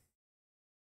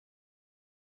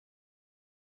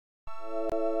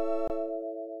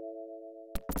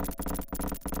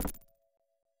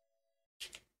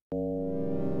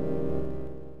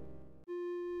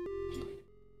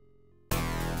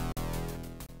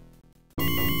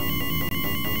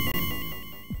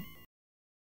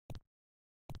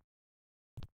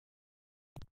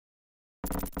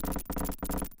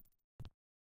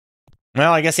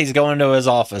 Well, I guess he's going to his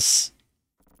office.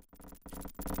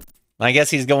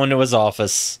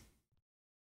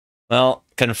 Well,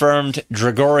 confirmed,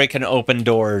 Daggore can open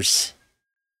doors.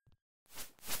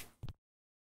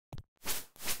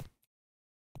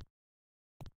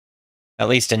 At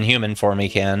least in human form he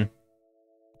can.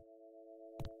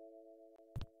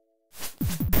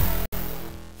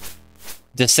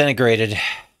 Disintegrated.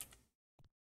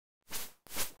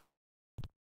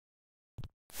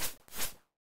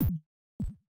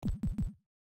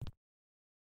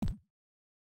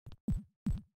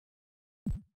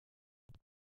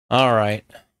 All right.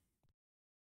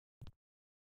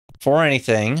 For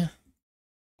anything.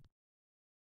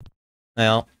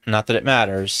 Well, not that it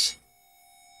matters.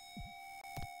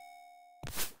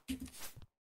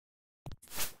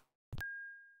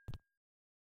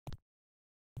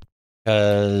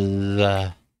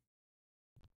 Because...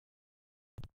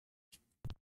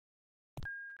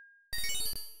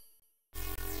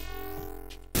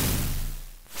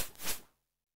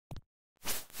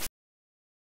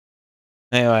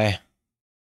 Anyway.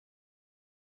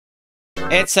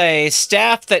 It's a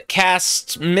staff that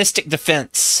casts Mystic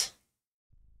Defense.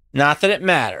 Not that it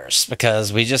matters,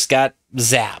 because we just got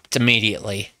zapped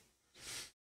immediately.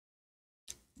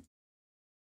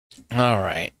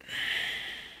 Alright.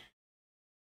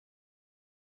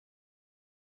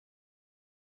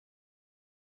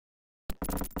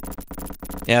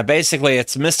 Yeah, basically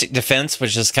it's Mystic Defense,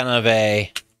 which is kind of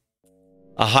a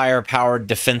higher powered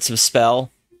defensive spell,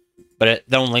 but it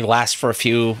only lasts for a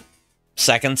few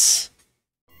seconds.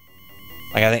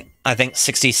 Like I think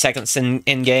 60 seconds in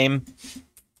game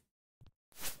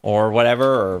or whatever.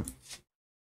 Or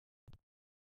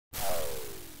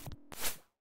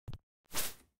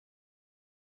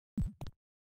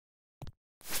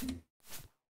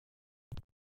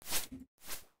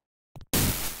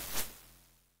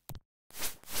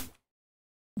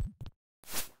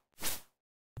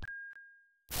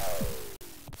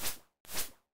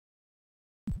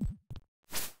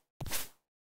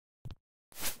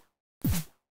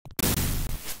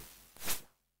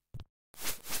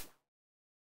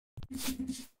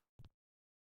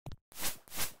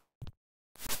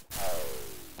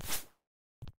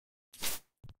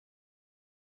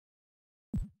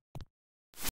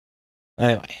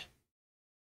anyway,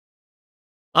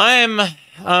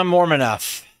 I'm warm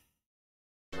enough.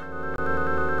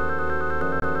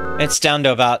 It's down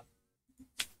to about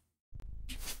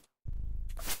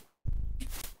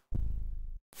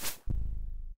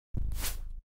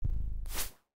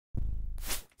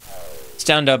it's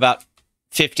down to about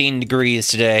 15 degrees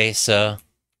today, so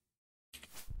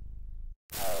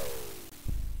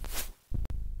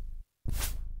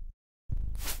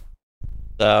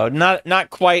not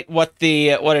quite what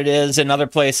it is in other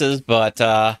places, but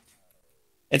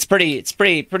it's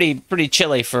pretty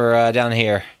chilly for down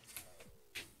here.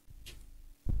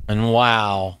 And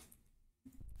wow.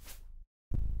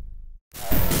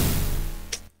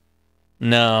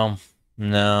 No.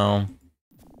 No.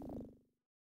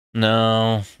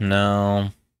 No. No.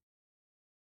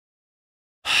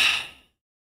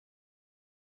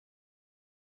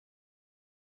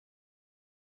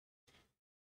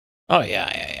 Oh,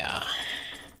 yeah.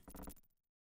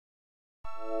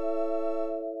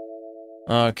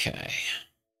 Okay.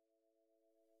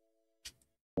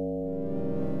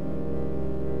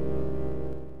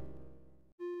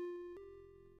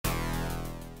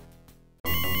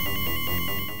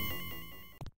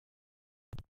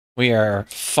 We are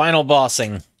final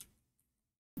bossing.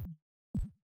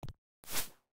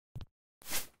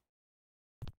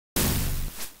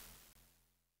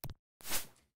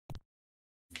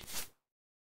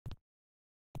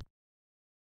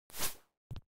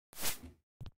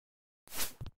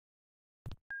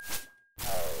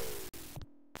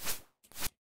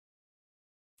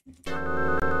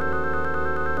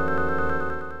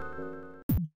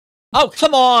 Oh,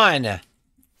 come on!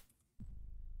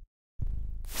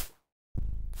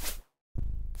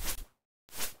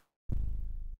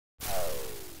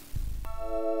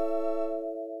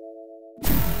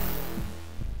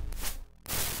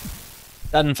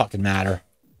 Doesn't fucking matter.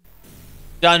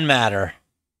 Doesn't matter.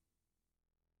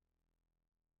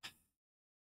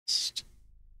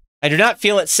 I do not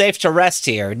feel it safe to rest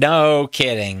here. No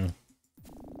kidding.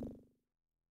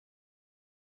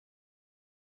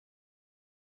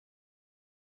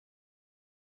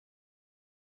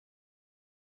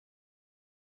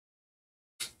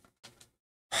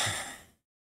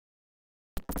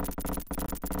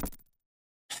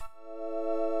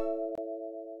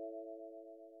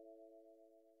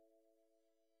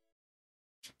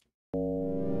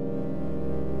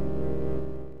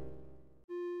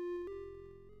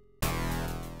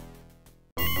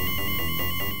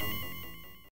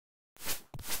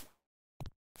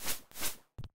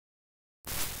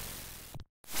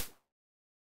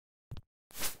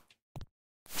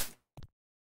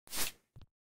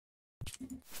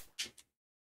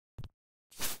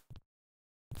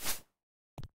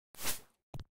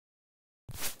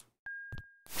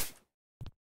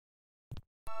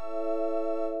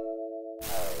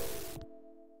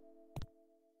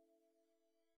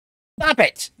 Stop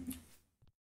it!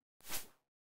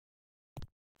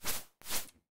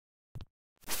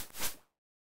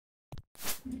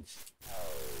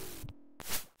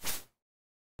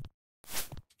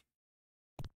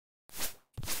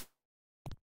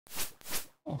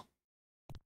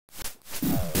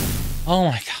 Oh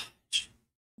my gosh.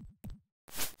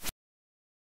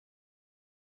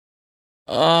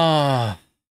 Oh.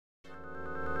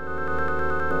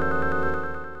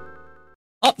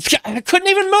 Oh, I couldn't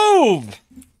even move!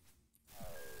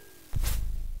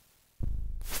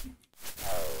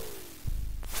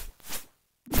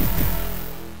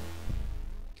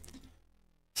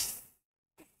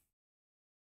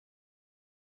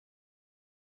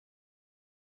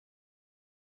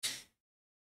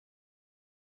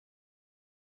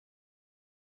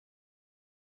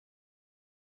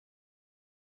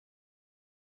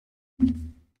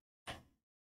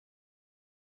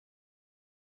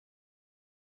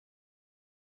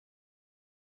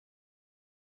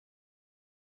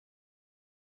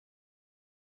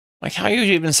 Like, how are you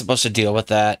even supposed to deal with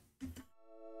that?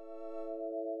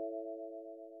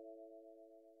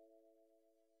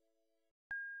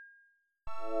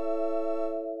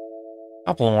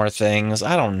 Couple more things.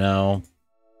 I don't know.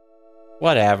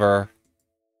 Whatever.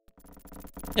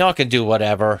 Y'all can do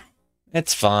whatever.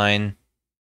 It's fine.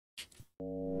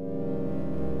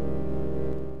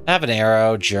 Have an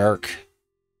arrow, jerk.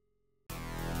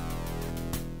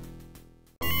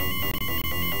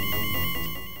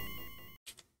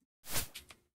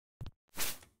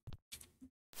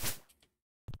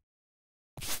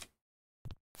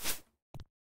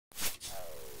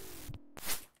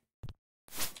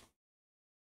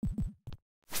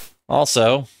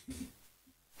 Also,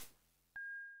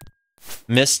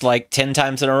 missed like 10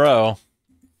 times in a row.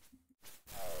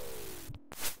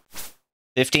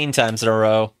 15 times in a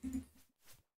row.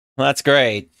 Well, that's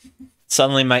great.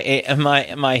 Suddenly my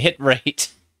hit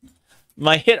rate,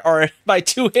 my 2 hit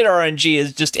RNG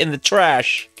is just in the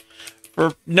trash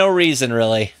for no reason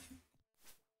really.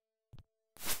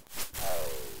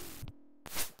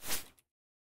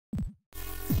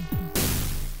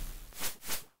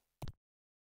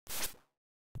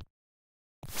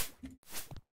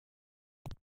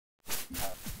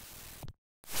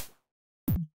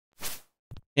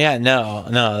 Yeah, no.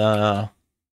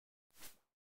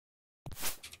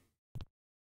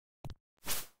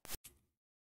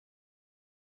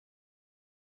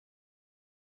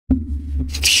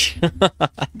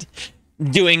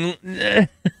 Doing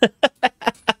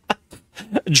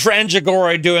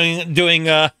Daggore doing doing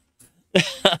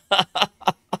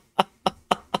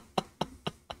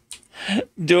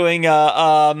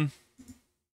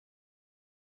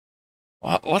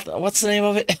what's the name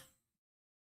of it?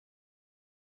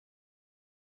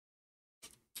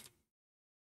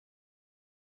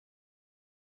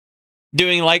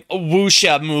 Doing like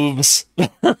wuxia moves.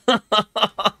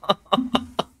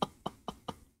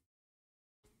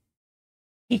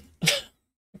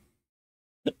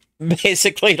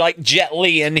 Basically like Jet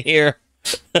Li in here.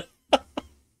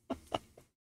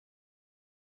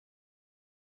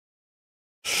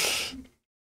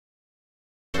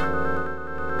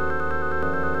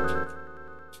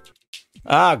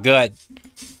 Ah, good.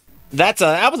 That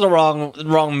was a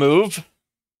wrong move.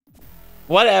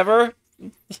 Whatever.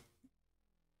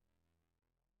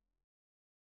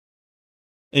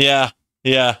 Yeah.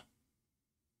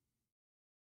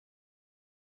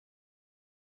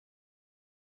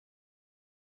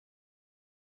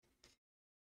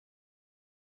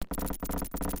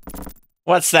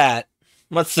 What's that?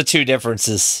 What's the two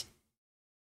differences?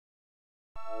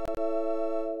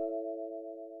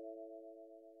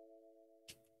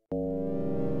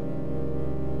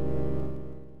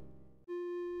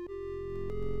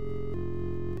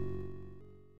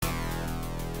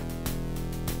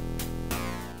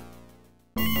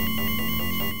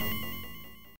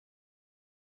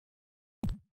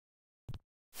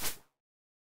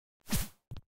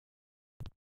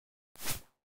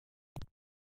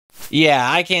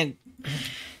 Yeah, I can't.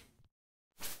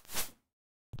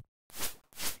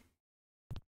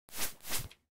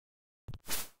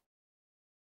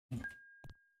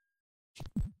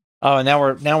 Oh, and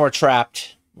now we're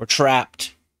trapped. We're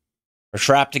trapped. We're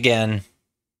trapped again.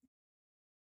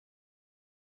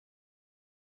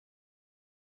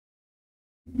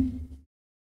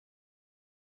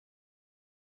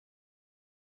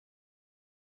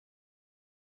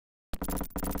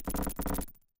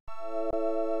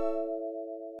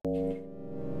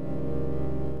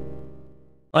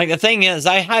 Like the thing is,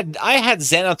 I had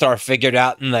Xanathar figured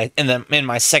out in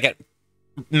my second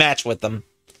match with them.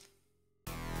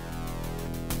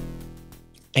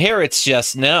 Here it's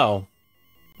just no.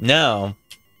 No.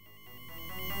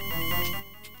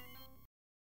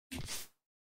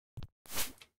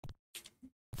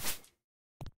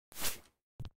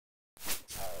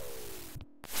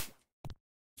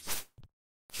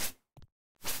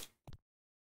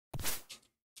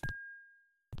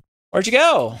 Where'd you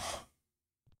go?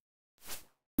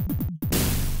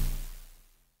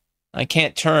 I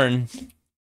can't turn.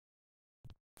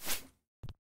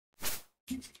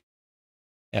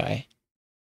 Anyway.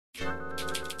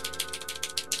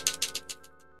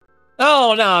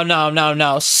 Oh, no, no, no,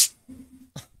 no.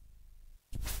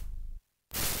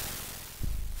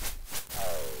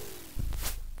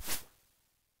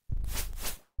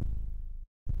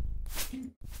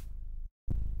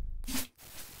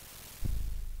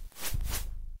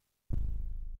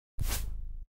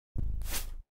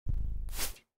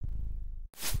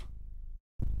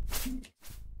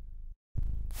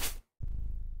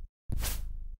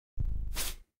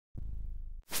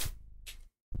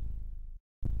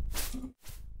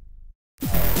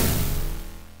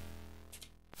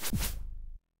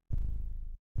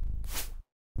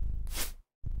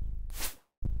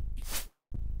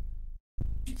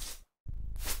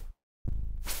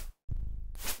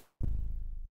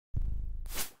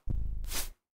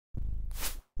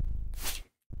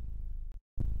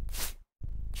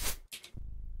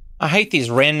 I hate these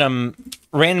random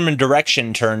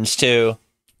direction turns too.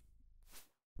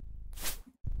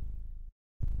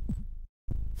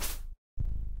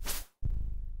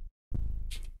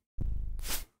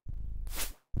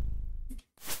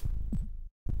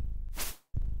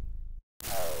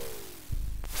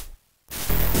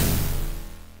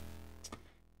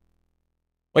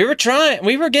 We were trying,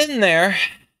 we were getting there.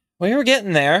 We were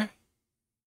getting there.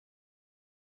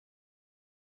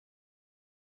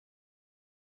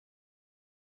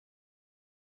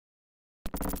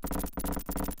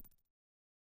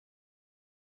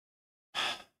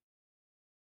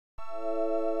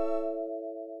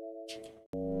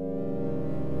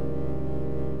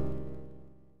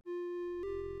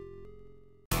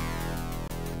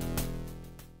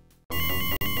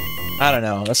 I don't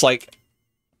know. It's like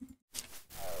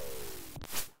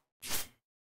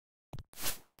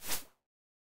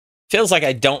feels like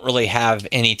I don't really have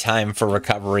any time for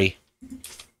recovery.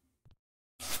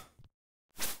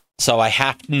 So I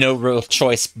have no real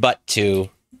choice but to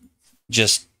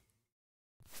just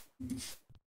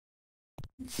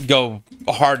go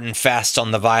hard and fast on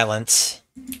the violence.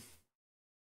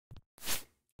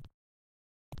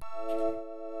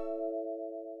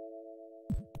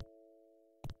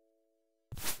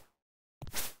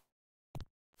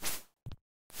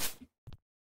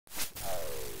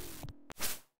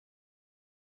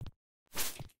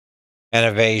 And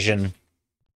evasion.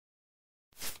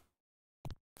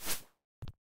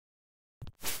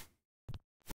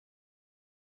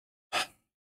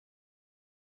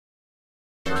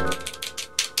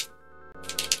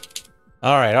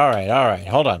 All right.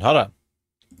 Hold on.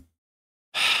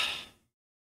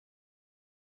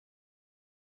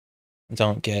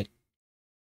 Don't get...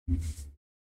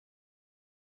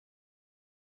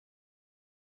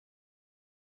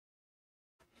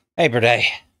 Hey, Birdie.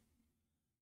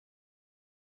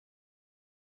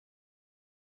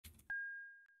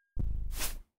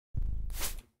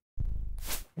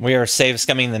 We are save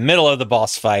scumming in the middle of the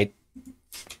boss fight.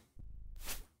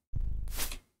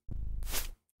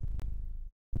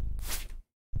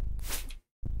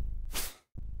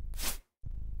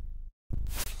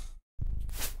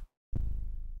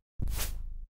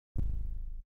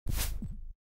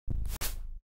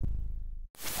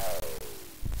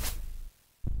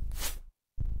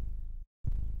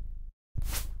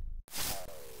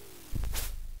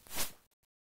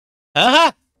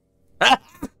 Uh-huh.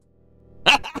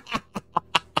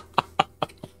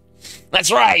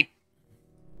 That's right.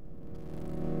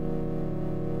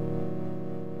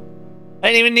 I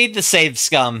didn't even need the save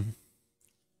scum.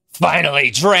 Finally,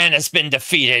 Dran has been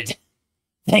defeated.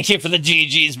 Thank you for the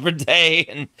GG's per day,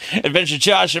 and Adventure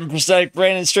Josh and Prosthetic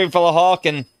Brain and Streetfellow Hawk,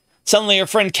 and suddenly your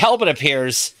friend Calvin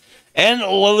appears, and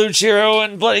Leluchiro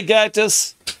and Bloody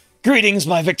Cactus. Greetings,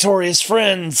 my victorious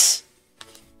friends.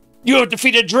 You have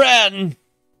defeated Dran.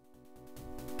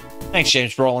 Thanks,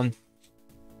 James Brolin.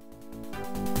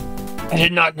 I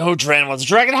did not know Dran was a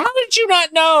dragon. How did you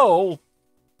not know?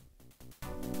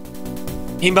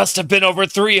 He must have been over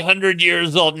 300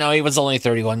 years old. No, he was only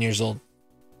 31 years old.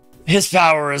 His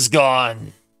power is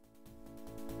gone.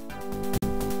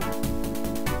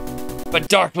 But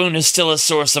Darkmoon is still a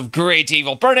source of great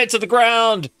evil. Burn it to the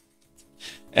ground!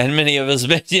 And many of his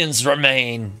minions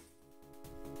remain.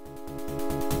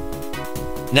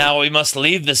 Now we must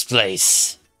leave this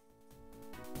place.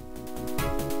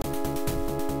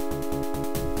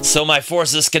 So my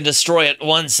forces can destroy it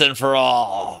once and for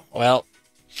all. Well,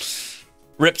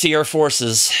 rip to your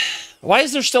forces. Why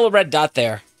is there still a red dot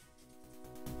there?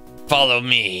 Follow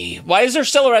me. Why is there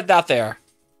still a red dot there?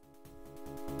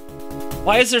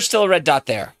 Why is there still a red dot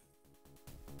there?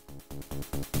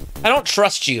 I don't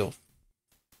trust you.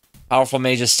 Powerful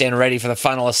mages stand ready for the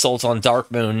final assault on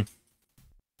Dark Moon.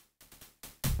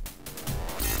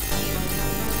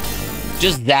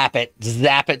 Just zap it.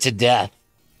 Zap it to death.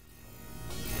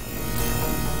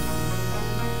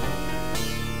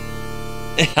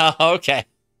 Okay.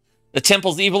 The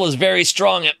temple's evil is very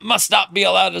strong. It must not be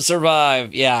allowed to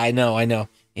survive. Yeah, I know.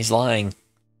 He's lying.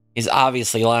 He's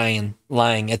obviously lying.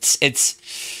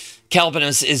 It's Kelvin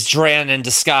is Dran in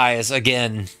disguise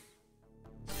again.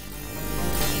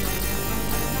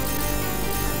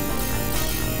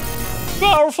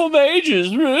 Powerful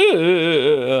mages.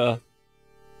 Y'all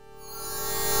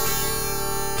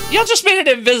just made it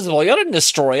invisible. Y'all didn't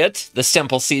destroy it. This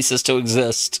temple ceases to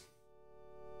exist.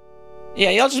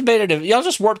 Yeah, y'all just made it. Y'all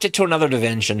just warped it to another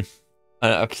dimension,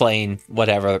 a plane,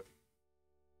 whatever.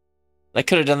 They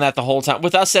could have done that the whole time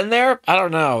with us in there. I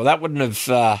don't know. That wouldn't have.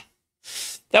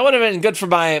 That would have been good for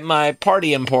my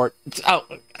party import. Oh,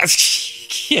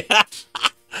 yeah.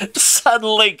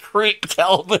 Suddenly, creep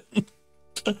Kelvin.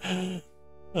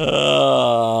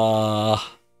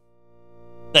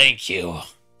 Thank you.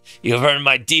 You've earned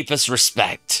my deepest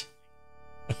respect.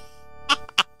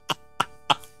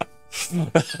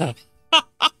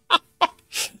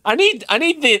 I need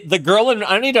the girl in.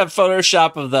 I need a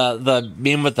Photoshop of the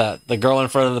meme with the girl in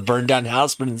front of the burned down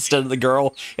house, but instead of the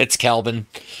girl, it's Kelvin.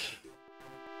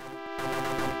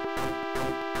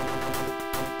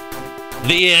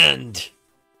 The end.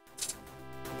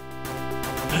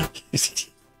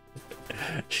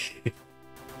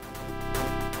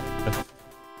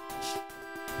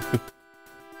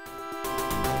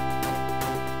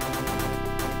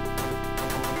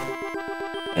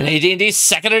 An AD&D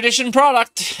 2nd edition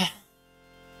product.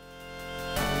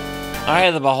 Eye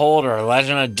of the Beholder,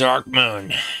 Legend of Dark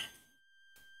Moon.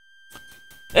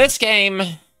 This game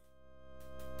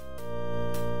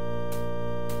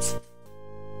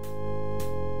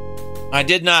I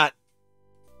did not.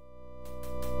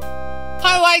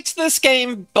 I liked this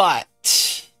game,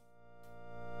 but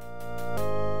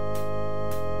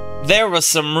there were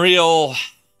some real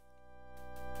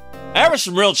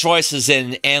choices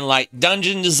in like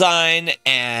dungeon design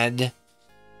and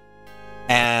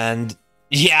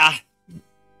yeah,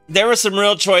 there were some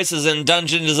real choices in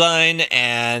dungeon design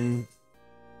and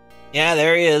yeah,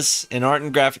 there he is in art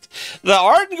and graphics. The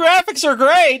art and graphics are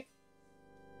great.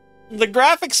 The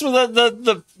graphics with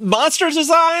the monster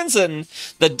designs and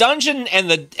the dungeon and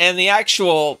the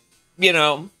actual, you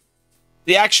know,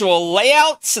 the actual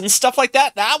layouts and stuff like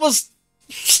that, that was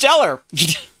stellar.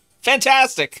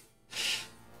 Fantastic.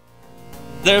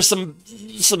 There's some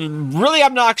really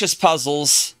obnoxious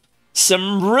puzzles,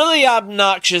 some really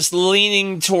obnoxious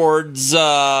leaning towards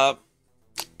just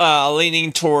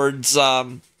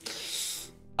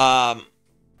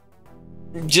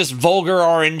vulgar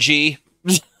RNG.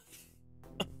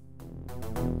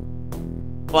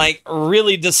 Like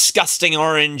really disgusting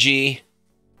RNG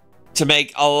to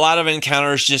make a lot of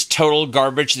encounters just total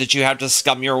garbage that you have to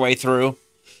scum your way through.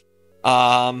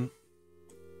 I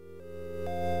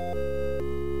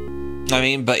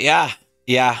mean, but yeah.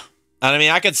 And I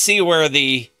mean, I could see where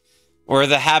the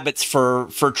habits for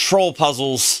troll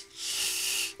puzzles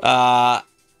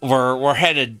were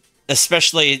headed,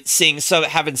 especially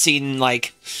having seen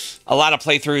like a lot of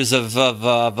playthroughs of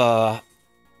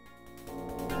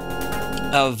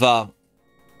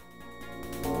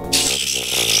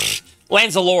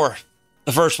Lands of Lore,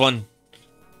 the first one,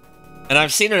 and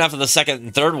I've seen enough of the second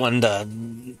and third one to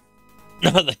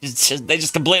they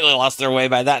just completely lost their way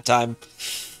by that time.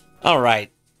 All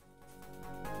right.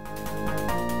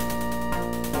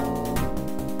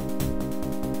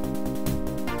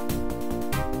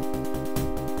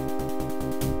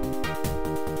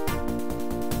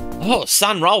 Oh,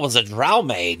 San Ra was a drow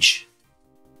mage.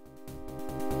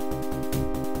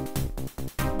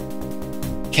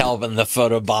 Kelvin the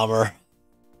photo bomber.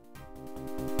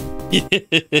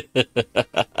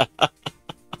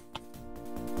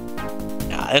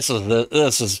 Nah, this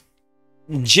was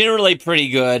generally pretty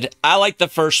good. I like the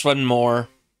first one more.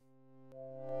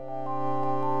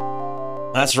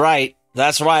 That's right.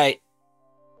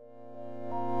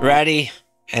 Ratty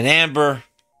and Amber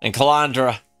and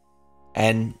Kalandra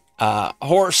and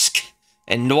Horsk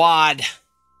and Nwad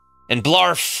and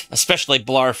Blarf, especially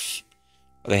Blarf,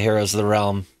 are the heroes of the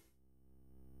realm.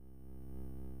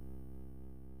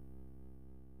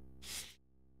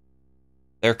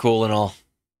 They're cool and all.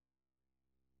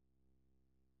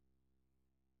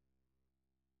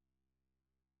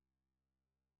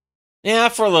 Yeah,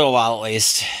 for a little while at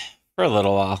least. For a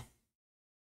little while.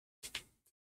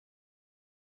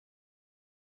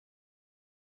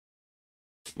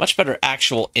 Much better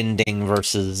actual ending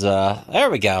versus, there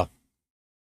we go.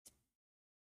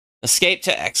 Escape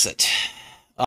to exit.